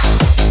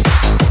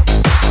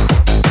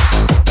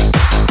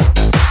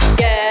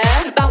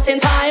 Yeah, bouncing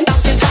time,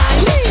 bouncing time.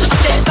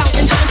 Upstairs,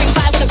 bouncing time. Bring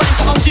fire when the rhymes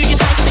are on. Do your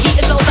thing, 'cause the heat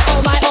is low, like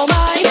oh my, oh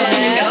my.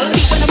 Yeah,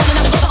 deep when I'm running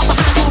out, I got the upper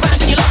hand, two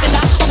rounds, and you're loving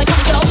that. On the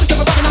conic go,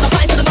 you're a running man, I'm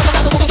flying to the mother,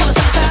 now the walking full of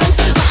sunny sands.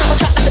 Mash up on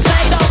track like it's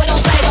Play-Doh, I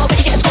don't play though, but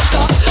you're getting squashed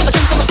up. I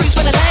drink some fruits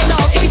when I lay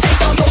low. If you say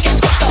so, you're getting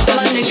squashed up.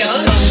 London go,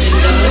 London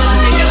go,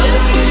 London go.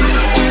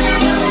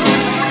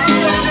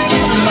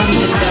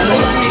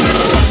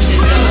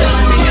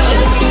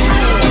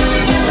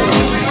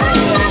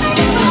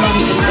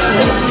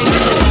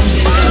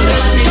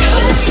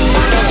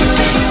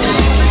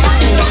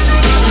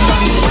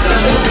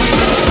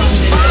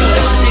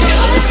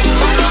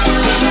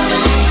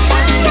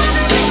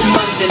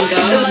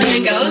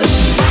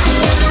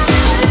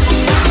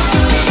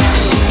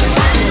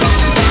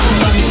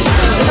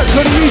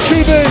 For the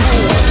YouTubers,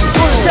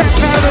 all the set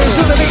powders,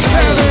 all the mix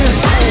powders.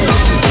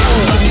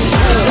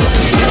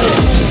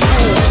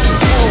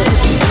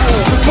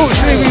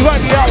 Unfortunately, we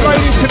won't be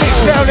uploading to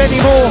Mixcloud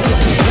anymore.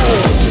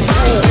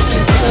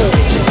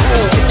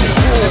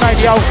 They made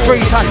the old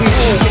free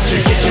package.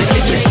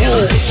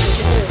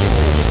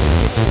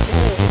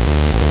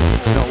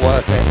 Not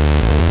worth it.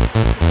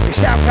 It's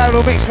SoundCloud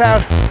or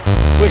Mixcloud.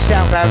 We're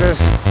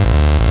SoundClouders.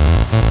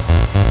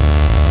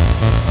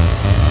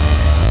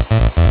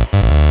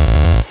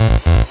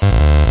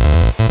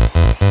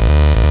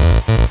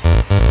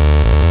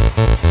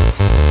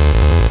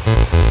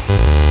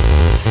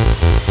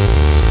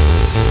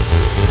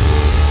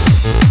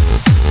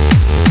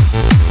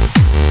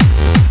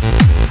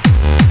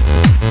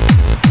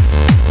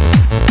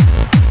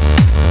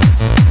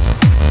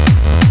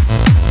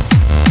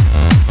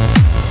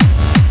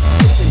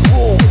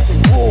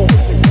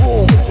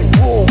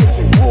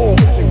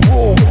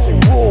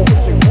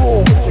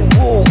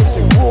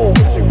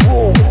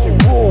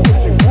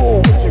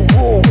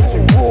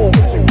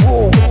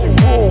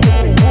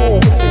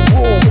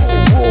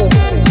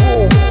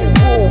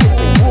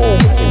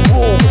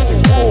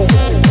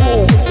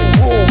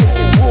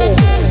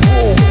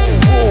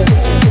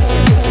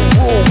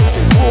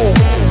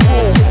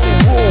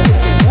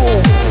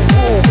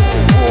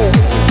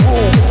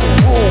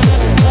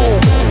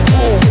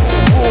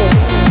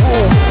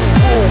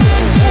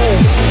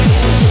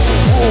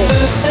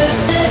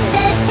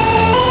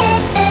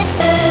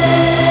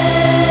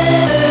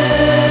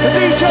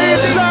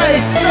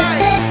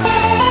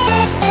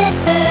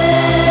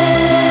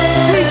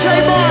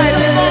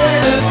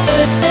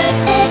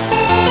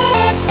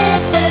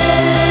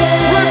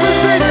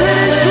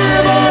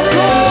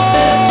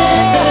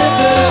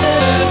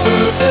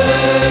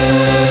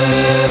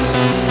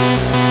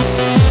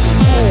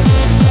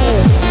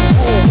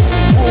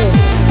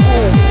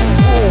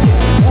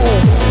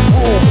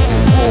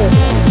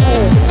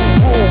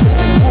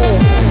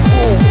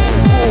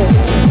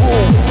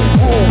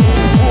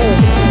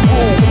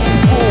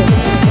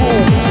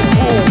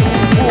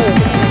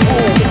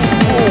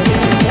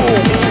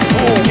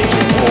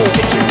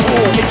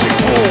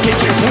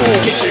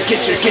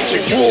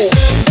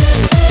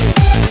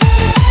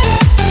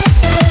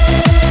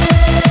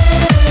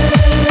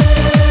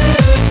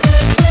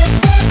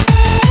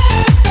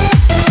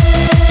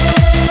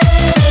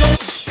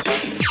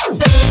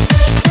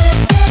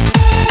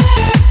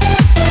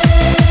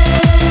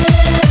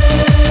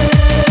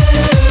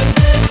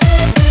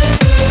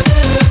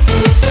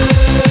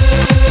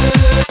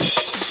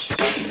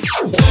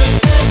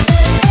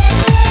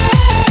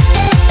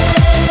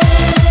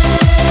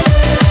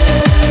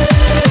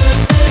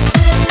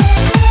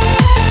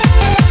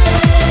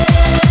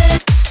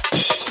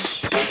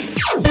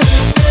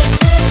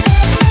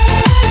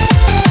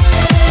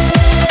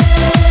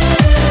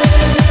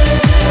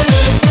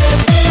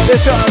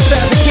 This one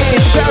sounds of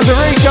kids, sounds of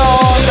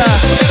Recon.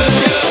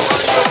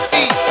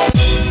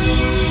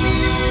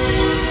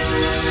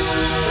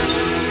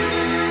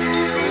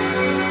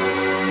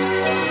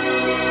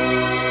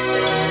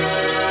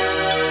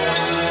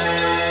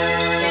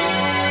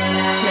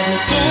 Let me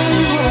tell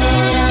you what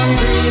I'm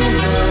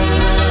dreaming of,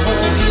 and I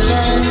hope you'll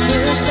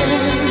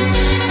understand.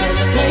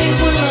 There's a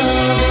place where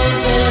love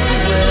is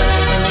everywhere,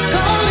 and they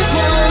call it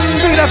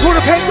wonder. Big up all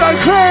the Penguin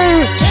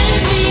crew. Take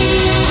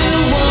me to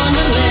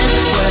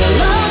Wonderland, where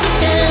love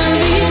can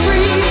be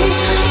free.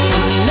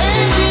 And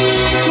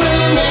magic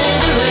will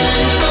never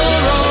end, for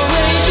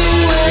always you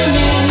and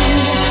me.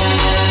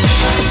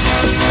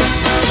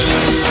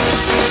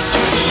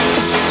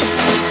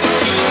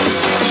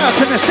 Out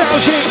to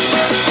Nostalgic.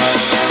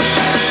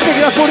 Big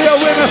up all the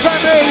old women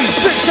family.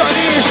 6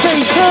 ESP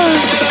too.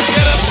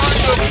 Get up on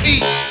your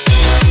feet.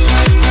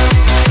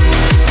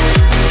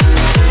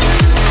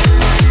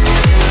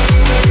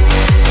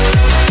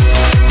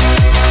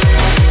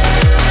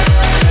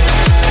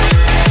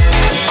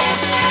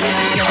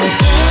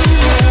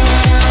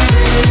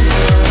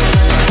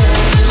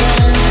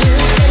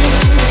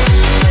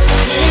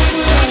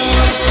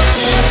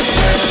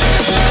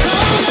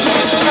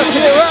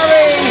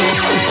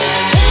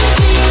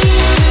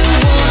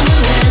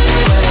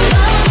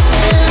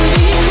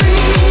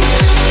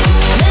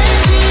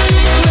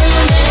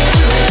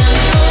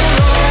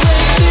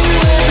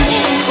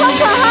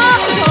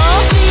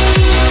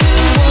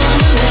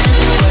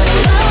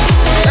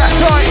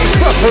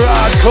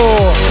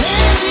 Hardcore.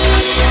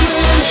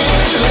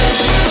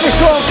 This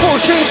one,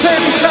 14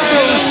 Fairy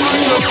Tales.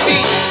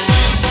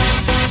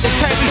 Let's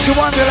take me to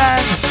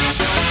Wonderland.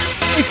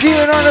 If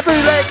you're on a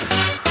bootleg.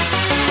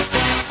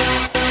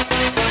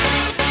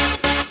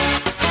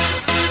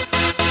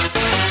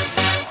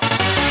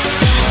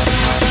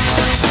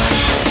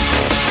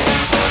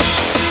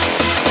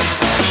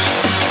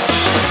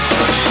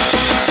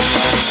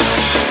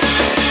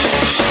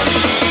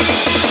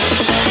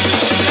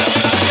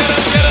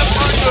 Get up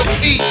on your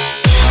feet.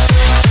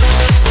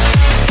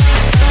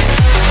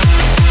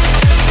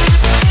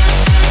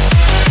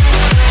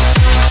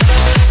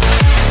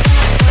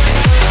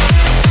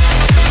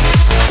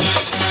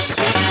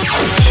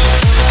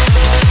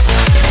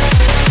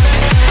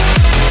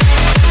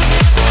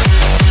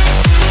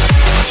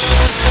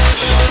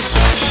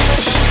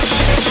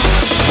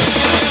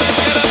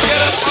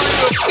 Get up on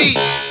your feet.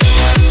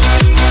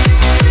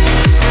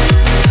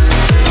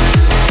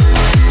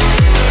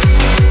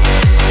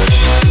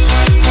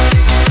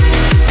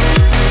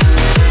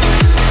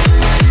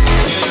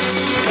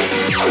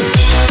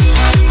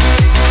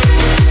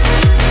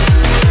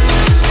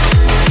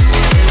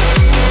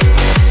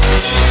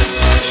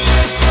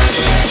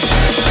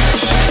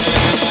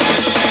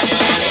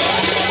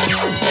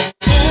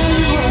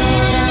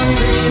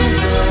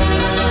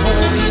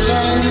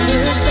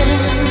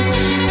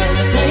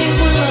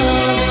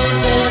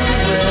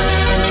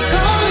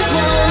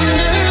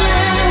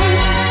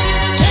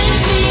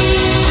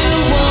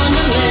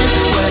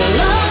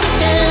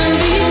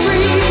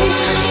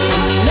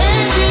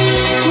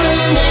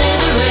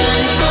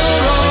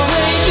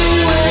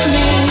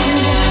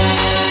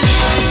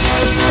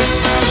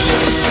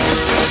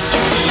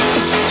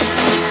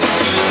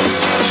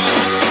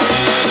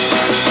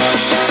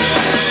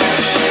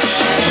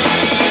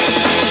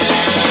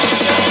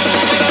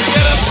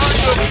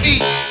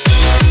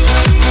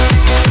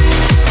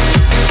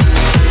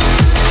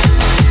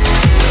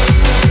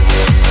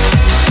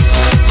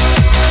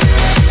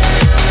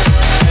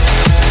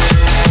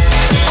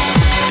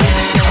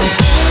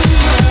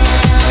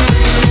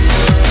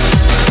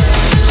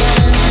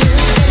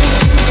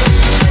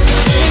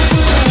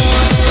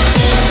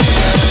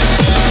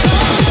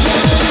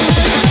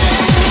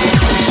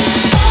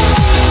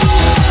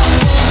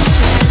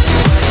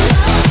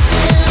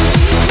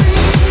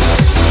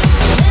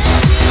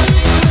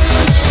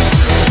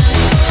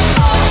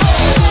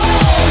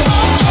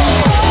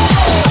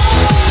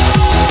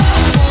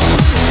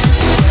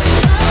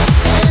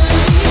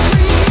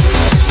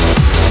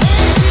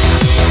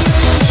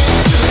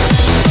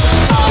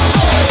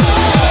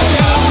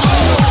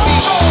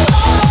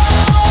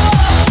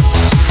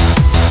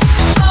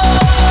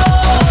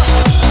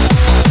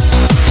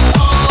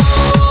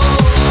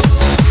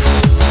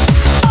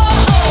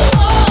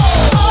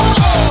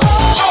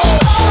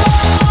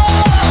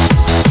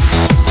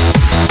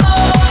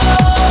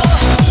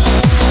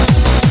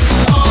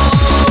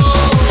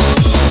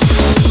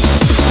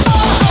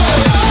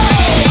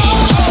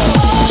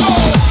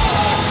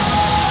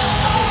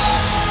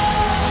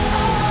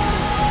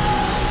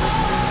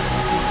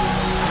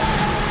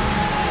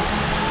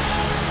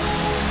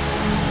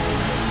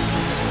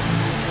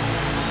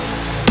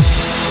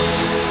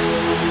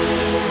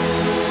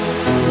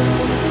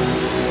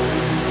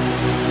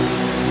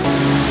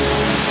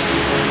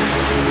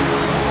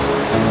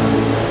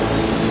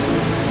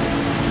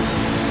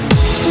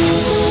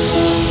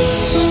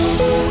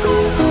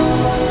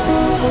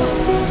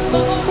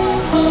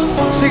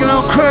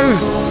 Crew,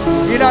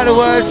 you know the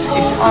words,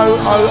 it's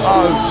O-O-O.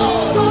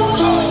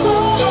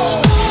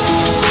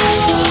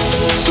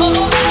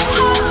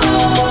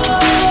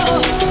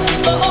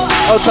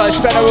 Outside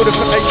Spencer order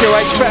from the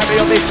HOH family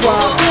on this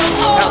one.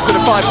 Out to the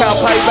 £5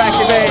 payback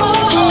event.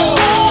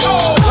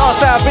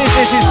 Last hour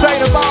business is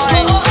State of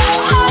Mind.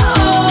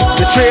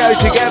 The trio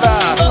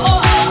together.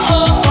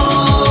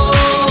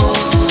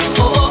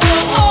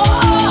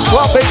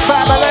 One big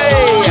family.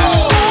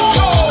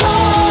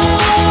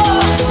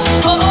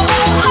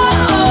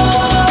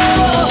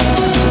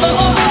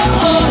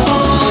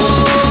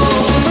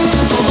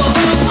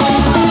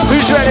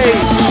 Who's ready?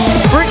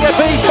 Bring the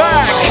beat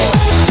back.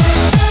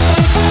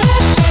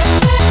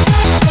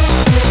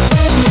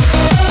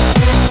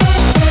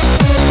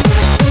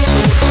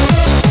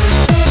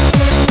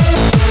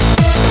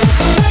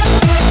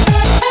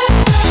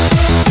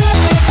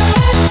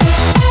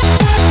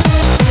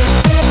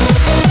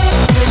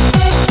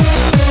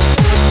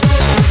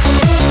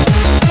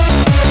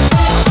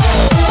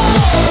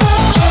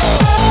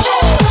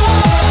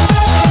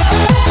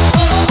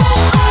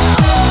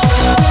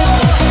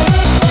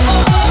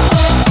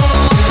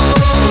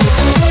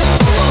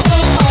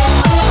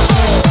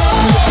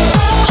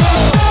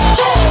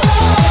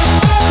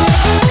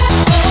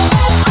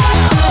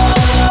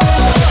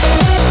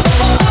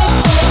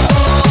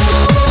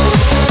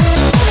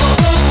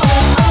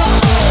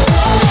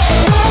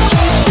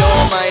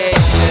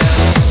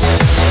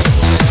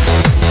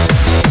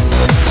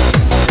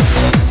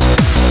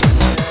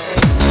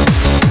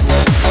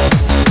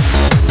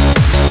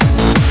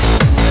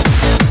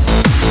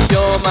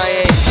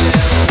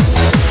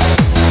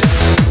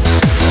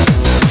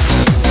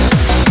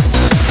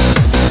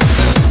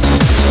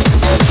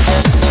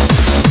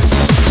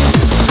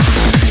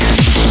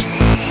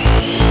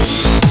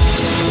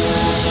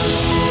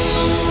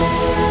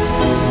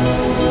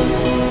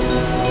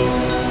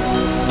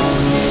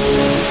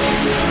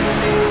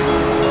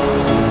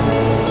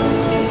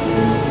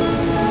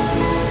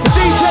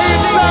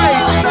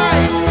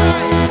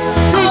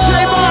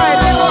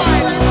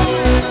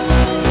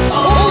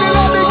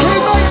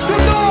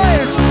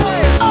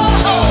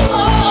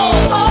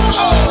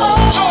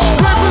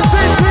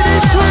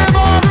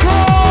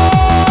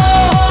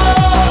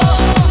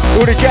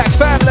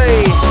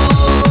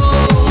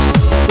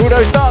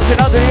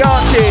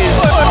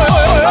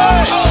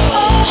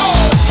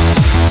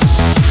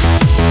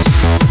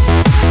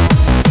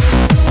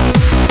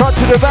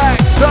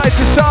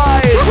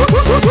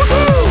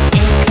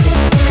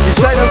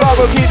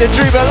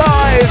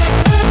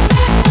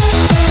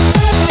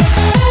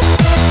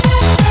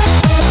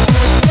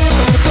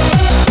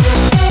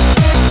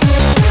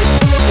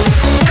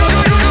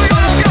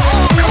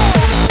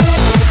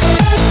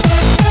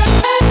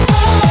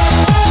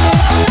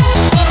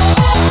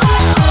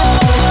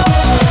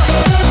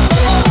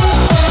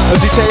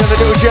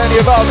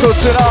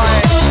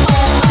 Tonight,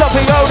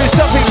 something old is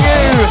something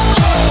new.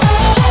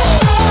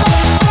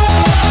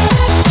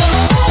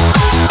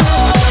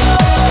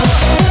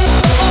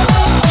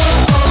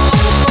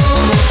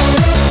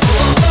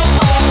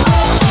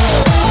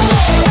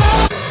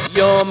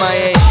 You're my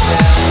angel.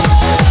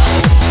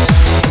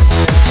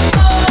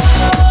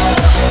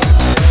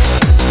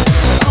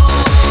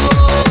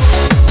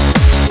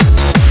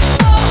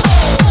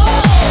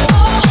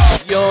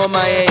 You're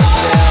my angel.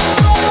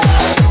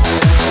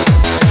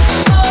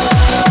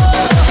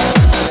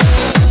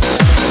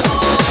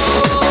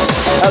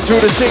 Out to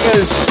all the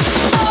singers.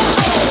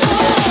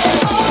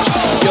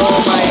 You're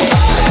my angel.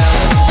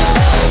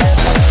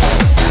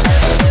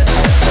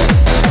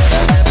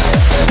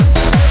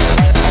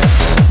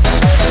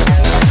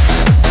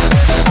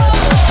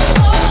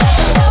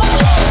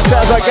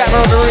 Sounds like Gamma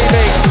on the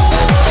remix.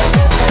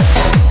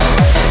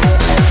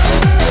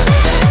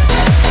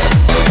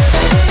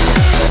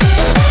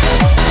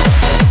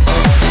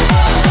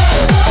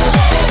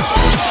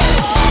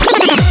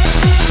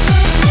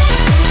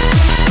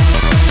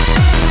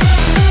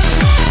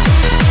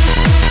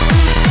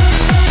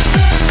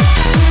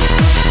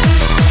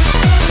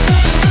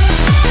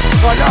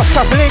 Right, last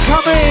couple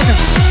incoming.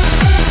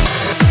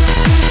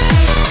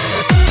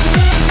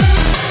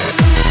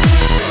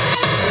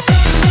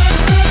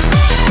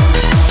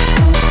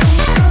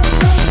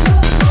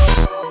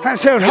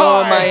 Hands held high.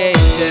 You're my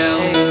angel,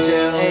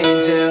 angel,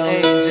 angel,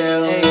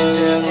 angel,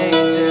 angel,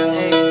 angel,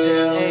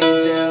 angel,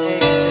 angel,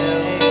 angel.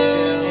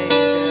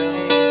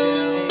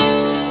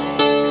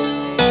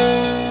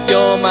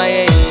 You're my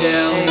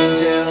angel,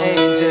 angel,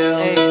 angel,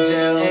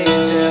 angel,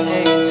 angel,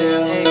 angel,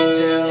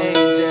 angel,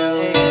 angel,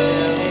 angel.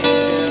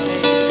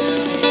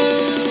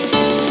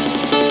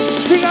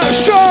 Sing out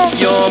strong.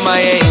 You're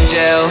my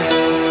angel.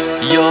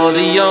 You're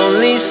the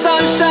only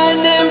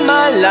sunshine in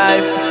my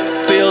life.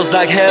 Feels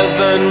like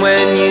heaven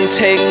when you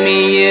take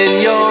me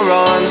in your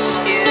arms.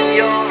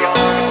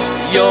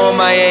 You're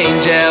my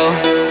angel.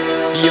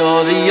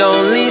 You're the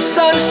only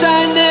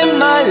sunshine in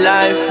my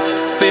life.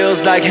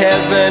 Feels like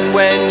heaven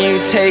when you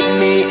take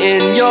me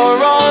in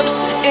your arms.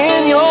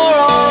 In your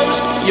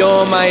arms.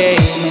 You're my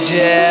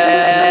angel.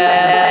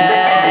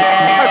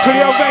 Out to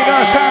the old Bay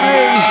Nice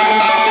family.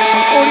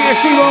 All the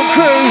SE1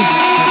 crew.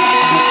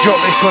 Drop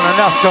this one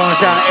enough times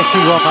down at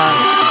SE1, man.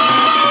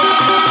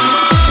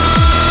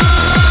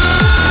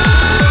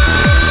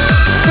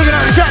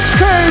 Jack's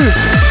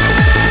crew.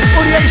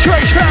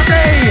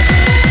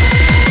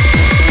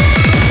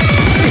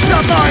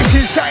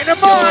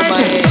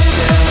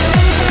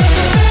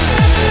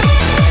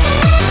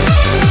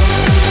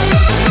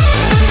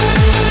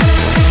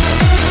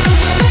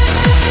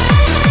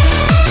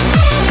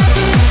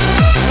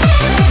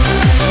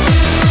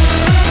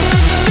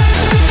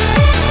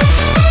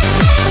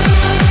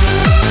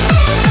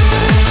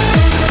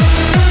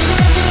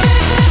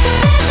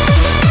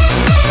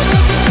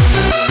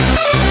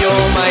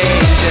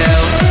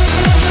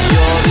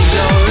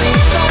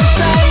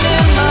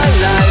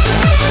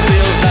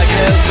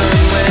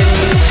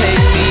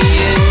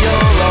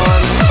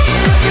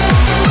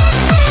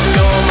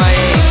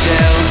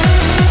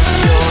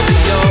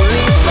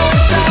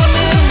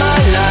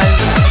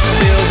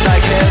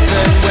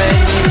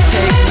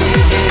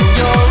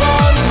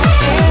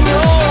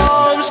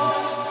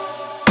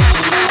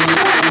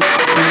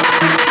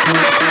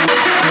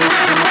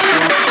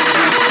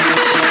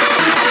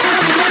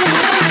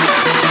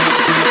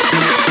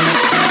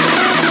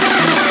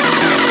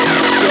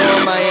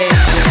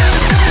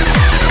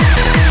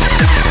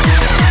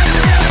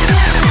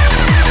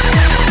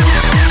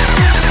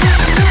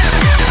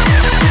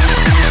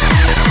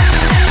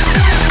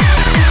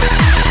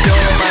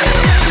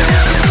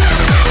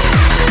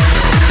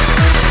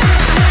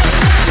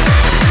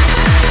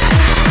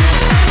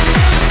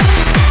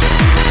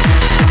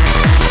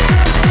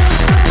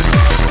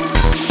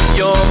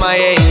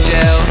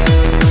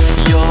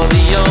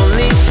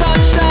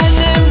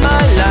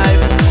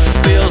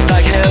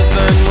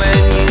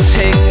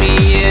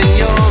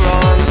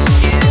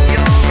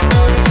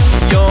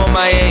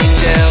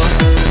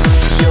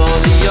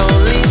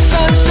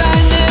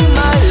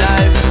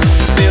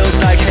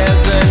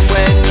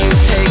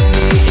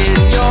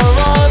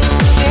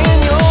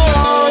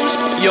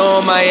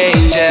 my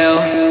angel.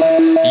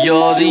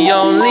 You're the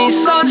only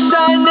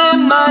sunshine in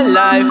my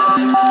life.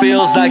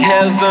 Feels like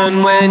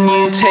heaven when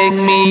you take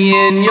me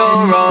in your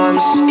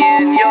arms.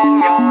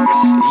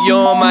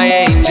 You're my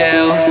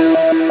angel.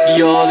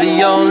 You're the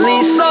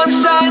only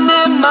sunshine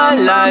in my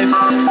life.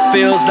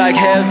 Feels like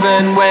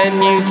heaven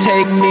when you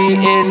take me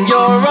in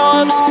your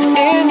arms.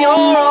 In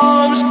your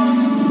arms.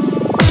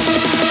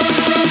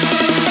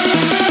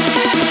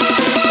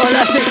 Well,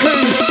 that's it,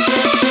 crew.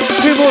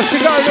 2 more to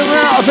go, then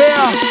we're out of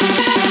here.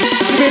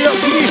 You've been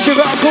locked to the Issue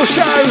Radical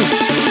Show.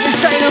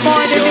 Insane of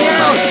Mind in the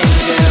house.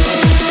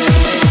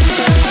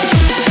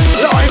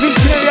 Live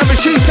each and every other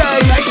Tuesday,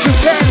 8 till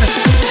 10.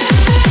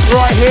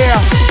 Right here.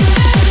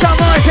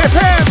 Sunrise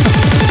FM.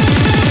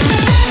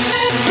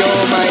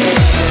 You're my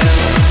angel.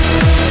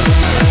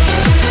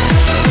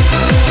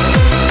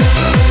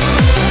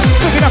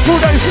 Looking up all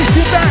those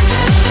listening back.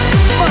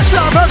 Much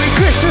love, happy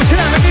Christmas and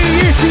happy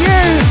New Year to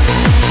you.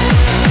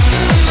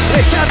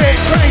 Let's have it,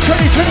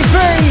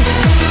 2020-23.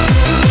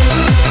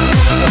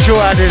 I'm sure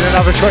I added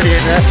another 20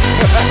 in there.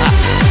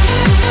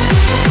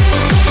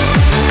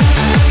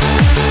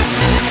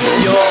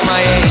 You're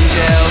my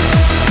angel.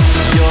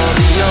 You're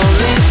the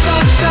only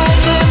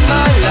sunshine in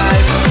my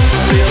life.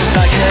 Feels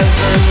like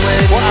heaven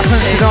when what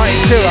happens you tonight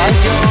take too, me in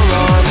your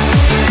arms.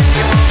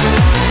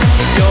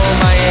 You're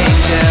my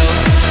angel.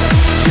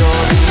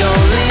 You're the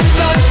only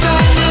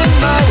sunshine in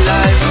my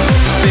life.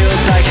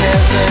 Feels like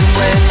heaven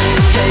when you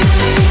take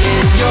me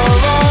in your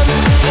arms.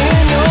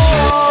 In your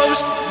arms.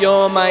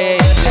 You're my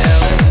angel.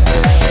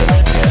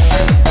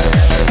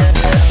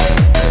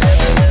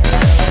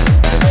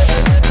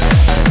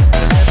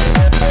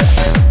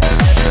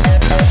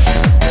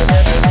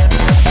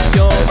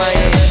 You're my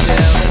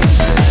angel.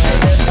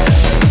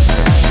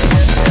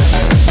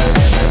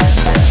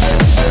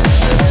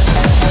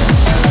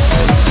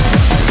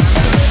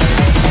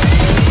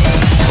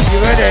 You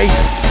ready?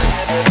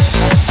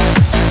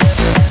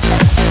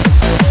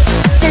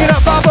 Big it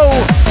up, Bubble.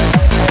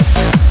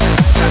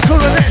 That's all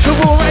the natural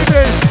ball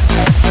ravers.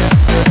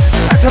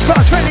 That's a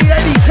plus 20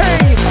 ADT.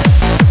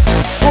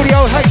 All the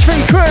old HV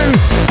crew.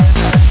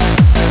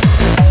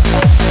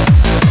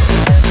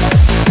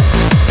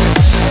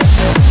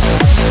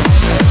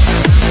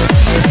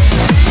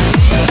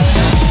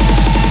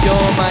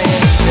 You're my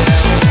angel.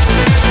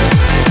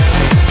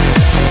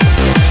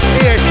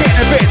 Yeah, it's getting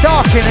a bit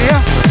dark in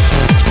here.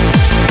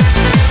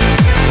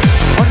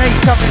 I need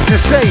something to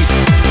see.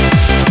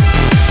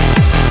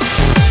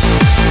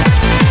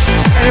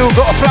 Anyone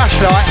got a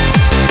flashlight?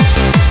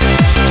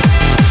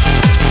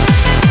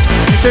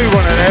 You do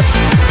one of them.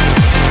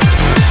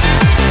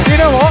 You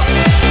know what?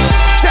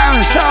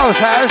 Darren Styles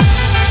has.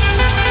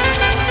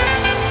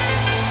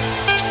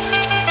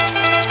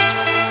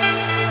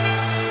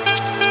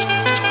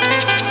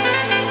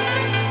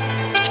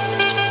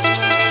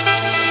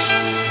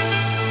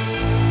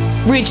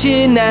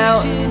 Reaching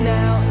out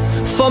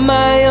for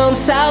my own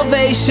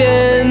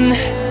salvation.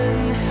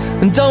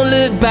 And don't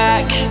look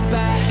back,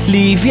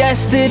 leave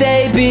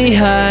yesterday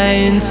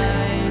behind.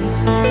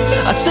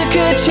 I took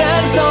a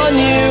chance on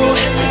you,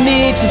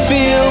 need to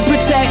feel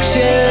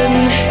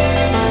protection.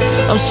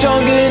 I'm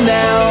stronger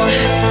now,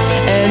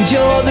 and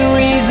you're the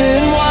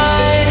reason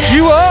why.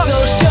 You are.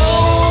 So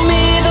show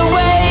me the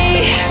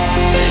way,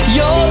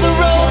 you're the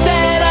road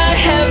that I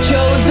have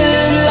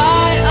chosen.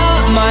 Light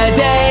up my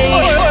day.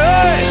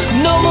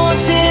 No more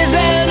tears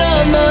and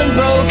I'm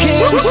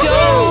unbroken.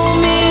 Show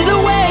me the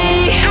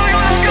way.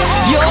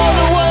 You're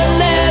the one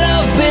that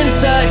I've been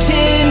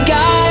searching.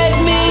 Guide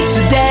me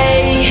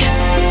today.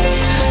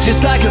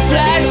 Just like a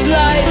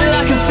flashlight,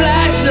 like a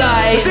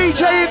flashlight.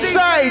 DJ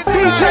Insane,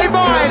 DJ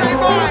Mine.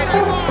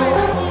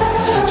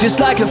 Just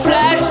like a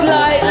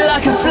flashlight,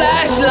 like a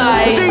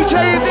flashlight.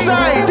 DJ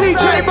Insane,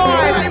 DJ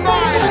Mine.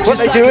 What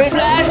Just they like doing? a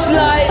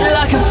flashlight,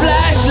 like a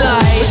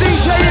flashlight.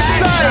 DJ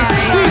Insane,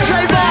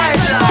 DJ Mine.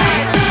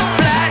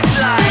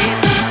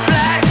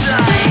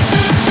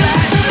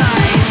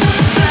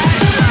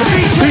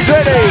 Who's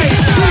ready?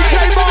 DJ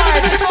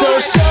Mine. So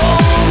show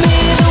me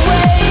the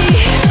way.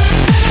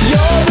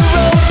 You're the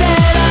road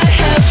that I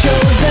have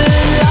chosen.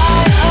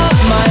 Light up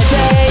my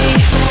day.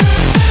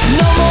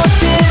 No more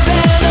tears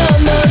and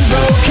I'm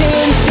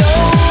unbroken.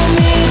 Show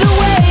me the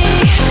way.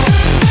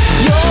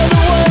 You're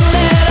the one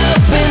that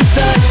I've been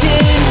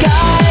searching.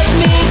 Guide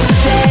me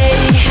today.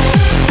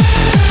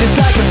 Just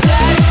like a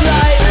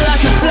flashlight,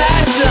 like a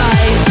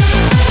flashlight.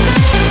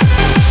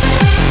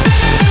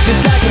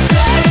 Just like a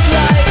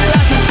flashlight,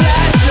 like a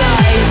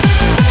flashlight.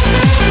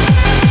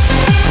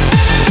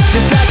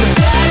 Just like a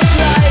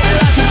flashlight,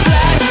 like a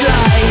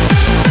flashlight.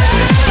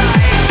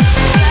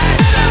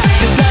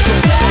 Just like a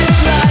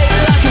flashlight,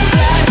 like a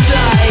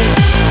flashlight.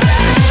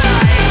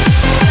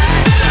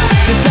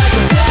 Just like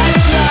a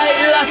flashlight,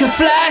 like a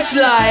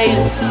flashlight.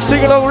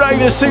 Sing along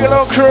ravers, sing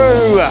along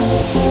crew.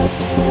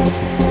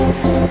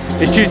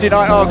 It's Tuesday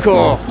Night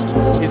Hardcore.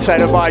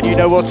 Insane of Mind, you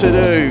know what to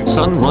do.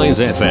 Sunrise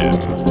FM.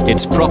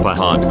 It's proper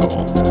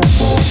hardcore.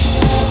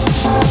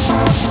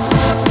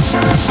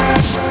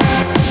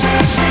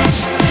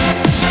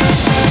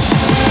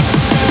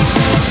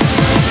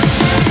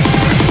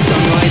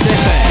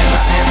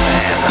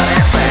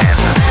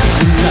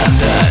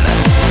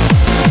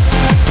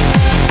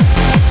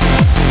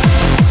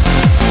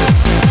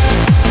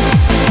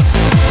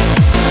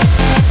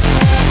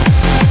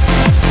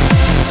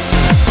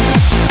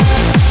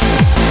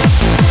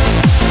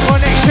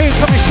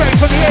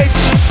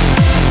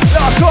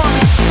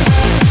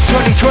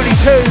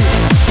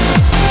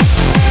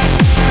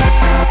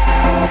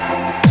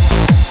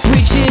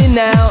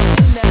 now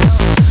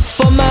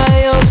for my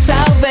own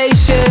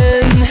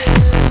salvation.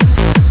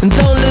 And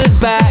don't look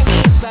back,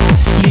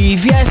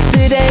 leave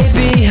yesterday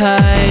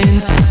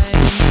behind.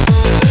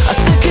 I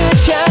took a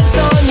chance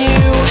on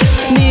you,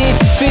 need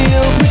to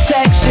feel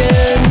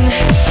protection.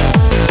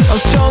 I'm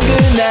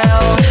stronger now,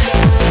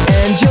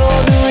 and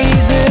you're the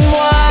reason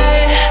why.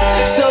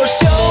 So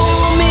show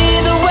me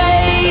the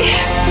way,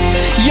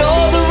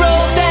 you're the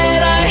road that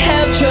I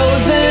have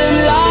chosen.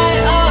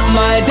 Light up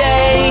my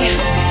day,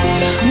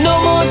 no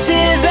more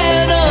tears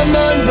and I'm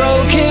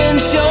unbroken.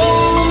 Show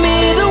me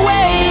the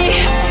way,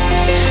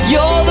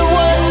 you're the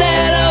one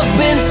that I've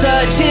been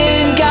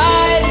searching.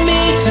 Guide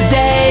me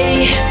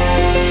today,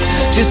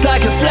 just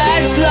like a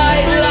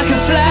flashlight, like a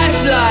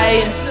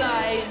flashlight.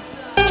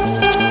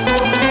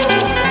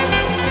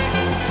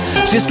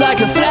 Just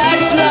like a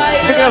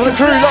flashlight, like a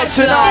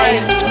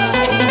flashlight.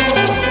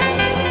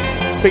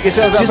 Pick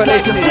yourselves up just and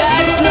like a listen.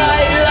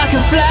 flashlight, like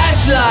a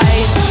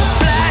flashlight.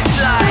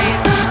 Flashlight,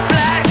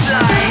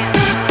 flashlight,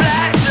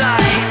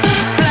 flashlight,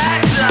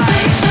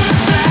 flashlight,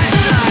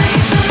 flashlight.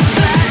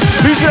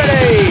 Who's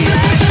ready?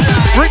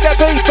 Bring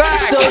that beat back.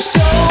 So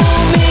show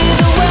me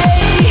the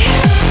way,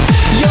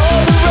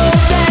 you're the road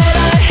that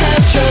I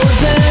have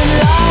chosen.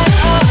 Light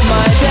up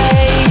my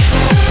day,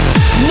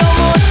 no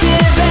more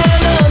tears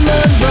and I'm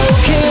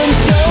unbroken.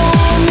 Show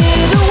me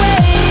the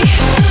way,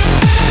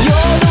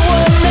 you're the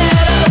one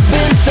that I've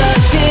been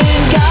searching.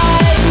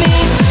 Guide me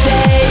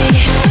today,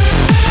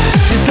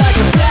 just like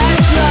a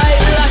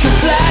flashlight, like a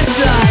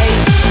flashlight.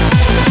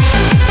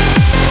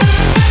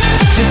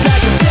 Just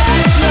like a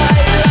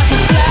flashlight, like a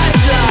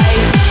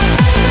flashlight.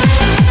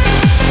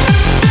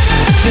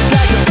 Just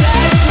like a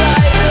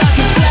flashlight, like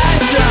a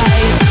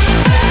flashlight.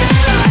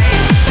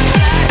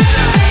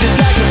 Just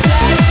like a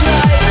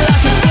flashlight,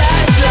 like a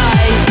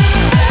flashlight.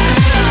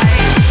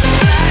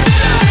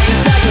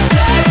 Just like a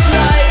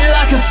flashlight,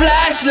 like a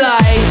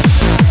flashlight.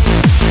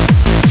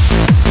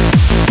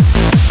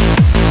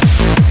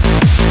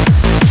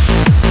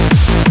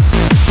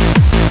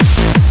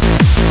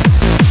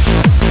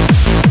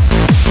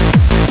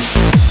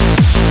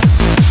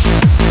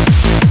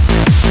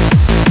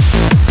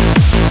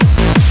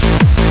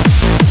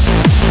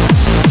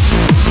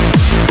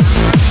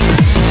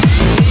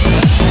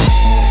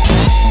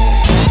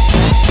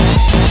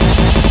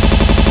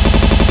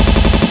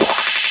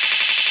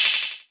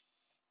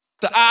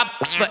 The I,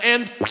 the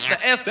N,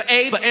 the S, the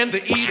A, the N, the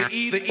E, the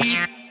E, the E,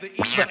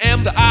 the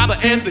M, the I, the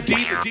N, the D,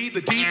 the D,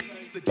 the D,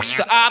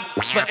 the I,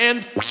 the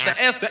N, the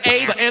S, the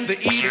A, the N, the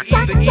E, the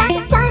E, the E,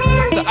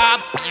 the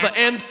I, the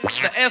N,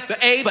 the S, the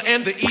A, the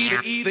N, the E,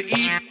 the E, the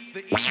E,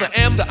 the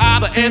M, the I,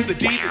 the N, the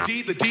D, the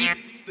D, the D,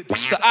 the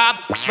I,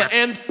 the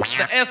N,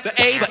 the S, the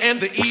A, the N,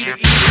 the E, the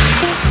E,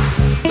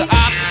 the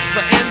I,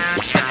 the N,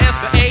 the S,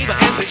 the A, the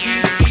N, the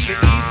E, the E, the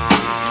E,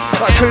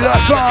 Right, crew,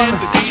 last one.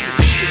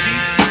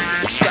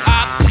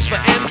 The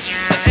N, the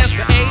S,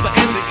 the A, the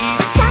N, the E,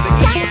 the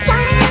E,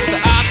 the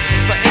I,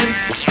 the N,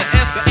 the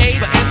S, the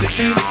A, the N, the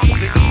E, the E,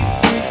 the E,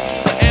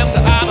 the M, the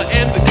I, the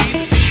N, the D,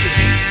 the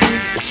D,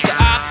 the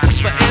I,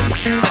 the N,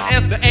 the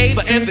S, the A,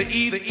 the N, the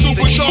E, the E,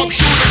 the E. Super sharp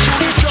shooter,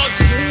 shooting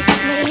shots.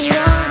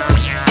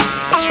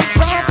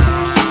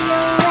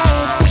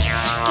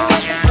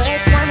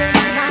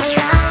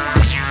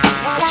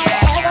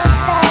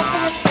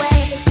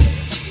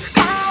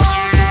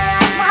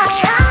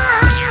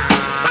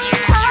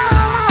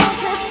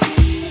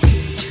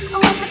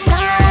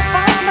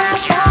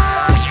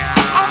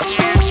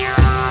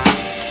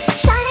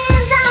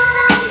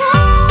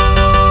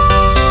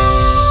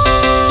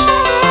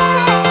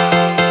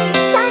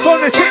 From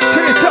the tip to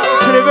the top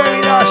to the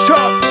very last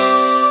drop.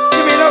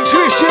 Give me a look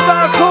twist, your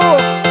hardcore.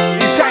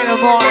 Insane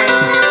of mine.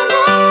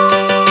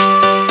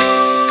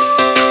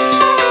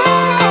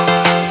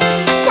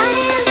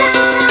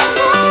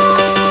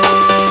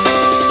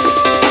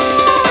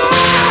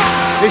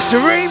 It's a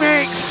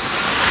remix.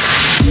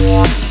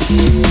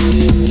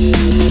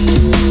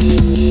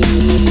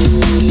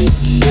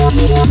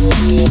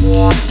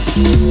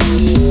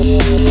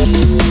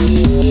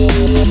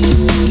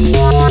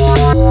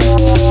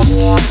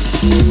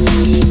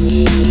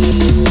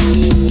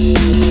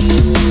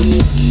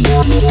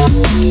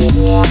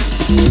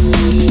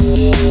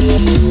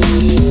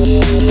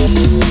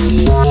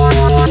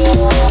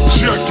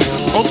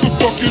 I'm the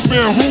fucking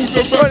man who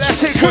the Well,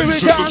 that's it, crew, we're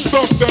blazing, done. the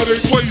stuff that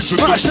ain't blazing,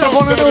 the Much stuff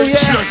love on that and all, ain't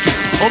yeah. checking.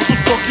 I'm the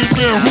fucking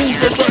man who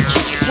the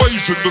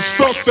blazing, the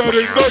stuff that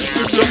ain't nice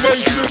in your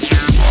lacing.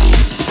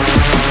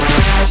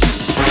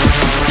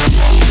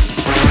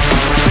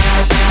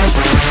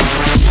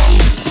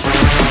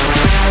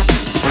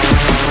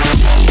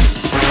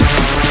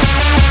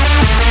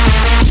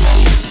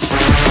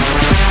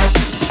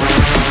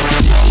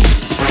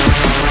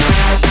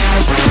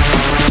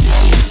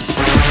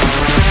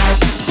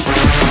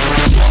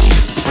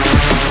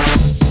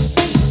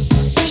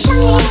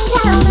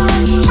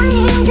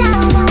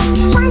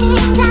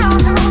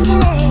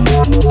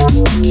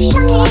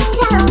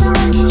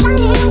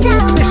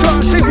 This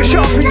one, super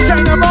sharp,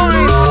 insane of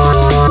mine.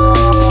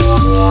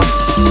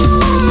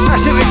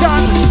 That's it, we're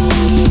done.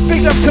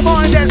 Big love to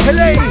mine, down to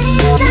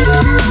Lee.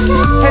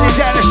 Heading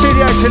down the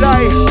studio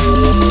today.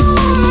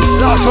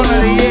 Last one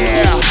of the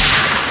year.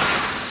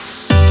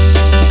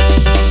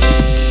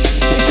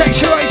 It's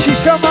Actual 80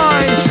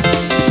 Sunrise.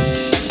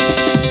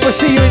 We'll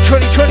see you in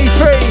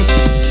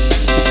 2023.